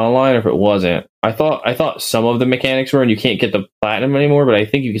linked to online or if it wasn't. I thought some of the mechanics were, and you can't get the platinum anymore, but I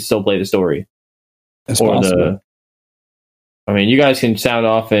think you can still play the story. That's possible. I mean, you guys can sound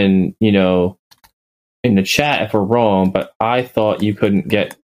off in the chat if we're wrong, but I thought you couldn't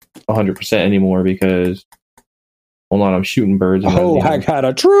get 100% anymore because hold on, I'm shooting birds. I got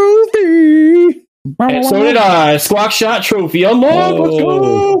a trophy. And so did I. Squawk Shot trophy unlocked. Let's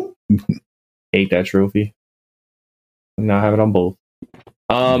go. Hate that trophy. I now have it on both.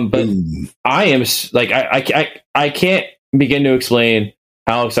 But I am like I can't begin to explain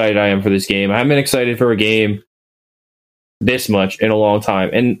how excited I am for this game. I haven't been excited for a game this much in a long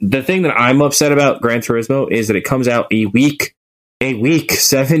time. And the thing that I'm upset about Gran Turismo is that it comes out a week,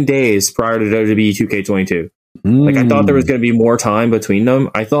 7 days prior to WWE 2K22. Like, I thought there was going to be more time between them.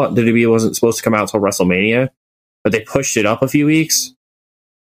 I thought WWE wasn't supposed to come out until WrestleMania, but they pushed it up a few weeks.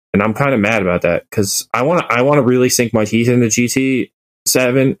 And I'm kind of mad about that because I want to really sink my teeth into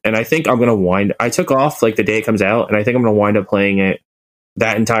GT7. And I think I'm going to I took off like the day it comes out, and I think I'm going to wind up playing it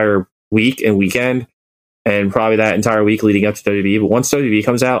that entire week and weekend, and probably that entire week leading up to WWE. But once WWE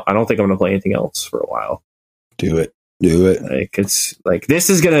comes out, I don't think I'm going to play anything else for a while. Do it. Like, it's like these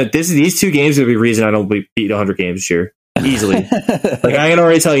 2 games are the reason I don't beat 100 games this year easily. Like, I can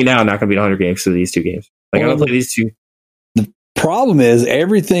already tell you now, I'm not going to beat 100 games for these 2 games. Like, I'm going to play these 2. The problem is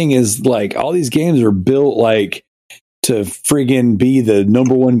everything is like all these games are built like to friggin' be the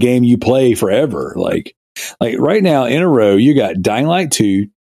number one game you play forever. Like right now in a row, you got Dying Light 2.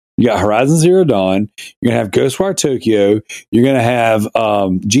 You got Horizon Zero Dawn. You're going to have Ghostwire Tokyo. You're going to have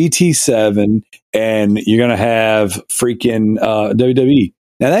GT7. And you're going to have freaking WWE.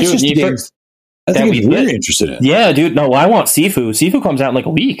 Now, that's just games I think we're interested in. Yeah, dude. No, I want Sifu. Sifu comes out in like a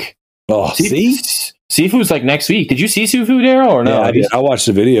week. Oh, see? Sifu's like next week. Did you see Sifu, Daryl, or no? Yeah, I did. I watched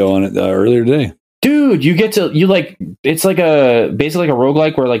a video on it earlier today. Dude, it's like basically like a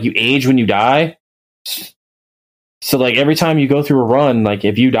roguelike where like you age when you die. So like every time you go through a run, like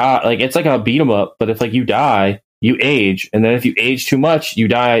if you die, like it's like a beat 'em up, but if like you die, you age, and then if you age too much, you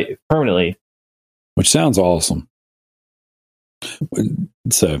die permanently. Which sounds awesome.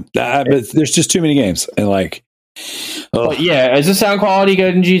 So, but there's just too many games, and like, yeah, is the sound quality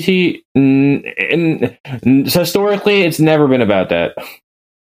good in GT? And historically, it's never been about that.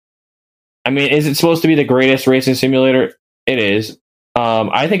 I mean, is it supposed to be the greatest racing simulator? It is.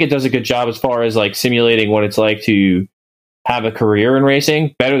 I think it does a good job as far as like simulating what it's like to have a career in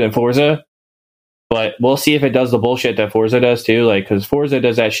racing, better than Forza. But we'll see if it does the bullshit that Forza does too. Like, because Forza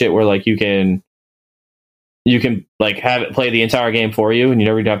does that shit where like you can like have it play the entire game for you, and you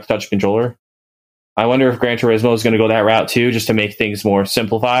never even have to touch a controller. I wonder if Gran Turismo is going to go that route too, just to make things more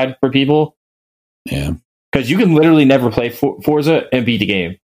simplified for people. Yeah, because you can literally never play Forza and beat the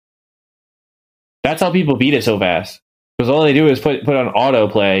game. That's how people beat it so fast. Because all they do is put on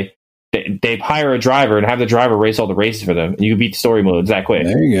autoplay. They hire a driver and have the driver race all the races for them, and you can beat the story modes that quick.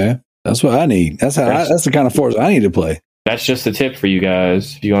 There you go. That's what I need. That's the kind of Forza I need to play. That's just the tip for you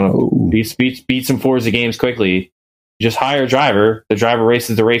guys. If you want to beat some Forza games quickly, just hire a driver. The driver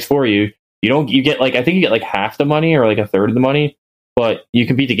races the race for you. You get like, I think you get like half the money or like a third of the money, but you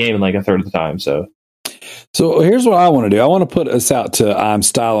can beat the game in like a third of the time. So here's what I want to do. I want to put us out to I'm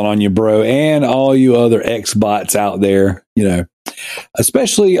styling on you, bro, and all you other Xbots out there,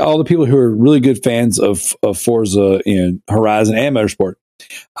 especially all the people who are really good fans of Forza and Horizon and Motorsport.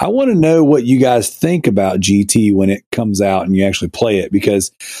 I want to know what you guys think about GT when it comes out and you actually play it,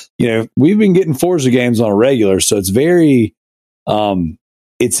 because, we've been getting Forza games on a regular, so it's very,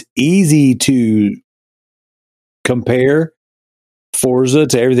 it's easy to compare Forza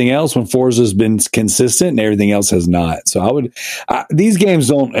to everything else when Forza has been consistent and everything else has not. So these games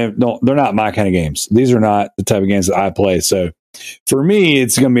they're not my kind of games. These are not the type of games that I play. So for me,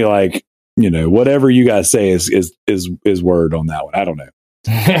 it's going to be like, whatever you guys say is word on that one. I don't know.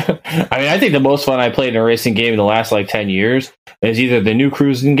 I mean, I think the most fun I played in a racing game in the last like 10 years is either the new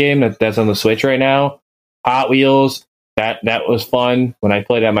cruising game that's on the Switch right now, Hot Wheels. That was fun when I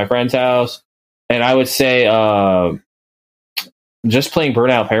played at my friend's house. And I would say just playing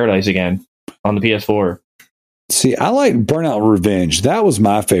Burnout Paradise again on the PS4. See, I like Burnout Revenge. That was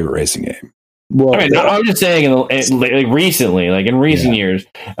my favorite racing game. Well, I mean, I'm just saying recently, like in recent years.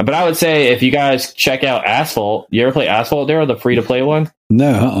 But I would say if you guys check out Asphalt, you ever play Asphalt there, the free-to-play one?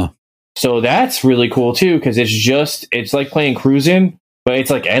 No, So that's really cool too, because it's like playing Cruisin', but it's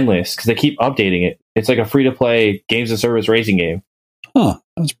like endless because they keep updating it. It's like a free-to-play games of service racing game. Huh,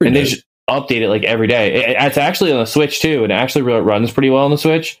 that's pretty. And they just update it like every day. It's actually on the Switch too, and it actually runs pretty well on the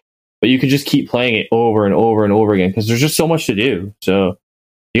Switch. But you can just keep playing it over and over and over again because there's just so much to do. So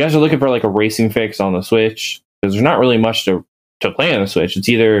you guys are looking for like a racing fix on the Switch, because there's not really much to play on the Switch. It's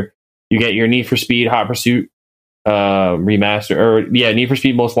either you get your Need for Speed Hot Pursuit remastered, or Need for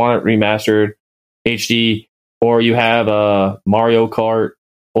Speed Most Wanted remastered HD, or you have Mario Kart,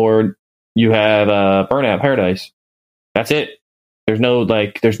 or you have Burnout Paradise. That's it. There's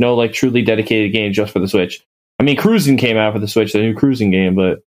no truly dedicated game just for the Switch. I mean, Cruising came out for the Switch, the new Cruising game,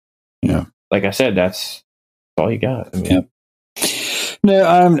 but like I said, that's all you got. I mean, No,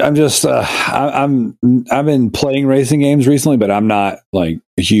 I'm just I've been playing racing games recently, but I'm not like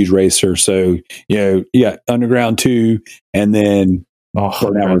a huge racer. So Underground 2 and then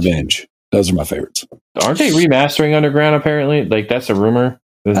Burnout Revenge. Those are my favorites. Aren't they remastering Underground? Apparently, like that's a rumor.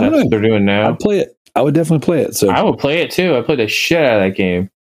 That's what they're doing now. I'd play it. I would definitely play it. So I would play it too. I played the shit out of that game.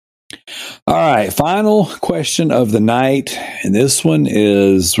 All right, final question of the night, and this one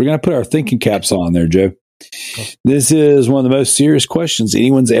is we're going to put our thinking caps on there, Joe. This is one of the most serious questions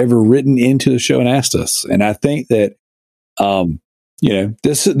anyone's ever written into the show and asked us. And I think that,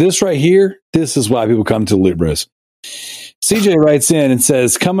 this right here, this is why people come to Loot Bros. CJ writes in and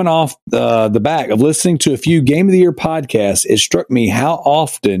says, coming off the back of listening to a few Game of the Year podcasts, it struck me how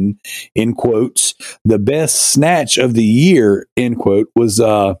often, in quotes, the best snatch of the year, end quote,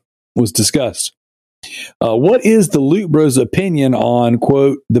 was discussed. What is the Loot Bros opinion on,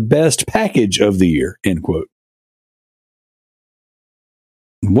 quote, the best package of the year, end quote?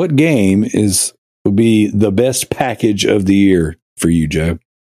 What game would be the best package of the year for you, Joe?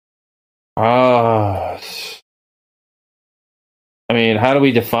 I mean, how do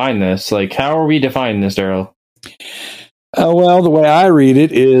we define this? Like, how are we defining this, Daryl? Well, the way I read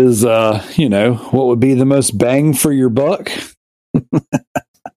it is, what would be the most bang for your buck?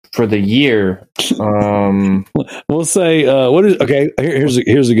 For the year, we'll say here's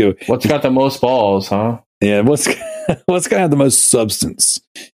a good. What's got the most balls, huh? Yeah, what's going to have the most substance?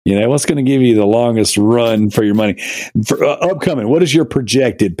 What's going to give you the longest run for your money? For upcoming, what is your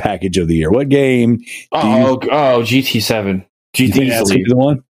projected package of the year? What game? GT7. GT easily the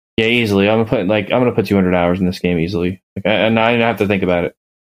one. Yeah, easily. I'm gonna put 200 hours in this game easily, and I didn't have to think about it.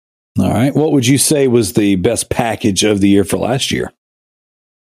 All right, what would you say was the best package of the year for last year?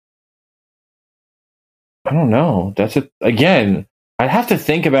 I don't know. Again, I'd have to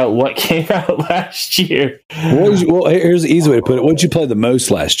think about what came out last year. Here's the easy way to put it. What did you play the most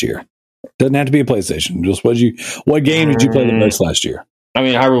last year? Doesn't have to be a PlayStation. Just what game did you play the most last year? I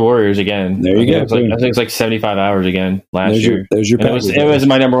mean, Hyrule Warriors again. There you go. I think it's like 75 hours again last year. There's your package. It was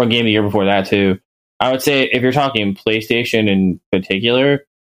my number one game the year before that too. I would say if you're talking PlayStation in particular,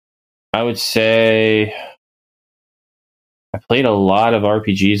 I would say I played a lot of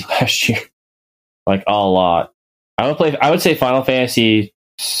RPGs last year. Like a lot. I would say Final Fantasy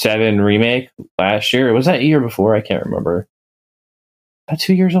VII Remake last year. Was that year before? I can't remember. Is that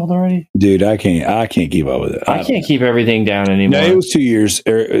 2 years old already? Dude, I can't keep up with it. I can't keep everything down anymore. No, it was 2 years.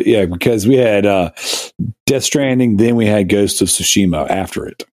 Because we had Death Stranding, then we had Ghost of Tsushima after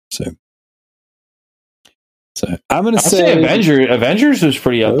it. So I'm going to say Avengers was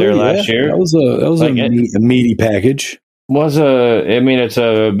pretty up there last year. That was a meaty package. it's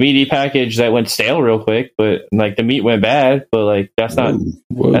a meaty package that went stale real quick, but like the meat went bad, but like that's not,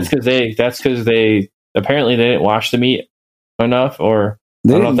 Whoa. that's because they apparently they didn't wash the meat enough, or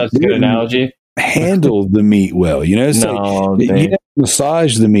They I don't know if that's a good didn't analogy. handle the meat well, so No, you have to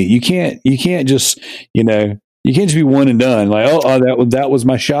massage the meat. You can't just, you can't just be one and done. Like, that was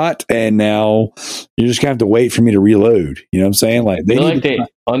my shot, and now you're just gonna have to wait for me to reload. You know what I'm saying? Like they need they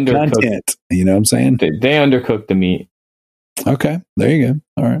undercooked. content. You know what I'm saying? They undercooked the meat. Okay, there you go.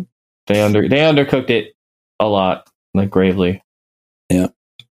 All right. They undercooked it a lot, like gravely. Yeah.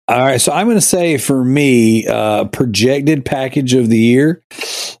 All right. So I'm going to say for me, projected package of the year,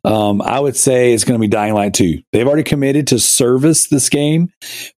 I would say it's going to be Dying Light 2. They've already committed to service this game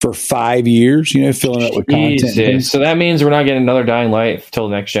for 5 years, filling up with content. Jesus. So that means we're not getting another Dying Light till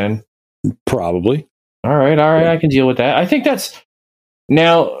next gen. Probably. All right. I can deal with that. I think that's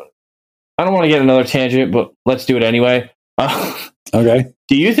now. I don't want to get another tangent, but let's do it anyway. Okay.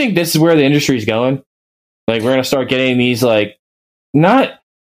 Do you think this is where the industry is going? Like, we're going to start getting these, like, not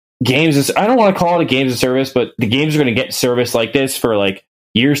games. I don't want to call it a games of service, but the games are going to get service like this for like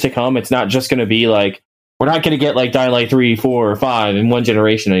years to come. It's not just going to be like, we're not going to get like Dying Light 3, 4, or 5 in one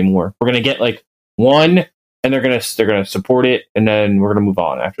generation anymore. We're going to get like one, and they're going to support it, and then we're going to move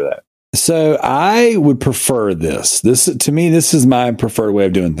on after that. So I would prefer this. To me, this is my preferred way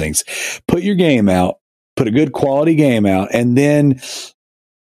of doing things. Put your game out, put a good quality game out, and then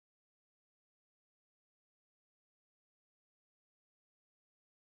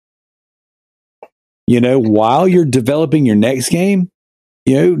while you're developing your next game,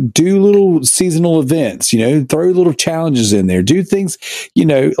 do little seasonal events, throw little challenges in there, do things,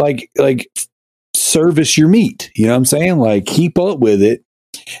 like service your meat. You know what I'm saying? Like, keep up with it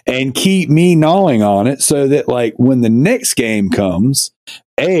and keep me gnawing on it so that, like, when the next game comes,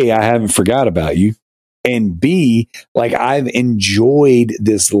 A, I haven't forgot about you, and B, like, I've enjoyed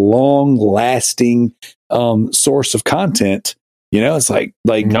this long lasting source of content. It's like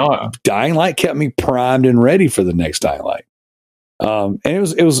No. Dying Light kept me primed and ready for the next Dying Light. And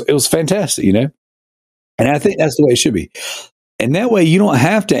it was fantastic, And I think that's the way it should be. And that way you don't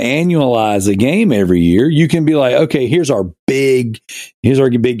have to annualize a game every year. You can be like, okay, here's our big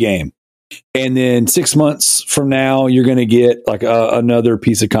game. And then 6 months from now, you're going to get like another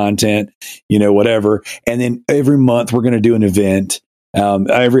piece of content, whatever. And then every month we're going to do an event.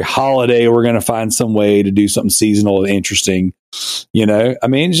 Every holiday, we're going to find some way to do something seasonal and interesting.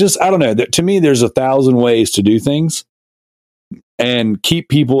 It's just, I don't know. To me, there's 1,000 ways to do things and keep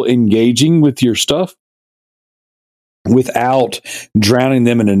people engaging with your stuff without drowning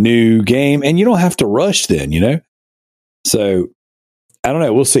them in a new game. And you don't have to rush then, So I don't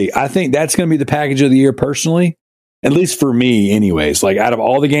know. We'll see. I think that's going to be the package of the year personally, at least for me anyways. Like, out of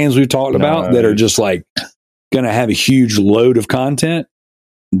all the games we've talked about that are just like going to have a huge load of content,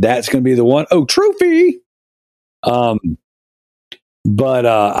 that's going to be the one. Oh, trophy. But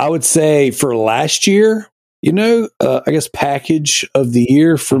I would say for last year, I guess package of the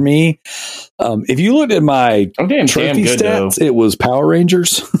year for me, if you looked at my trophy stats, it was Power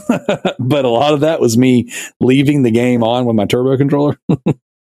Rangers, but a lot of that was me leaving the game on with my turbo controller.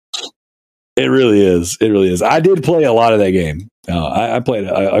 It really is. It really is. I did play a lot of that game. I played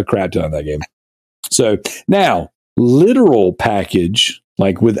a crap ton of that game. So now, literal package,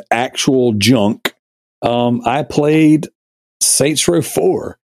 like with actual junk, I played Saints Row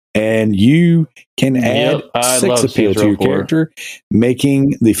 4, and you can add sex appeal to your character,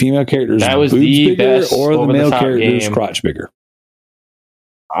 making the female character's boobs bigger or the male character's crotch bigger.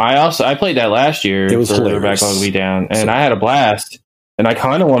 I played that last year. It was hilarious. Back on Wii Down, and I had a blast. And I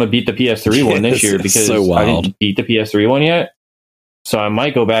kind of want to beat the PS3 one this year because I didn't beat the PS3 one yet. So I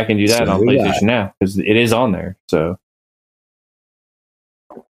might go back and do that on PlayStation now because it is on there. So.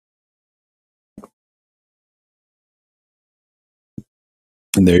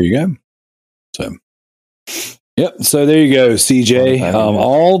 And there you go. So, yep. So there you go, CJ.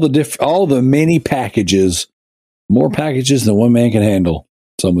 All the many packages, more packages than one man can handle.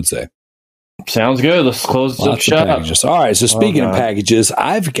 Some would say. Sounds good. Let's close the shop. All right. So speaking of packages,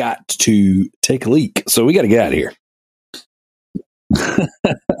 I've got to take a leak. So we got to get out of here.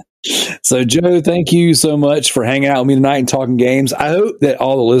 So, Joe, thank you so much for hanging out with me tonight and talking games. I hope that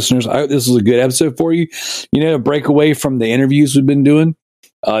all the listeners, I hope this was a good episode for you. A break away from the interviews we've been doing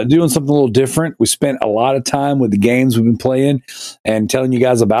something a little different. We spent a lot of time with the games we've been playing and telling you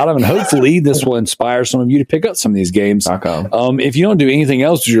guys about them. And hopefully this will inspire some of you to pick up some of these games. If you don't do anything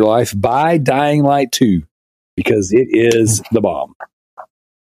else with your life, buy Dying Light 2 because it is the bomb.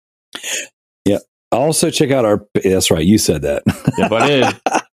 Yeah. Also check out that's right. You said that. Yeah,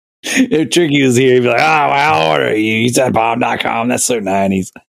 but If Tricky was here, he'd be like, "Oh, how old are you? You said bomb.com. That's so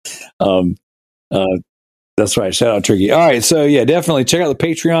 90s." That's right. Shout out Tricky. All right. So yeah, definitely check out the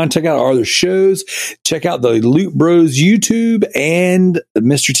Patreon, check out our other shows, check out the Loot Bros YouTube and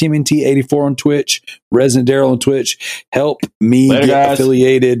Mr. TMNT 84 on Twitch, Resident Daryl on Twitch. Help me Later, get guys.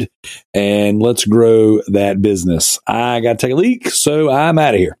 affiliated and let's grow that business. I got to take a leak, so I'm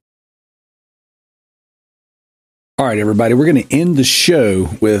out of here. All right, everybody, we're going to end the show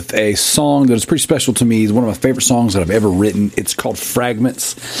with a song that is pretty special to me. It's one of my favorite songs that I've ever written. It's called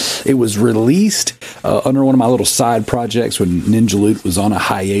Fragments. It was released under one of my little side projects when Ninja Loot was on a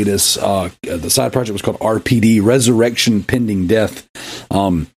hiatus. The side project was called RPD, Resurrection Pending Death.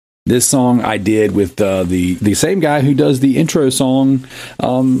 This song I did with the same guy who does the intro song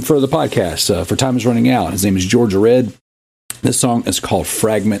for the podcast, for Time Is Running Out. His name is Georgia Red. This song is called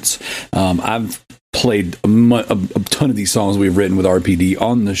Fragments. I've played a ton of these songs we've written with RPD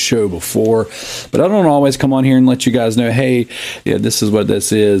on the show before, but I don't always come on here and let you guys know, hey, yeah, this is what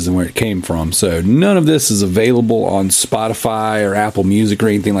this is and where it came from. So none of this is available on Spotify or Apple Music or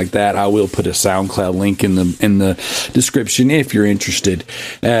anything like that. I will put a SoundCloud link in the description if you're interested.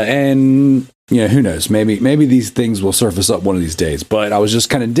 And yeah, who knows? Maybe these things will surface up one of these days. But I was just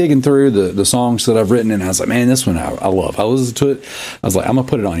kind of digging through the songs that I've written, and I was like, man, this one I love. I listened to it. I was like, I'm going to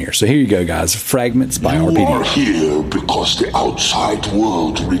put it on here. So here you go, guys. Fragments by You RPD. are here because the outside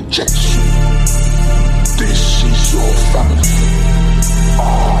world rejects you. This is your family.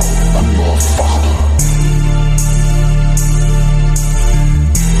 I am your father.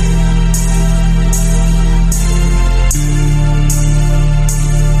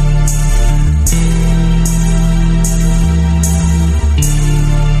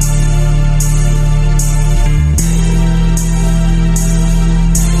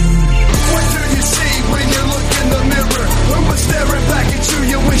 Staring back at you,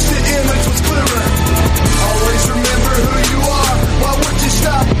 you wish the image was clearer. Always remember who you are. Why would you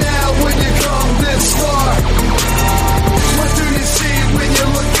stop now when you come this far? What do you see when you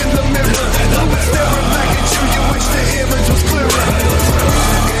look in the mirror? Staring back at you, you wish the image was clearer.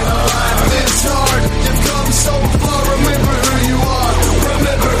 In a life this hard, you've come so far. Remember who you are.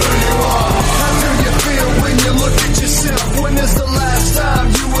 Remember who you are. How do you feel when you look at yourself? When is the last time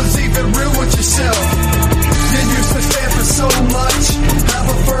you was even real with yourself? You used to stand for so much, have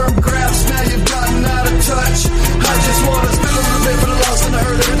a firm grasp, now you've gotten out of touch. I just want to spend a little bit for the lost and the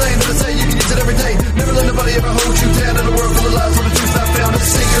hurt. Everything that I say, you can use it every day. Never let nobody ever hold you down in a world full of lies where the truth's not found. As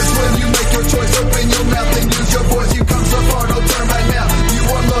singers, when you make your choice, open your mouth and use your voice. You come so far, don't turn back now. You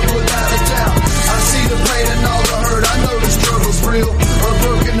are loved without a doubt. I see the pain and all the hurt, I know the struggle's real. A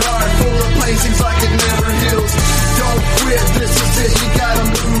broken heart full of pain seems like it never heals. Don't quit, this is it, you gotta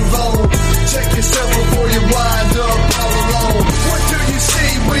move on. Check yourself before you wind up all alone. What do you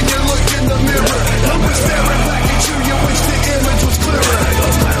see when you look in the mirror? Who is staring back at you? You wish the image was clearer.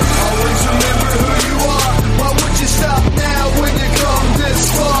 Always remember who you are. Why would you stop now when you come this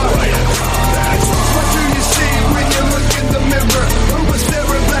far? What do you see when you look in the mirror? Who is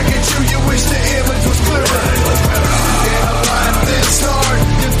staring back at you? You wish the image was clearer. In a life this hard,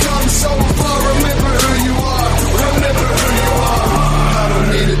 you've come so far. Remember who you are. Remember who you are. I don't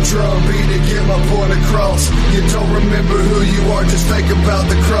need a drum beat to get my point across. You don't remember who you are, just think about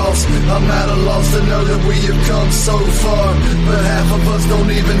the cross. I'm at a loss to know that we have come so far, but half of us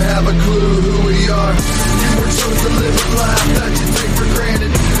don't even have a clue who we are. You were chosen to live a life that you take for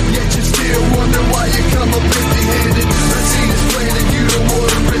granted, yet you still wonder why you come up empty-handed. Let's see this plan